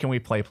hey, can we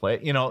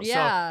play? You know,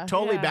 so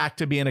totally back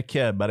to being a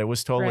kid, but it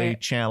was totally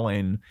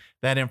channeling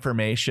that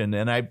information.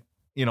 And I,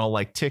 you know,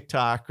 like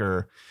TikTok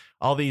or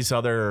all these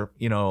other,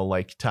 you know,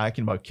 like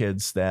talking about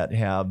kids that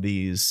have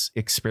these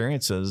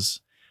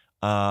experiences,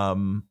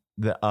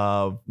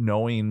 of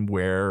knowing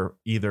where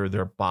either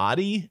their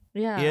body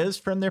is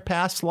from their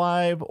past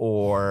life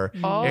or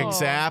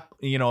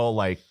you know,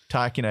 like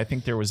talking, I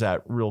think there was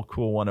that real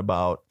cool one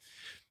about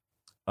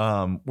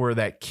where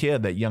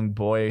that young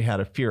boy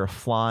had a fear of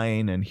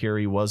flying, and here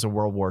he was, a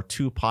World War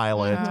II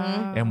pilot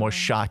and was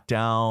shot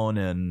down,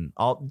 and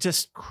all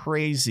just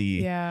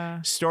crazy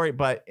story.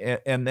 But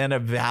and then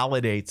it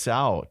validates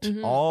out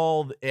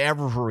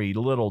every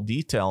little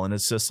detail, and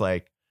it's just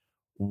like,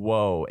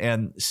 whoa.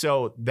 And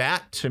so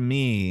that to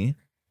me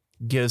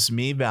gives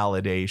me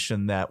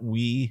validation that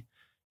we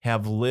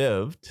have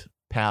lived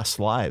past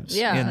lives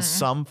in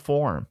some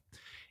form.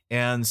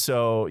 And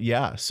so,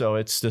 so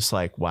it's just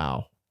like,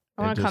 wow.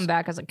 I want to come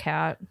back as a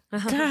cat.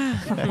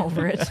 I'm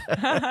over it.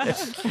 I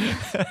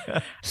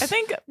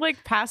think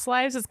like past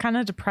lives is kind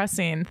of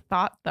depressing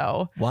thought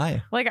though.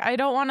 Why? Like I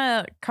don't want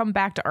to come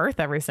back to Earth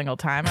every single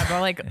time. I'd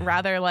like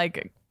rather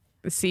like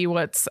see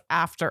what's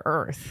after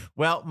Earth.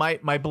 Well,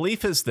 my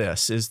belief is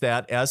this, is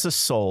that as a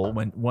soul,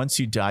 once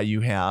you die,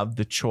 you have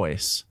the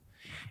choice.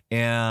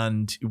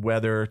 And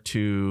whether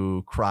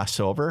to cross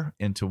over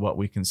into what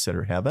we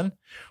consider heaven,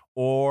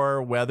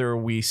 or whether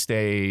we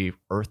stay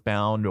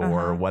earthbound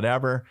or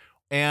whatever,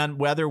 and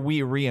whether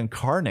we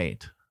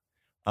reincarnate.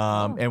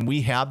 And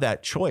we have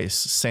that choice,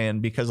 saying,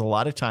 because a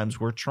lot of times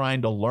we're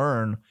trying to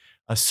learn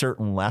a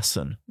certain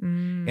lesson.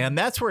 And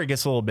that's where it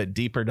gets a little bit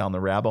deeper down the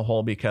rabbit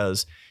hole,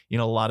 because, you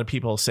know, a lot of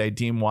people say,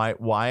 Dean, why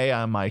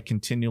am I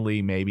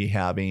continually maybe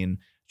having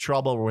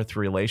trouble with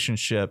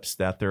relationships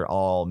that they're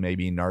all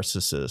maybe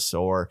narcissists?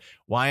 Or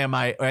why am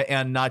I,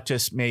 and not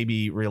just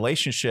maybe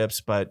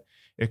relationships, but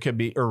it could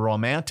be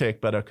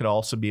romantic, but it could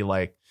also be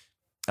like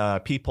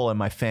people in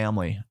my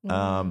family.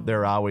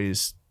 They're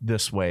always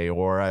this way,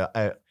 or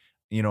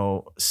you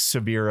know,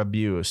 severe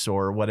abuse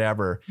or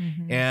whatever.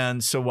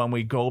 And so when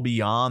we go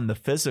beyond the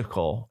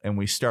physical and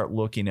we start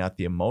looking at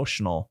the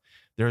emotional,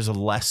 there's a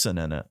lesson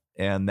in it,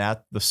 and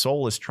that the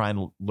soul is trying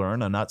to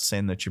learn. I'm not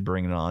saying that you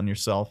bring it on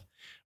yourself,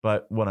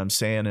 but what I'm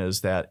saying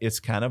is that it's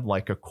kind of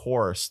like a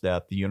course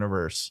that the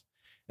universe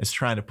is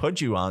trying to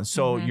put you on.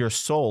 So your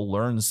soul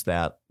learns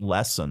that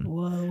lesson.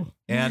 Whoa.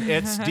 And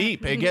it's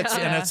deep. It gets,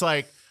 and it's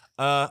like,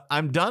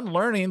 I'm done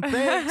learning things.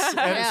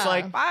 And it's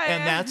like, Bye.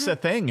 and that's the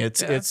thing.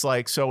 It's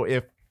like,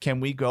 so can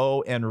we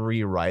go and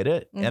rewrite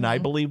it? And I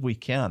believe we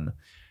can.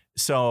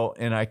 So,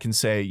 and I can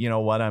say, you know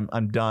what,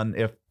 I'm done.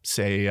 If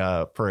say,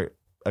 for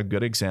a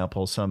good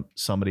example,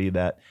 somebody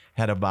that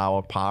had a vow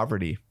of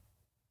poverty.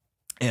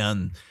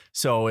 And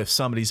so if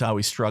somebody's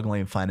always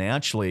struggling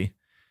financially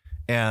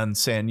and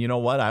saying, you know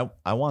what,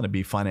 I want to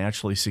be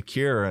financially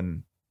secure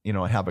and, you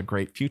know, have a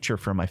great future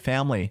for my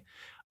family.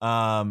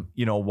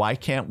 You know, why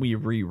can't we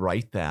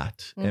rewrite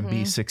that and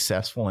be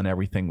successful in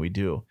everything we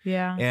do?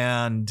 Yeah.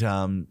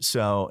 And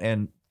so,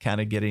 and kind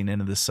of getting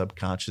into the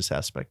subconscious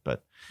aspect,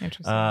 but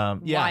Interesting.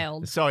 yeah.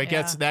 Wild. So it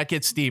gets, that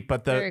gets deep,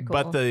 but Very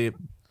cool.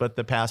 but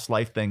the past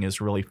life thing is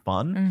really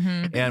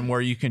fun. And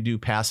where you can do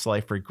past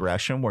life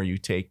regression, where you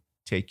take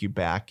you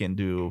back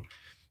into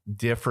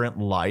different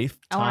lifetimes.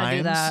 I want to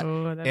do that.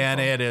 Ooh, that'd be And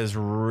cool. it is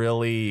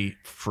really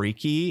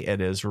freaky.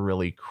 It is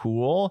really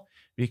cool,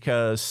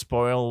 because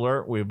spoiler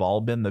alert, we've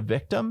all been the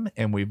victim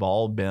and we've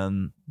all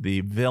been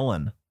the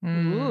villain.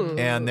 Ooh.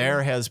 And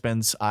there has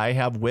been, I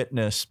have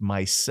witnessed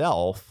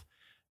myself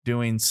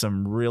doing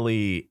some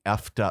really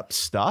effed up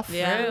stuff.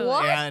 Yeah.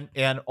 What?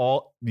 And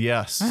all,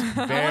 yes, I want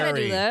to do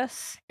very.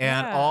 this.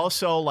 And Yeah.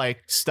 also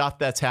like stuff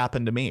that's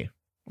happened to me.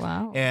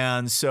 Wow.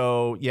 And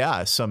so,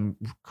 yeah, some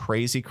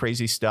crazy,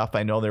 crazy stuff.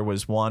 I know there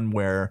was one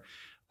where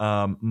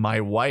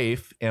my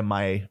wife and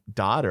my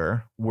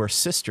daughter were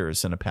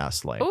sisters in a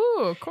past life.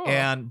 Ooh, cool.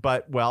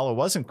 But it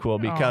wasn't cool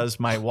because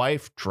my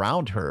wife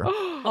drowned her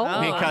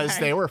because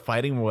they were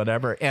fighting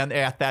whatever. And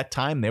at that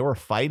time, they were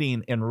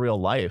fighting in real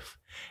life.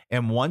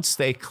 And once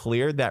they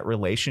cleared that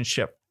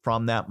relationship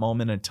from that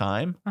moment in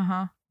time,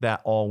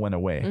 that all went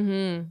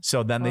away.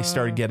 So then they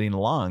started getting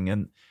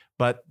along,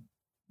 but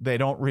they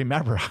don't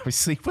remember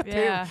obviously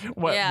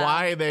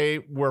why they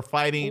were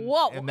fighting.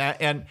 Whoa.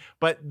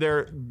 But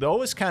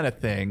those kind of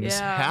things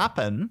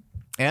happen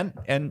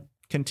and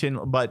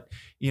continue, but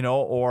you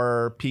know,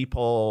 or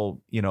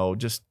people, you know,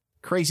 just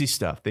crazy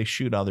stuff. They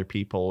shoot other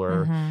people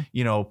or,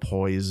 you know,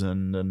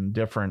 poison and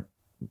different.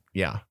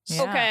 Yeah.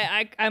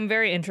 Okay, I'm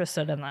very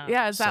interested in that.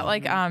 Yeah, is that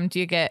like do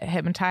you get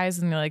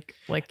hypnotized and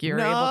you're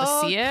able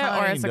to see it,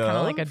 or is it kind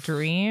of like a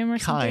dream or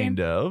something? Kind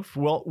of.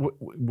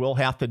 We'll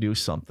have to do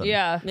something.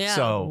 Yeah.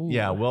 So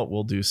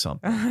we'll do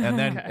something, and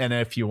then and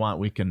if you want,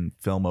 we can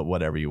film it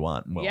whatever you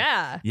want.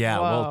 Yeah.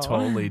 Whoa. We'll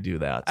totally do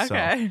that.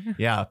 Okay. So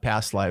yeah,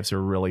 past lives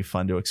are really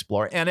fun to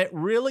explore, and it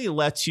really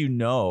lets you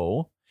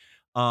know.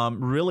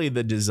 Really,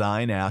 the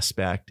design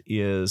aspect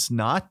is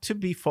not to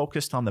be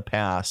focused on the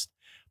past,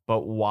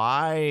 but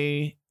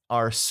why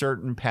are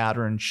certain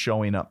patterns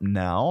showing up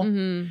now?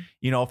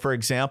 You know, for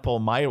example,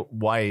 my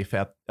wife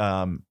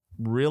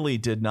really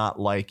did not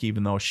like,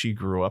 even though she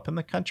grew up in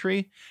the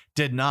country,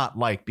 did not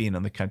like being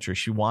in the country.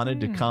 She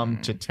wanted to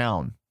come to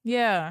town.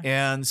 Yeah.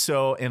 And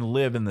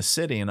live in the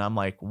city. And I'm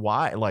like,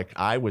 why? Like,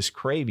 I was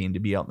craving to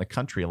be out in the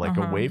country, like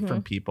away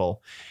from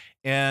people.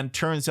 And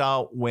turns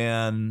out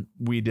when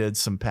we did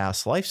some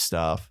past life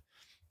stuff,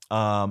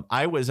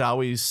 I was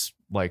always,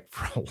 like,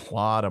 for a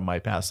lot of my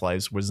past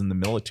lives was in the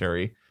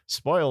military.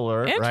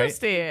 Spoiler,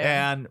 Interesting.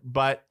 right?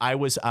 But I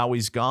was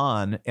always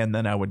gone, and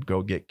then I would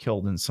go get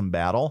killed in some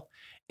battle.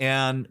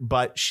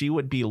 But she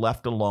would be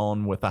left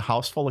alone with a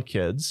house full of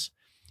kids,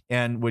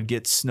 and would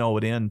get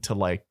snowed in to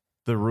like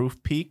the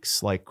roof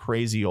peaks, like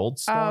crazy old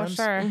storms.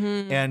 Oh, sure.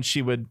 And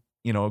she would,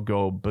 you know,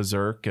 go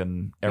berserk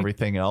and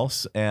everything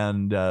else.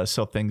 And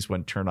so things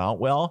wouldn't turn out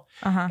well.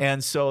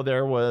 And so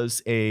there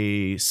was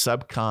a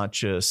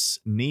subconscious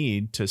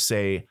need to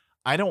say,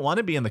 I don't want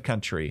to be in the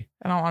country.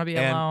 I don't want to be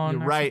alone.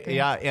 Right.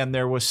 Yeah. And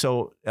there was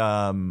so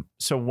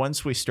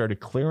once we started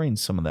clearing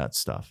some of that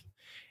stuff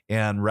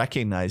and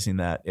recognizing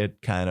that,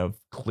 it kind of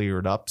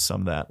cleared up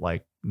some of that.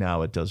 Like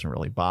now it doesn't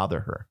really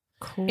bother her.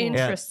 Cool.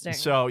 Interesting.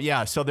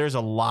 And so there's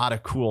a lot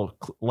of cool,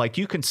 like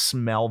you can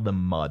smell the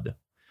mud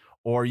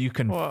or you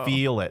can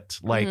feel it.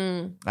 Like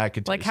I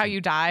could like how you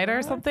died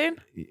or something.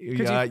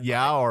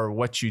 Yeah. Or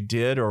what you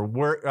did or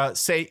where,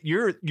 say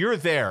you're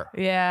there.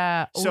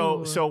 Yeah.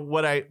 So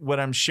what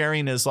I'm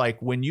sharing is like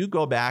when you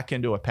go back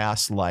into a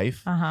past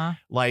life,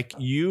 like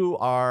you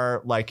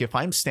are like, if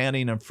I'm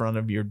standing in front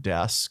of your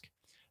desk,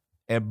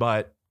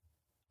 but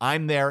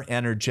I'm there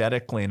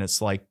energetically, and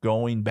it's like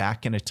going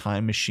back in a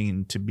time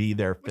machine to be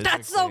there physically.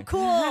 That's so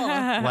cool.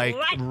 Like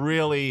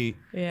really,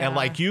 and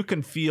like you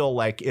can feel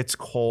like it's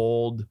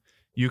cold.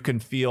 You can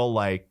feel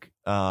like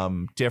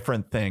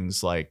different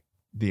things, like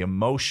the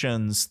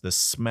emotions, the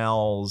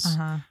smells,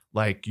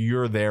 like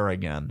you're there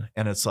again.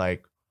 And it's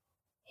like,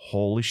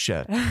 holy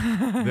shit,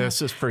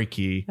 this is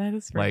freaky. That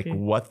is freaky. Like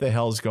what the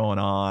hell's going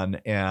on?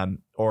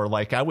 Or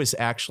like I was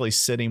actually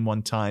sitting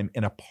one time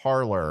in a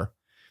parlor,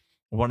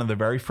 one of the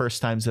very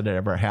first times that it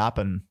ever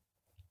happened.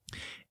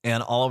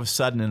 And all of a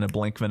sudden in a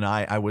blink of an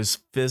eye, I was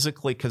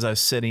physically, because I was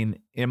sitting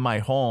in my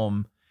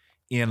home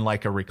in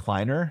like a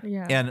recliner.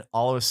 Yeah. And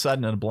all of a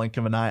sudden in a blink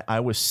of an eye,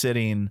 I was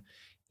sitting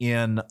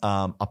in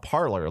a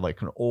parlor,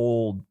 like an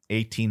old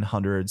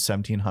 1800s,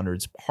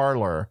 1700s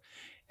parlor.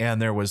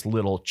 And there was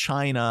little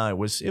china. It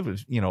was,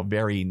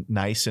 very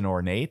nice and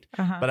ornate.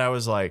 But I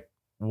was like,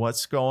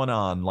 what's going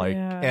on? Like,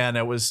 and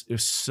it was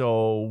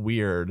so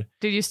weird.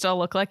 Did you still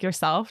look like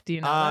yourself? Do you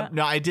know that?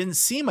 No, I didn't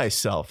see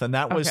myself. And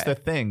that was the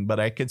thing, but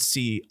I could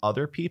see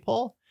other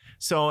people.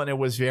 So, and it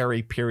was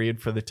very period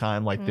for the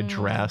time, like the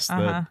dress,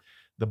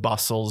 the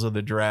bustles of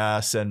the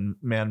dress, and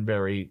men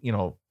very,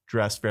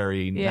 dressed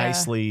very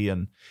nicely.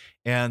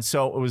 And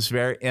so it was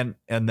very, and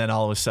then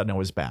all of a sudden I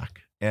was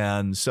back.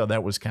 And so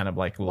that was kind of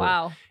like,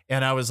 wow.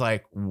 And I was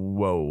like,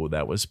 whoa,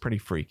 that was pretty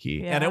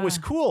freaky. And it was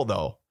cool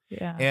though.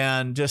 Yeah.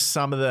 And just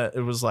some of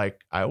it was like,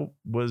 I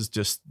was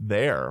just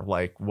there,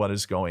 like what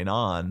is going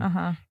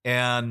on.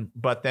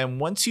 But then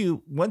once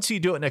you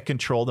do it in a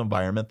controlled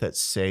environment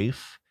that's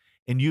safe,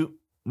 and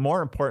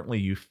more importantly,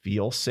 you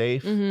feel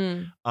safe,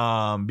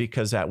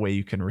 because that way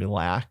you can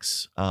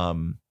relax,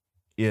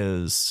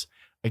 is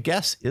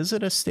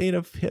it a state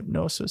of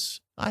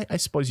hypnosis? I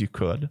suppose you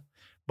could,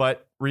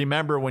 but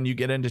remember when you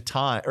get into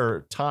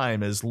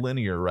time is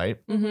linear, right?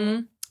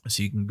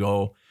 So you can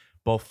go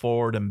both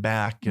forward and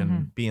back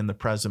and be in the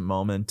present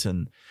moment.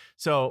 And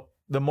so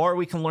the more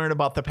we can learn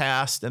about the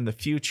past and the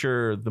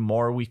future, the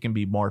more we can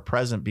be more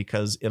present,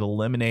 because it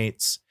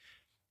eliminates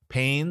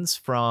pains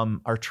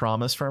from our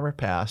traumas from our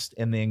past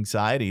and the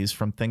anxieties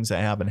from things that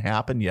haven't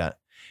happened yet.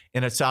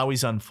 And it's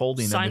always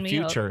unfolding in the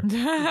future.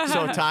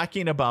 So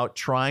talking about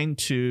trying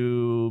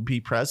to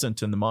be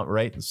present in the moment,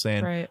 right? And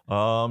saying,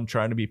 I'm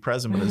trying to be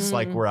present, but it's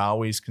like we're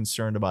always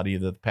concerned about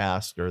either the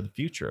past or the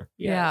future.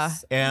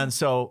 Yes. And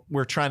so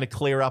we're trying to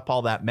clear up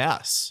all that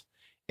mess.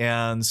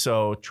 And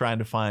so trying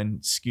to find,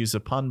 excuse the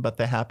pun, but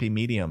the happy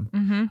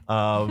medium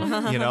of,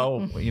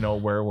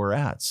 where we're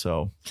at.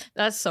 So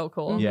that's so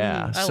cool.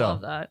 Yeah. I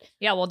love that.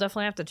 Yeah. We'll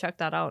definitely have to check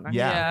that out. Next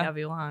time we have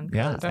you on.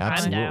 Yeah,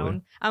 absolutely. I'm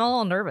down. I'm a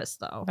little nervous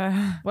though.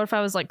 What if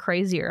I was like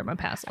crazier in my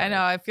past life? I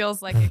know. It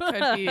feels like it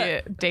could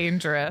be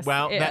dangerous.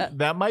 Well,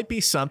 that might be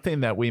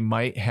something that we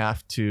might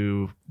have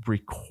to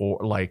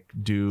record, like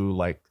do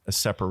like a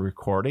separate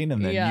recording,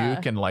 and then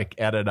you can like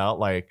edit out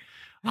like,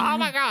 oh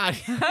my God.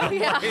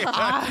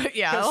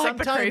 Like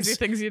the crazy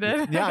things you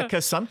did. Yeah,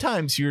 because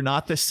sometimes you're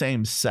not the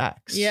same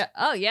sex. Yeah.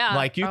 Oh, yeah.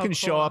 Like you can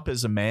show up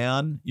as a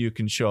man, you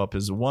can show up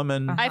as a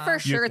woman. I for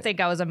sure think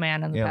I was a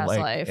man in the past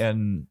life.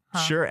 And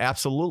sure,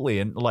 absolutely.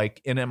 And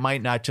it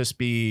might not just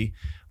be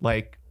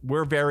like,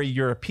 we're very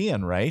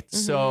European, right?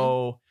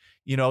 So,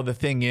 the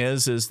thing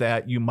is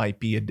that you might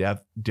be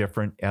a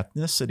different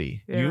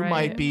ethnicity.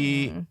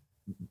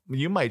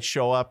 You might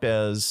show up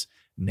as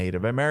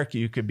Native American,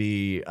 you could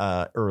be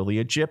early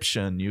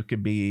Egyptian, you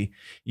could be,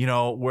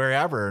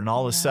 wherever. And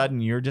all of a sudden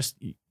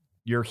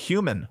you're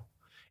human.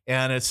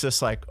 And it's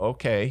just like,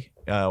 okay,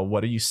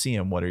 what are you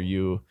seeing? What are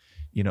you,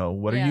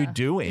 what are you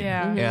doing?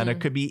 Yeah. And it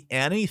could be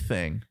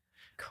anything,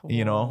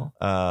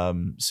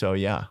 so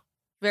yeah.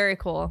 Very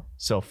cool.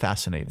 So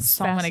fascinating.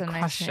 So many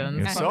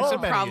questions. So we should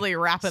many. probably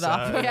wrap it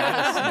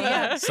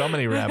up. So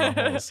many rabbit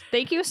holes.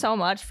 Thank you so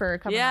much for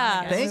coming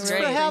on. Thanks for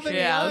having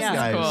me on,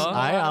 guys. Cool.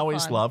 I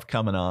always love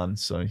coming on.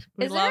 So is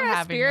there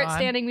a spirit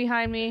standing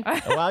behind me?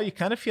 Well, you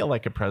kind of feel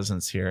like a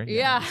presence here.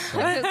 Yeah.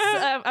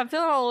 I'm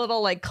feeling a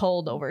little like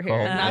cold over here.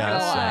 Not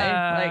gonna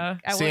lie.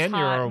 Like Saying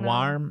you're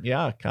warm.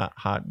 Yeah.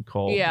 Hot and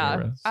cold.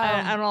 Yeah.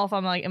 I don't know if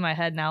I'm like in my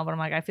head now, but I'm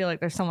like, I feel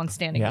like there's someone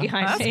standing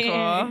behind me.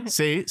 Cool.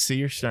 See,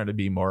 you're starting to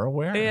be more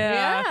aware.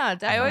 Yeah,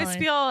 definitely. I always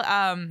feel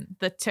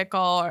the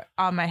tickle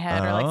on my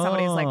head, or like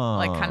somebody's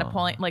like kind of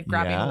pulling, like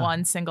grabbing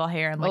one single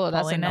hair and like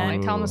pulling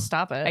it. Tell them to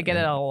stop it. I get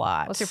it a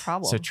lot. What's your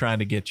problem? So trying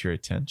to get your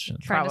attention.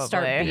 Trying to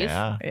start beef.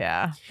 Yeah.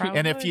 Yeah.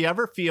 And if you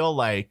ever feel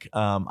like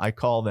I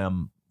call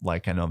them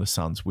like, I know this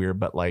sounds weird,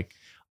 but like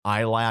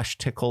eyelash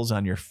tickles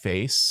on your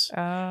face,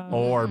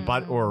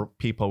 or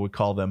people would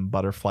call them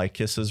butterfly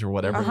kisses or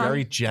whatever,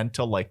 very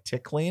gentle, like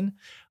tickling.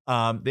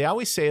 They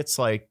always say it's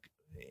like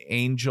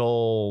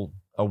angel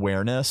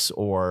awareness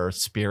or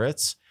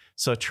spirits.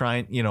 So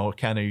trying,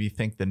 kind of, you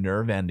think the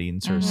nerve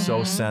endings are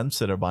so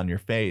sensitive on your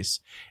face.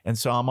 And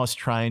so almost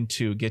trying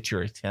to get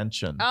your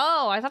attention.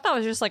 Oh, I thought that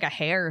was just like a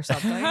hair or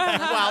something.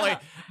 Well,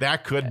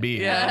 that could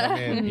be. Yeah.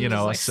 I mean,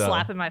 Just like so.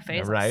 slap in my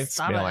face. Right.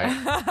 Stop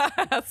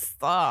Like,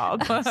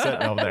 Stop.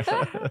 sitting over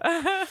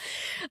there.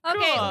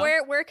 Okay, Cool.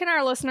 where can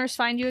our listeners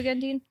find you again,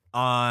 Dean?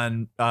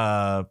 On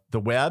the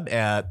web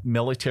at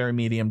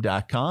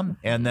militarymedium.com.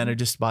 And then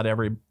just about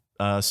every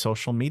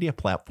social media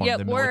platform. Yeah,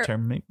 the we're- military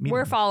medium.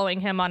 We're following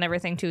him on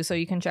everything too, so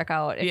you can check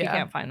out, if you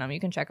can't find them, you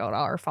can check out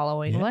our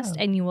following Yeah. list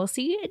and you will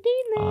see Dean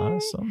there.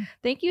 Awesome.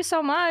 Thank you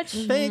so much.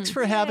 Thanks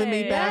for having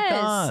me back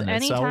on.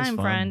 It's always Anytime,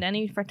 fun. friend.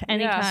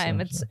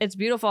 Anytime. It's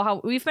beautiful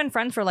how we've been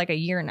friends for like a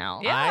year now.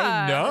 Yeah.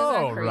 I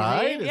know, Isn't that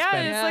crazy? right? Yeah,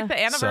 been- it's like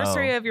the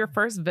anniversary of your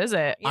first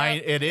visit.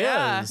 It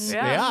Yeah. is.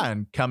 Yeah. Yeah.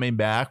 And coming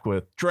back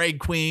with drag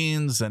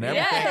queens and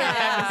everything.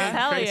 Yeah.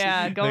 Hell Crazy-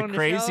 yeah. Going the to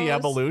crazy shows.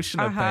 evolution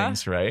of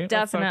things, right?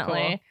 That's so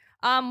Definitely.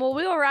 Well,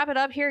 we will wrap it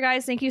up here,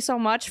 guys. Thank you so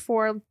much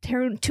for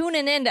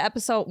tuning in to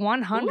episode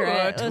 100.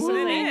 Ooh, This was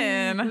tuning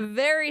a in.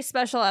 very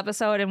special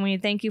episode, and we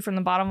thank you from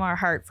the bottom of our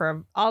heart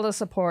for all the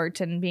support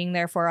and being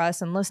there for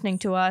us and listening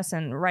to us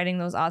and writing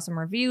those awesome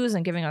reviews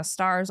and giving us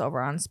stars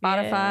over on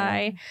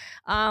Spotify.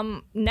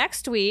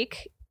 Next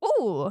week,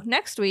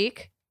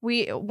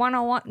 we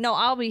 101. No,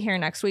 I'll be here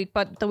next week,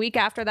 but the week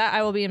after that,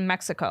 I will be in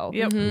Mexico.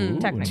 Yep. Ooh,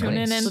 Technically.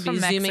 Tuning in We'll from be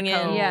zooming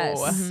Mexico. in.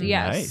 Yes,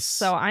 yes. Nice.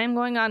 So I am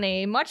going on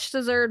a much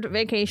deserved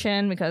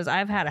vacation because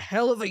I've had a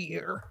hell of a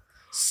year.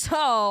 So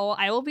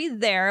I will be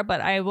there,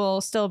 but I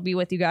will still be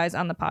with you guys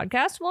on the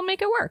podcast. We'll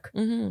make it work.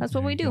 That's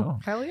what we do. go.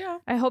 Hell yeah.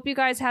 I hope you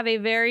guys have a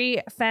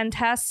very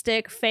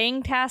fantastic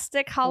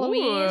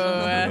Halloween.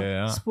 Ooh.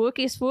 Yeah.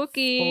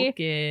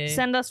 Spooky.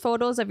 Send us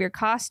photos of your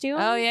costume.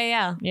 Oh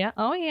yeah. Yeah.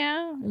 Oh,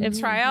 yeah.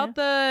 Try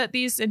out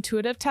these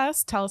intuitive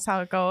tests. Tell us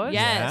how it goes.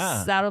 Yes,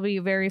 Yeah. that'll be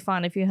very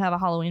fun if you have a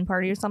Halloween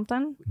party or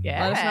something.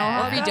 Yeah. Let us know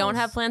how Or if you it don't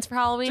goes. have plans for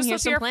Halloween, Just here's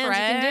with some your plans you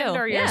friend can do.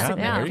 or your Yeah. There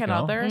you significant go.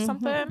 other or Mhm.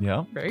 something.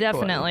 Yeah. Very cool.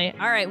 Definitely.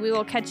 All right. We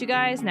will catch you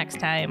guys next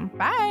time.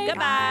 Bye.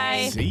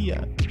 Goodbye. See ya.